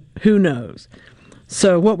 but who knows?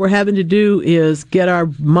 So what we're having to do is get our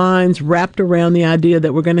minds wrapped around the idea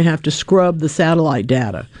that we're going to have to scrub the satellite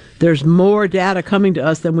data. There's more data coming to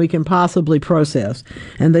us than we can possibly process.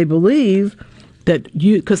 And they believe that,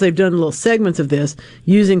 because they've done little segments of this,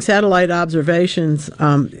 using satellite observations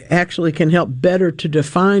actually can help better to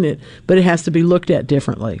define it, but it has to be looked at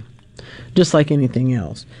differently, just like anything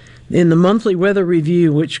else. In the monthly weather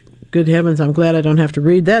review, which, good heavens, I'm glad I don't have to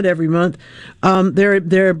read that every month.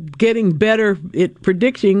 They're getting better at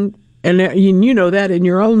predicting, and you know that in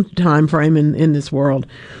your own time frame in this world.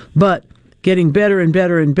 But getting better and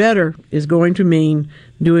better and better is going to mean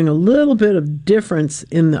doing a little bit of difference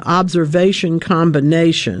in the observation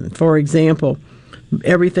combination. For example,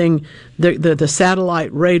 everything, the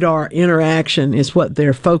satellite radar interaction is what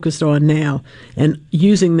they're focused on now, and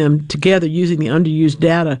using them together, using the underused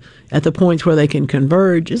data at the points where they can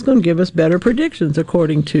converge, is going to give us better predictions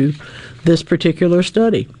according to this particular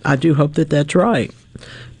study. I do hope that that's right.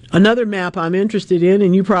 Another map I'm interested in,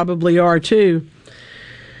 and you probably are too.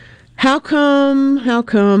 How come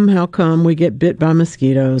we get bit by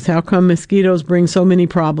mosquitoes? How come mosquitoes bring so many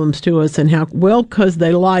problems to us? And well, because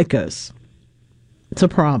they like us. It's a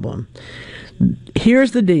problem.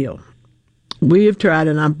 Here's the deal. We have tried,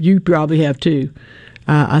 and you probably have too.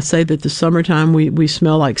 I say that the summertime we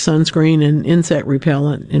smell like sunscreen and insect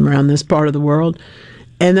repellent around this part of the world.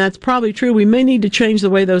 And that's probably true. We may need to change the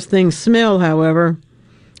way those things smell, however.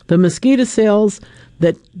 The mosquito cells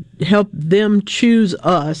that help them choose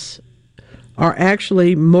us are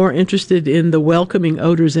actually more interested in the welcoming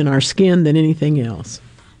odors in our skin than anything else.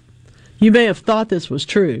 You may have thought this was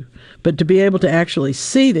true, but to be able to actually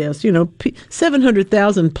see this,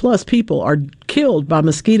 700,000 plus people are killed by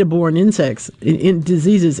mosquito-borne insects in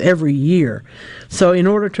diseases every year. So in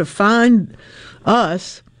order to find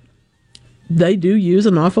us, they do use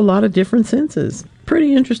an awful lot of different senses.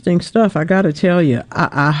 Pretty interesting stuff, I got to tell you.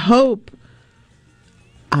 I hope,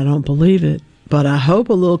 I don't believe it, but I hope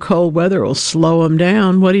a little cold weather will slow them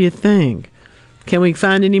down. What do you think? Can we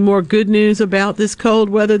find any more good news about this cold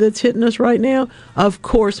weather that's hitting us right now? Of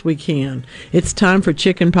course we can. It's time for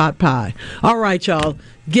chicken pot pie. All right, y'all,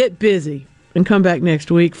 get busy and come back next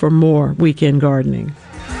week for more Weekend Gardening.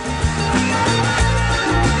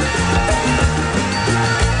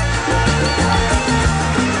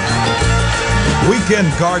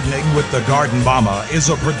 Weekend Gardening with the Garden Mama is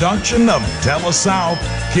a production of TeleSouth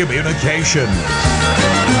Communications.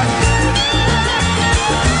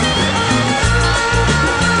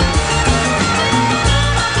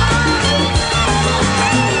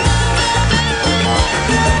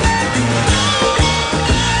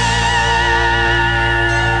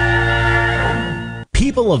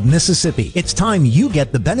 People of Mississippi, it's time you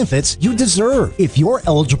get the benefits you deserve. If you're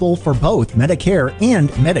eligible for both Medicare and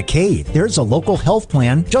Medicaid, there's a local health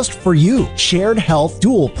plan just for you. Shared Health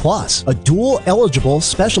Dual Plus, a dual eligible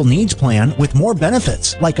special needs plan with more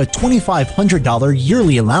benefits, like a $2,500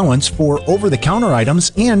 yearly allowance for over-the-counter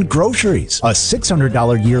items and groceries, a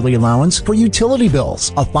 $600 yearly allowance for utility bills,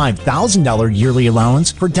 a $5,000 yearly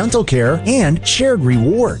allowance for dental care, and shared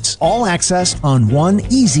rewards. All accessed on one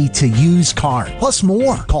easy-to-use card, plus more.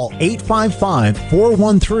 Call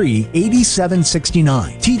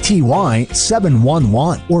 855-413-8769, TTY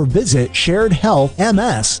 711, or visit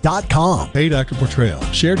sharedhealthms.com. Hey, Dr. Portrell.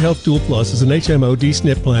 Shared Health Dual Plus is an HMO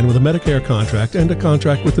D-SNP plan with a Medicare contract and a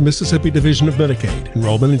contract with the Mississippi Division of Medicaid.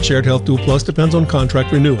 Enrollment in Shared Health Dual Plus depends on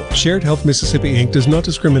contract renewal. Shared Health Mississippi, Inc. does not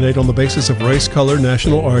discriminate on the basis of race, color,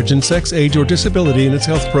 national origin, sex, age, or disability in its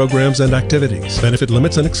health programs and activities. Benefit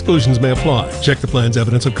limits and exclusions may apply. Check the plan's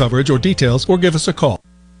evidence of coverage or details, or give us a call.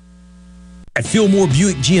 At Fillmore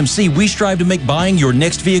Buick GMC, we strive to make buying your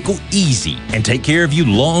next vehicle easy and take care of you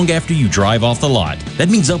long after you drive off the lot. That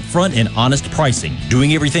means upfront and honest pricing,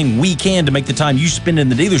 doing everything we can to make the time you spend in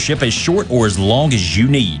the dealership as short or as long as you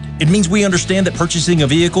need. It means we understand that purchasing a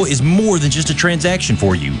vehicle is more than just a transaction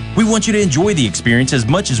for you. We want you to enjoy the experience as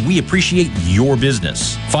much as we appreciate your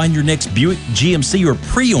business. Find your next Buick, GMC, or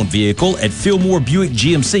pre-owned vehicle at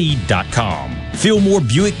FillmoreBuickGMC.com. Fillmore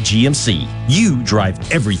Buick GMC. You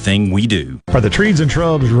drive everything we do. Are the trees and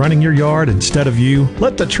shrubs running your yard instead of you?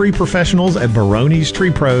 Let the tree professionals at Baroni's Tree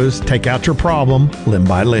Pros take out your problem limb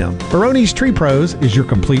by limb. Baroni's Tree Pros is your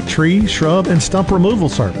complete tree, shrub, and stump removal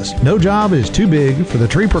service. No job is too big for the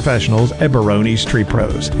tree professionals at Baroni's Tree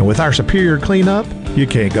Pros. And with our superior cleanup, you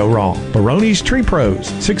can't go wrong. Baroni's Tree Pros,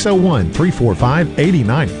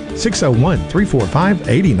 601-345-8090.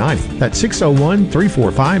 601-345-8090. That's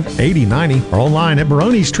 601-345-8090. Or online at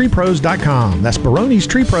baronestreepros.com. That's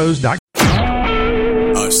baronestreepros.com.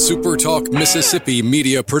 A SuperTalk Mississippi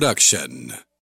Media production.